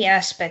tragedy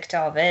aspect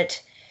of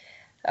it,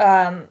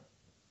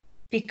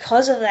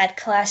 because of that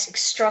classic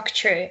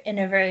structure in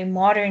a very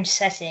modern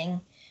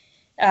setting,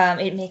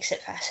 it makes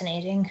it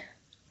fascinating.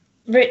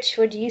 Rich,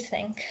 what do you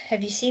think?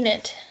 Have you seen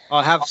it?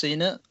 I have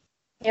seen it.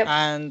 Yep.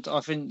 And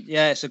I think,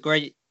 it's a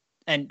great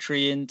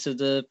entry into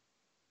the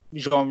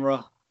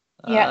genre.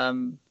 Yeah.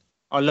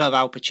 I love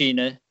Al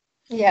Pacino.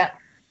 Yeah.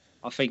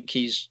 I think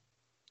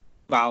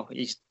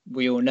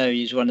we all know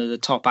he's one of the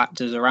top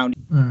actors around.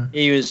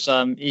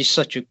 He's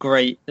such a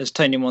great as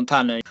Tony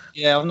Montana.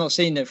 Yeah, I've not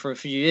seen it for a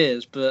few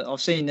years, but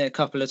I've seen it a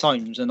couple of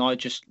times, and I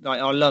just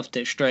I loved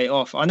it straight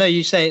off. I know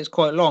you say it's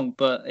quite long,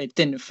 but it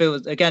didn't feel,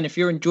 again, if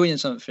you're enjoying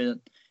something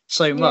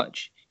so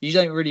much, you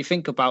don't really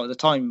think about the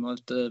time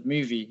of the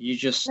movie. You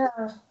just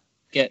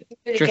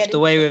drift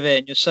away with it,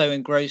 and you're so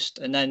engrossed,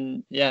 and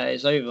then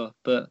it's over.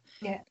 But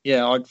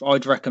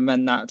I'd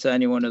recommend that to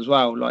anyone as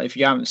well. Like, if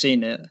you haven't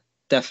seen it,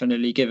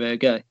 definitely give it a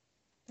go.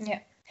 Yeah.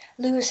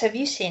 Lewis, have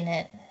you seen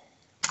it?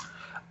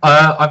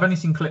 I've only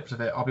seen clips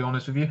of it, I'll be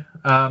honest with you.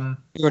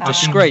 You're a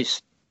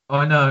disgrace.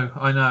 I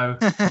know.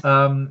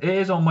 It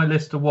is on my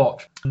list to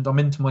watch, and I'm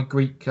into my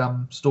Greek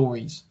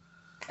stories.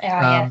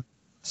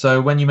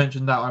 So when you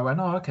mentioned that, I went,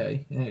 oh,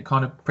 okay. And it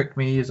kind of pricked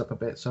my ears up a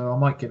bit, so I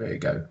might give it a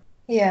go.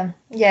 Yeah,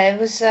 it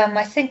was,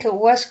 I think it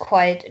was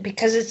quite,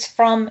 because it's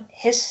from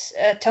his,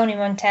 Tony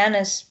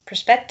Montana's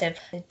perspective.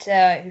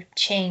 It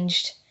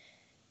changed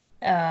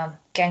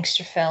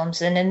gangster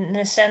films, and in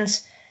a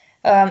sense,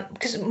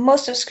 because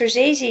most of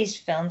Scorsese's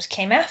films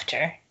came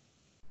after.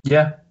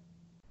 Yeah.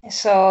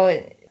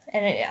 So,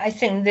 I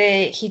think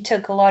he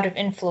took a lot of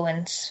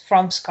influence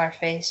from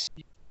Scarface.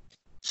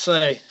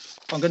 So,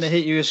 I'm going to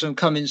hit you with some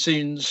coming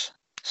soons,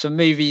 some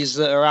movies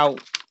that are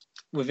out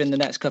within the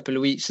next couple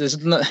of weeks.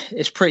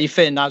 It's pretty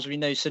thin, as we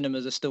know,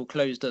 cinemas are still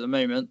closed at the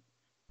moment.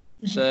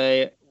 Mm-hmm.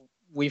 So,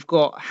 we've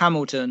got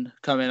Hamilton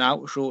coming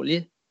out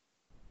shortly,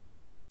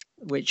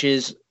 which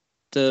is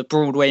the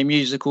Broadway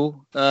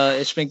musical.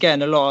 It's been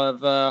getting a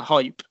lot of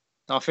hype.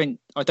 I don't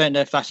know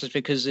if that's just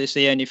because it's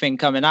the only thing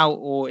coming out,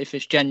 or if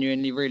it's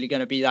genuinely really going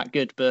to be that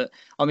good, but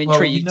I'm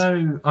intrigued.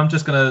 Well, I'm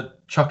just going to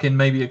chuck in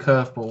maybe a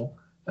curveball.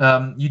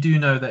 You do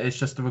know that it's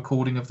just a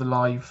recording of the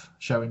live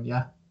showing,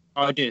 yeah?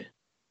 I do.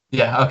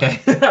 Yeah, okay.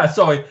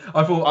 Sorry,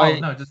 I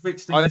thought, does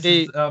Rich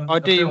think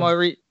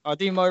I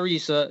do my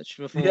research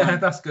before. Yeah,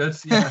 that's good.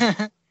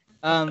 Yeah.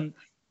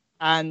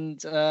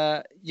 And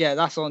yeah,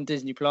 that's on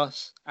Disney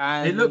Plus.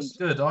 And it looks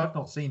good. I've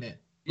not seen it.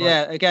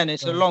 Yeah, again,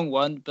 it's a long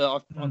one,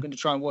 but I'm going to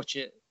try and watch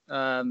it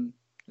as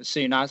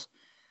soon as.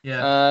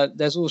 Yeah.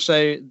 There's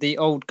also The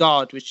Old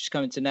Guard, which is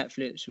coming to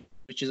Netflix,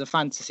 which is a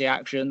fantasy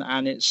action,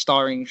 and it's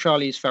starring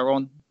Charlize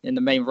Theron in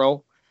the main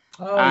role.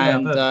 Oh,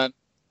 and yeah.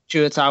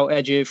 Chiwetel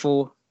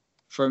Ejiofor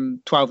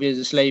from 12 Years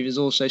a Slave is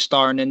also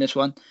starring in this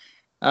one.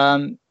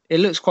 It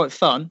looks quite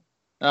fun.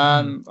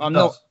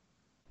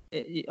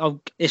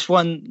 It's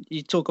one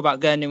you talk about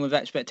going in with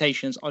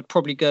expectations. I'd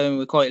probably go in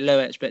with quite low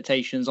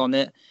expectations on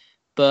it,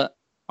 but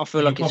I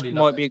feel like it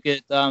might be a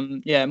good,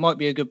 it might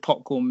be a good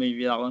popcorn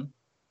movie, that one.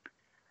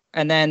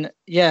 And then,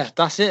 yeah,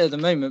 that's it at the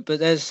moment. But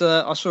there's,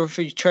 I saw a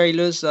few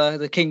trailers.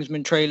 The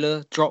Kingsman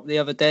trailer dropped the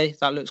other day.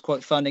 That looks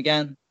quite fun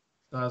again.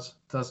 Does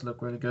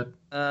look really good.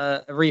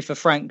 Aretha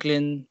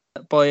Franklin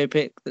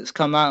biopic that's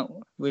come out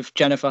with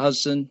Jennifer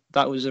Hudson.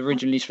 That was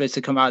originally supposed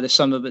to come out this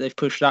summer, but they've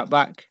pushed that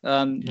back.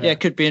 It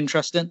could be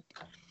interesting.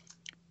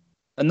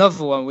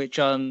 Another one, which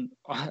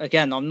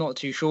again, I'm not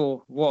too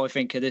sure what I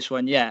think of this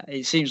one yet.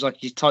 It seems like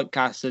he's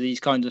typecast to these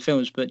kinds of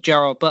films, but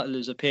Gerard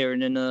Butler's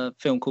appearing in a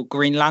film called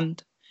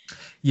Greenland.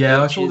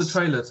 Yeah, I saw the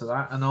trailer to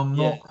that, and I'm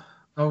not.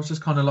 I was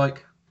just kind of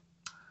like,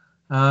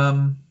 I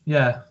don't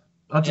know.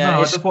 I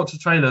just watched the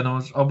trailer and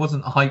I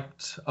wasn't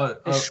hyped.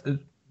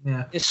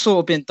 It's sort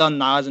of been done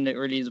now, hasn't it?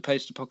 Really, the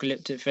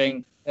post-apocalyptic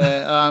thing.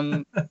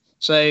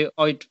 So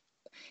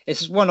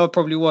it's one I'd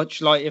probably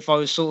watch, like if I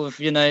was sort of,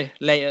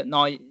 late at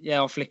night. Yeah,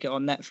 I'll flick it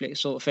on Netflix,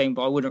 sort of thing.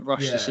 But I wouldn't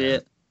rush to see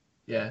it.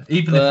 Yeah,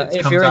 even if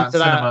it comes out in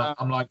cinema,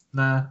 I'm like,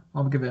 nah,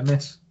 I'll give it a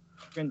miss.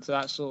 Into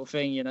that sort of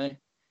thing,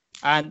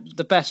 And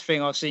the best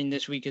thing I've seen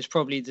this week is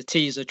probably the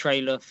teaser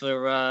trailer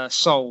for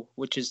Soul,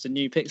 which is the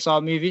new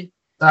Pixar movie.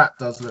 That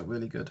does look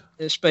really good.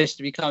 It's supposed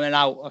to be coming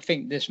out, I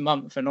think, this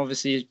month, and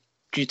obviously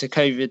due to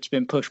COVID, it's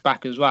been pushed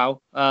back as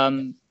well.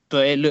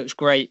 But it looks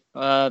great.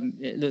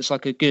 It looks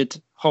like a good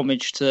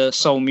homage to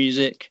soul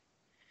music,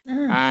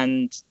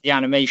 and the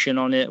animation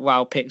on it.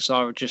 Wow,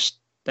 Pixar are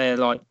they're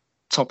like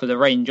top of the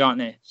range, aren't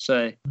they?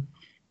 So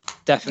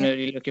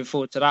definitely looking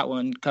forward to that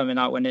one coming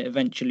out when it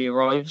eventually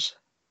arrives.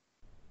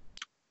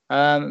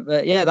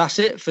 But yeah, that's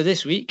it for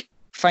this week.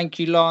 Thank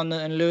you, Lana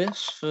and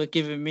Lewis, for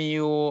giving me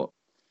your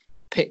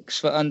picks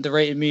for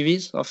underrated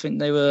movies. I think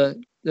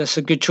there's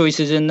some good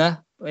choices in there.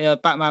 Yeah,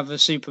 Batman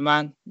vs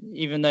Superman,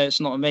 even though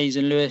it's not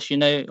amazing, Lewis,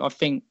 I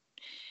think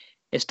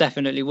it's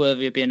definitely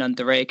worthy of being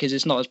underrated because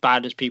it's not as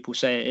bad as people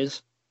say it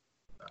is.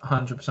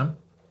 100%.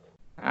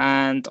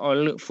 And I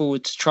look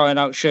forward to trying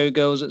out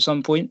Showgirls at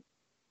some point.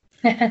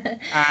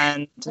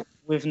 And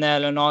with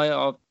Nell and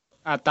I'll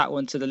add that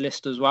one to the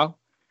list as well.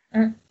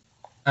 And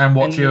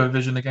watch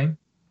Eurovision again?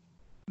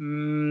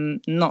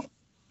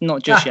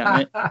 Not just yet,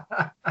 mate.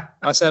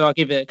 I said I'll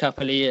give it a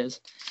couple of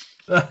years.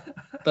 But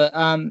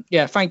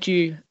thank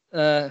you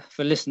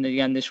for listening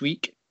again this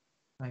week.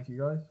 Thank you,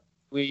 guys.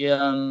 We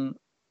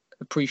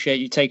appreciate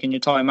you taking your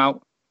time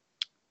out.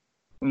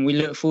 And we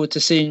look forward to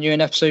seeing you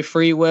in episode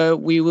 3, where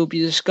we will be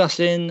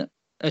discussing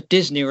a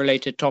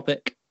Disney-related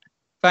topic.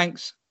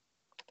 Thanks.